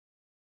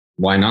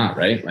 why not,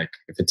 right? Like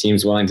if a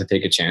team's willing to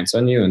take a chance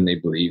on you and they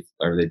believe,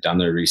 or they've done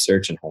their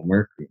research and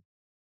homework,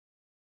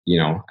 you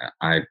know,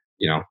 I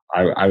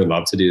would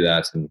love to do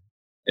that. And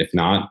if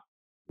not,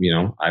 you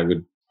know,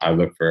 I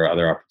look for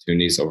other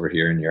opportunities over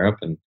here in Europe.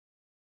 And,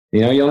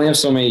 you know, you only have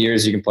so many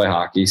years you can play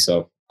hockey.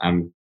 So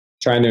I'm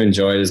trying to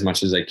enjoy it as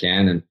much as I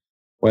can. And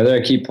whether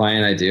I keep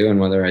playing, I do. And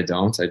whether I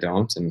don't, I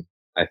don't. And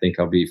I think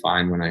I'll be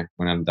fine when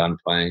I'm done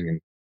playing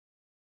and,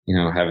 you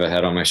know, have a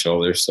head on my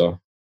shoulders. So.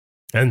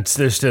 And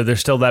there's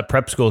still that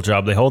prep school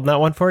job. They holding that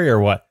one for you or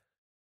what?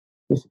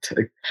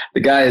 The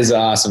guy is an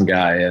awesome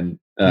guy, and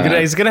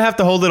he's gonna have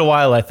to hold it a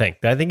while. I think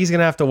he's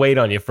gonna have to wait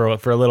on you for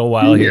a little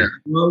while here.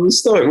 Well,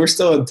 we're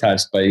still in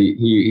touch, but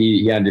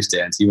he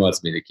understands. He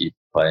wants me to keep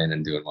playing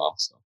and doing well.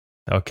 So.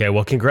 Okay,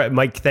 well,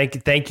 Mike.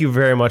 Thank you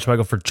very much,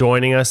 Michael, for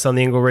joining us on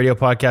the Ingle Radio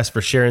Podcast, for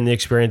sharing the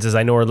experiences.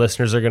 I know our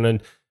listeners are gonna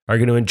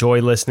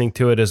enjoy listening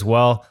to it as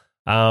well.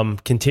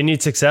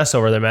 Continued success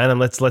over there, man, and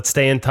let's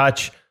stay in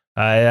touch.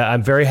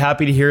 I'm very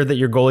happy to hear that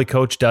your goalie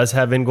coach does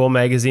have In Goal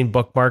Magazine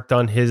bookmarked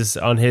on his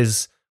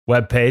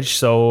webpage.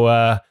 So,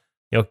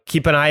 you know,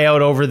 keep an eye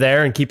out over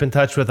there and keep in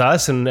touch with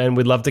us. And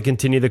we'd love to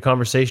continue the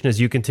conversation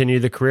as you continue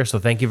the career. So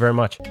thank you very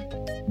much.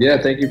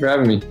 Yeah, thank you for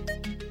having me.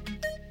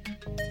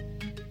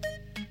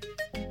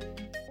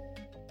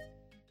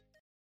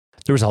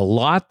 There was a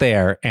lot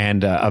there,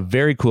 and a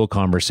very cool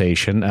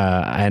conversation.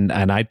 And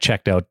I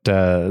checked out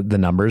the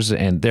numbers,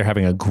 and they're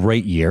having a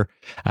great year.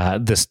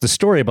 The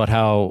story about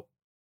how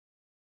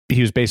he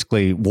was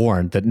basically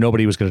warned that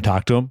nobody was going to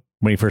talk to him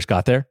when he first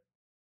got there,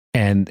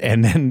 and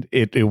then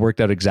it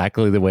worked out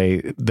exactly the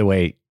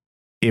way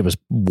it was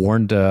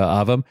warned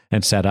of him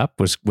and set up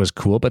was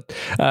cool. But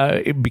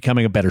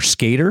becoming a better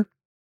skater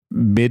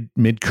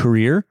mid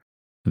career,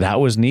 that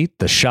was neat.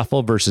 The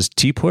shuffle versus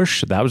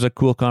T-push, that was a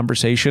cool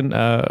conversation.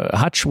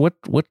 Hutch,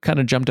 what kind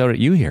of jumped out at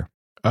you here?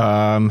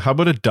 How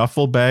about a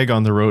duffel bag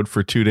on the road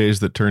for 2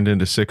 days that turned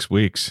into 6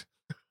 weeks?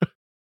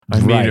 I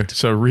mean,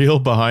 it's a real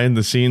behind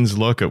the scenes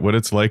look at what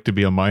it's like to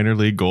be a minor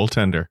league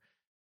goaltender.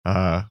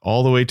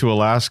 All the way to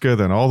Alaska,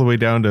 then all the way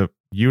down to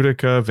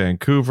Utica,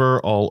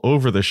 Vancouver, all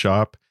over the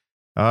shop.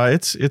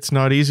 It's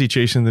not easy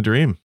chasing the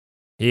dream.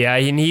 Yeah,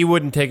 and he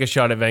wouldn't take a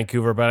shot at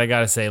Vancouver, but I got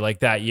to say, like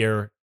that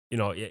year, you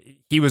know,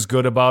 he was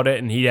good about it,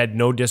 and he had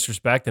no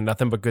disrespect and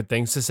nothing but good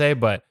things to say.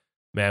 But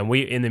man,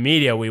 we in the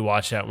media, we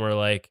watched that and we're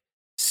like,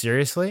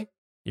 seriously?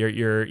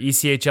 Your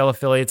ECHL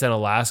affiliates in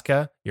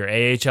Alaska, your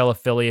AHL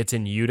affiliates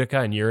in Utica,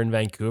 and you're in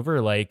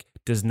Vancouver. Like,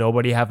 does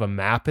nobody have a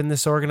map in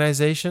this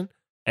organization?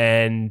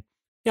 And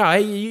yeah,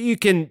 you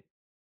can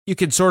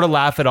sort of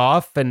laugh it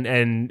off,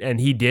 and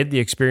he did, the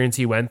experience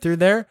he went through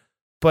there.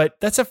 But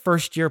that's a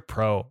first year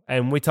pro,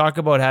 and we talk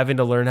about having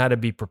to learn how to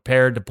be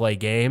prepared to play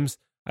games.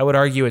 I would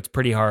argue it's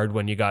pretty hard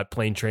when you got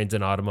plane, trains,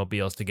 and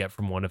automobiles to get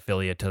from one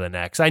affiliate to the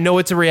next. I know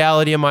it's a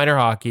reality of minor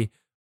hockey,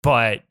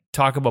 but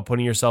talk about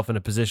putting yourself in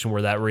a position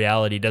where that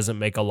reality doesn't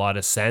make a lot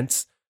of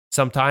sense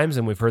sometimes.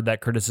 And we've heard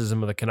that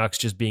criticism of the Canucks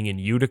just being in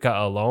Utica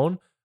alone.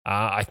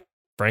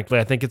 Frankly,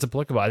 I think it's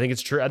applicable. I think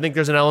it's true. I think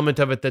there's an element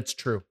of it that's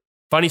true.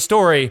 Funny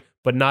story,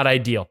 but not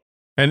ideal.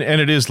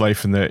 And it is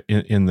life in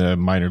the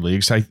minor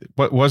leagues.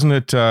 Wasn't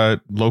it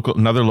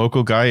another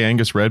local guy,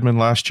 Angus Redmond,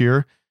 last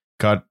year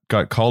got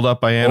called up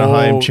by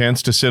Anaheim,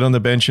 chance to sit on the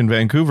bench in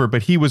Vancouver,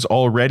 but he was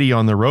already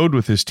on the road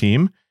with his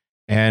team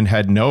and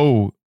had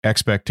no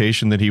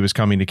expectation that he was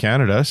coming to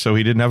Canada, so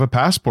he didn't have a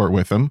passport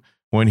with him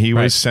when he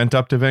was sent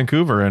up to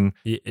Vancouver. And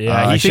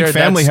I think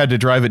family had to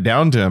drive it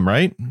down to him,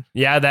 right?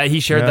 Yeah, that he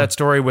shared that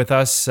story with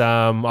us.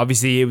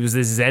 Obviously, it was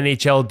his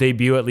NHL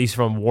debut, at least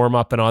from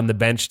warm-up and on the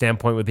bench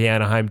standpoint with the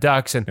Anaheim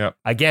Ducks. And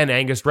again,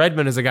 Angus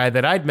Redmond is a guy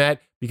that I'd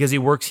met because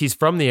he's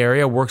from the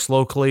area, works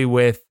locally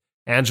with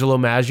Angelo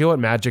Maggio at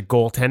Magic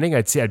Goaltending.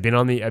 I'd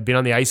been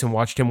on the ice and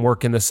watched him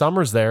work in the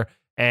summers there.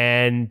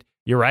 And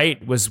you're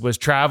right, was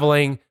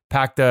traveling,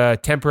 packed a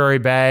temporary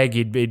bag.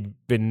 He'd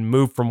been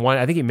moved from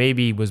I think he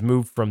maybe was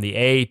moved from the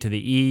A to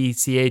the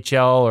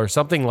ECHL or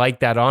something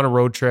like that on a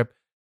road trip,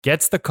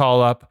 gets the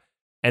call up,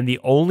 and the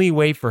only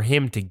way for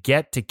him to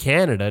get to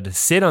Canada, to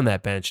sit on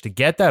that bench, to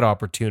get that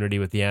opportunity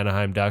with the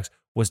Anaheim Ducks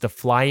was to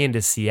fly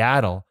into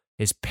Seattle.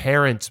 His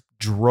parents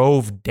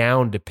drove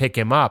down to pick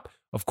him up.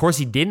 Of course,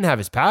 he didn't have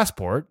his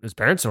passport. His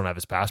parents don't have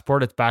his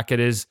passport. It's back at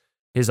his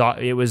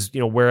it was,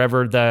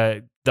 wherever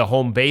the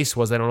home base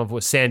was. I don't know if it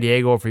was San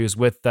Diego or if he was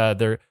with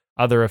their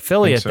other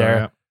affiliate there.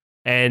 Yeah.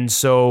 And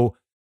so,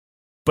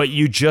 but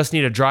you just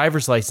need a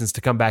driver's license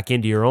to come back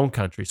into your own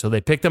country. So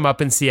they picked him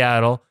up in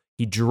Seattle.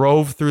 He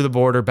drove through the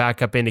border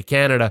back up into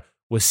Canada,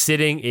 was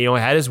sitting,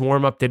 had his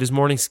warm up, did his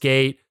morning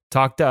skate,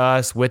 talked to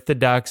us with the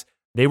Ducks.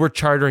 They were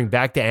chartering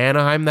back to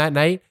Anaheim that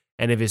night.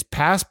 And if his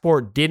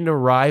passport didn't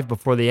arrive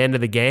before the end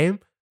of the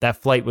game,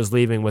 that flight was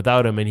leaving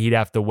without him and he'd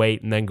have to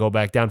wait and then go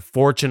back down.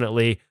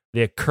 Fortunately,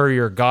 the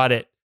courier got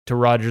it to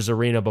Rogers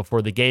Arena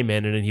before the game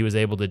ended, and he was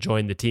able to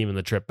join the team in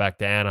the trip back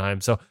to Anaheim.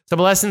 So some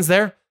lessons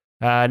there.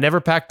 Never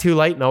pack too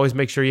light, and always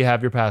make sure you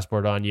have your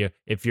passport on you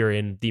if you're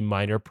in the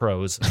minor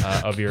pros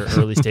of your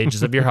early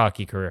stages of your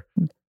hockey career.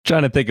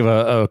 Trying to think of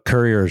a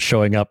courier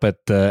showing up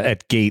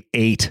at gate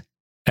 8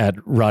 at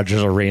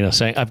Rogers Arena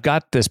saying, "I've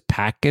got this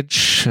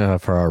package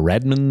for a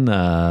Redmond.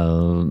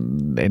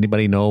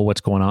 Anybody know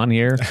what's going on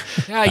here?"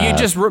 Yeah, you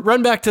just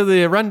run down to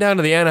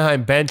the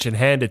Anaheim bench and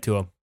hand it to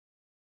him.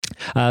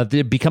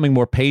 Becoming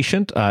more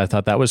patient. I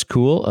thought that was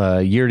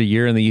cool. Year to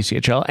year in the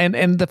ECHL,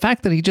 and the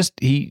fact that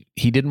he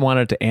didn't want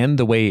it to end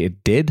the way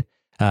it did,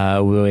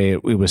 the way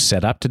it was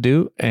set up to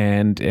do,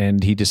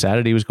 and he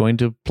decided he was going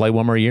to play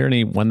one more year, and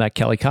he won that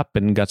Kelly Cup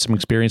and got some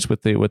experience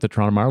with the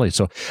Toronto Marlies.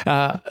 So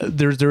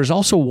there's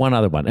also one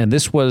other one, and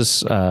this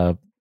was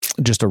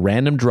just a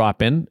random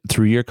drop in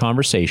through your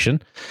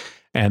conversation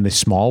and the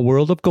small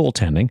world of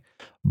goaltending.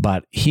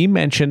 But he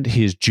mentioned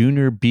his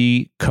junior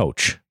B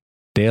coach,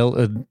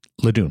 Dale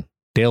Ledoux.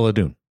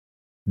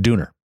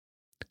 Dooner.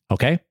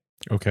 Okay?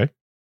 Okay.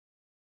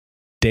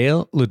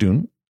 Dale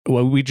Ledoux,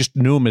 well, we just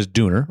knew him as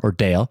Dooner or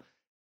Dale,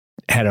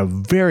 had a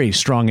very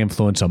strong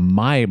influence on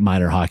my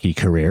minor hockey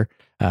career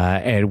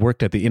and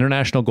worked at the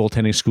International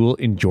Goaltending School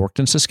in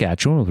Yorkton,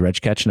 Saskatchewan with Reg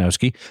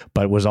Kachanowski,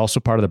 but was also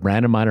part of the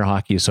Brandon Minor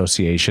Hockey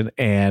Association.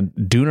 And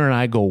Dooner and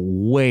I go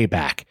way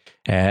back.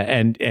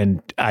 And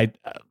I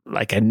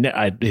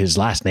his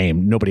last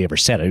name, nobody ever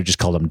said it. I just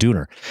called him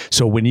Dooner.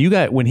 So when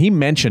he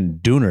mentioned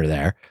Dooner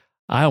there,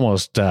 I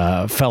almost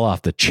fell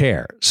off the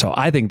chair. So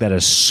I think that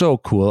is so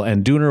cool.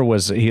 And Dooner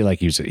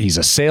he's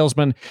a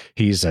salesman,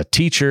 he's a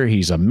teacher,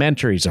 he's a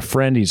mentor, he's a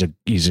friend, he's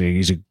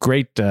a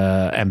great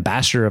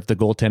ambassador of the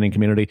goaltending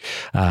community.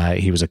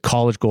 He was a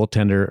college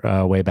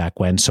goaltender way back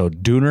when. So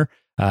Dooner,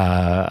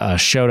 a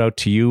shout out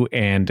to you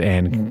and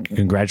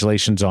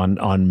congratulations on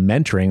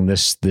mentoring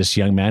this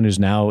young man who's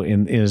now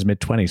in his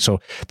mid-20s. So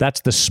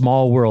that's the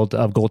small world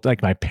of gold.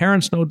 Like my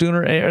parents know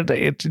Dooner.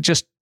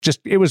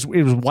 It was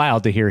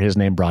wild to hear his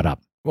name brought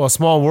up. Well,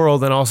 small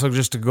world, and also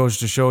just goes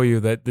to show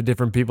you that the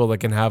different people that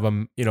can have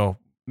them,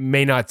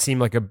 may not seem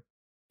like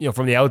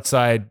from the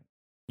outside,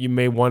 you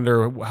may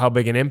wonder how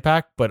big an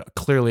impact, but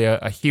clearly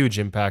a huge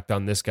impact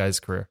on this guy's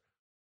career.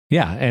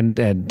 Yeah, and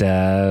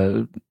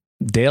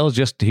Dale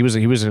he was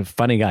a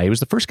funny guy. He was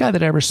the first guy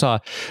that I ever saw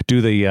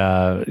do the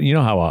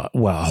how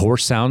a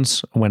horse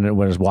sounds when it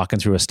was walking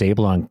through a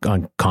stable on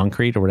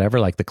concrete or whatever,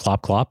 like the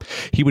clop clop.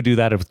 He would do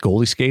that with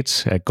goalie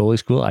skates at goalie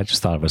school. I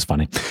just thought it was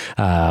funny.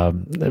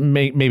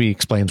 Maybe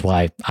explains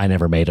why I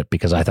never made it,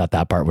 because I thought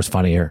that part was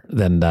funnier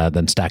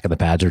than stacking the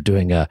pads or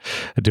doing a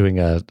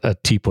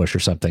T push or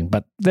something.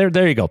 But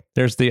there you go.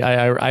 There's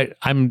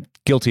I'm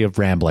guilty of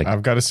rambling.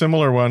 I've got a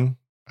similar one.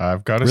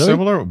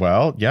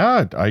 Well,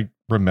 yeah, I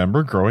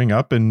remember growing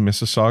up in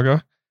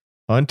Mississauga,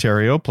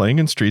 Ontario, playing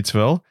in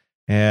Streetsville,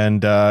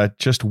 and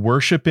just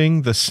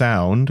worshiping the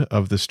sound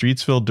of the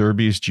Streetsville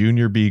Derby's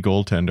junior B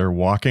goaltender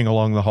walking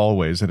along the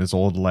hallways in his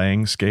old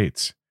Lang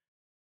skates.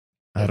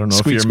 I don't know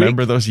if you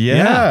remember those.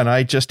 Yeah, and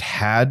I just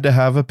had to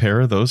have a pair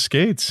of those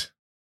skates.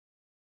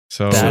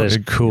 So that is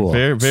cool.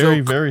 Very,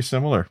 very, very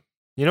similar.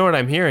 You know what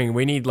I'm hearing?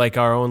 We need like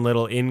our own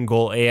little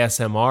in-goal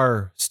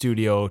ASMR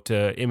studio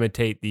to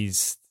imitate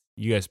these.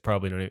 You guys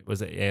probably don't.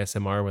 Was it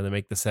ASMR where they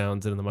make the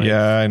sounds in the mic?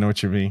 Yeah, I know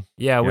what you mean.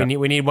 Yeah, we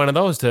need one of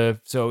those to.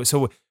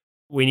 So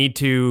We need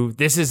to,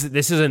 this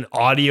is an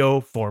audio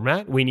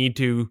format. We need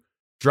to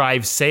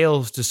drive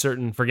sales to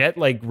certain, forget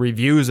like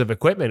reviews of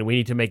equipment. We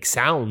need to make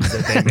sounds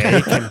that they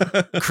make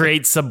and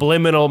create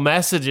subliminal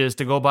messages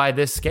to go buy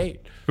this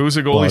skate. Who's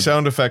a goalie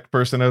sound effect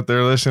person out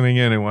there listening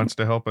in and wants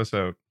to help us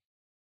out?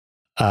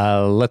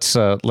 Let's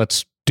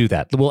do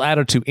that. We'll add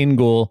it to In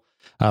Goal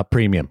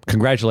Premium.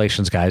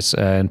 Congratulations, guys.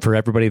 And for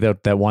everybody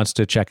that wants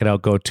to check it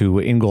out, go to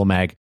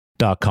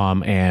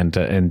ingoalmag.com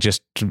and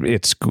just,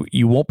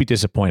 you won't be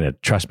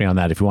disappointed. Trust me on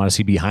that. If you want to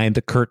see behind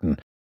the curtain,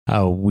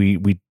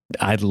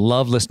 I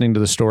love listening to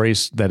the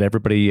stories that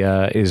everybody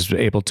is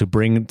able to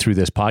bring through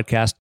this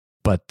podcast,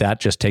 but that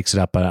just takes it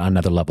up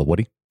another level.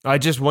 Woody?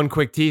 Just one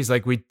quick tease.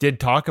 Like, we did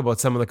talk about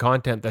some of the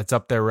content that's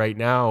up there right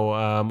now.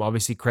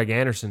 Obviously, Craig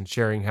Anderson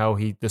sharing how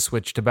the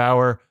switch to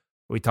Bauer.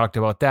 We talked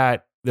about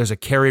that. There's a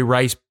Carey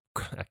Rice.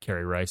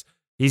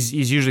 He's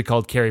usually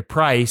called Carey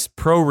Price.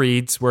 Pro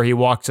reads, where he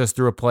walks us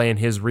through a play and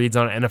his reads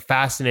on it, and a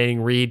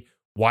fascinating read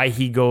why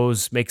he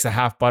makes a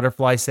half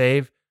butterfly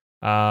save.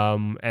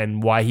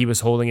 And why he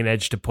was holding an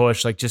edge to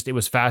push. Like, just, it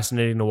was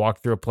fascinating to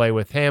walk through a play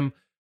with him.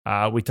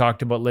 We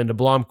talked about Linda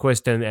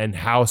Blomqvist and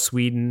how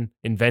Sweden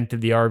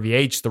invented the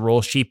RVH, the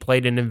role she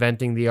played in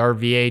inventing the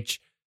RVH,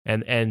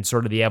 and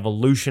sort of the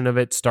evolution of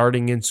it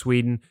starting in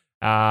Sweden.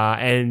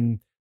 And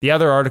the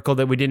other article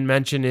that we didn't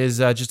mention is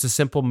just a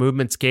simple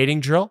movement skating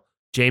drill.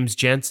 James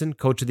Jensen,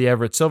 coach of the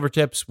Everett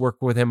Silvertips,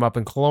 worked with him up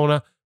in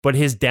Kelowna. But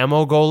his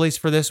demo goalies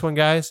for this one,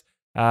 guys,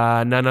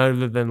 none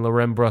other than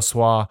Laurent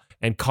Brossois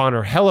and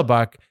Connor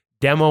Hellebuck,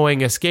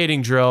 demoing a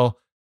skating drill.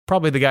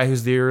 Probably the guy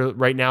who's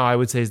right now, I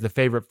would say, is the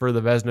favorite for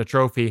the Vezina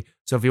Trophy.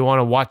 So if you want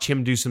to watch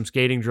him do some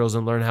skating drills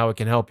and learn how it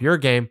can help your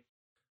game,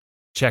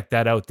 check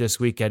that out this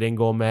week at In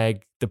Goal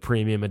Mag, the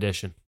premium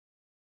edition.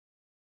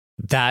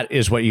 That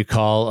is what you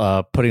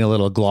call putting a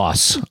little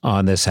gloss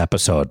on this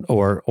episode,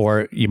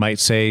 or you might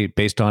say,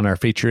 based on our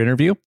feature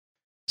interview,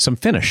 some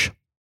finish.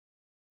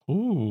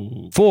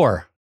 Ooh.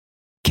 For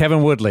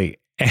Kevin Woodley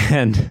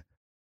and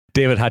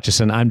David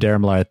Hutchison, I'm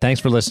Darren Millard. Thanks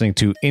for listening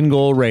to In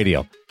Goal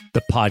Radio,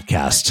 the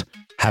podcast.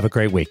 Have a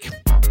great week.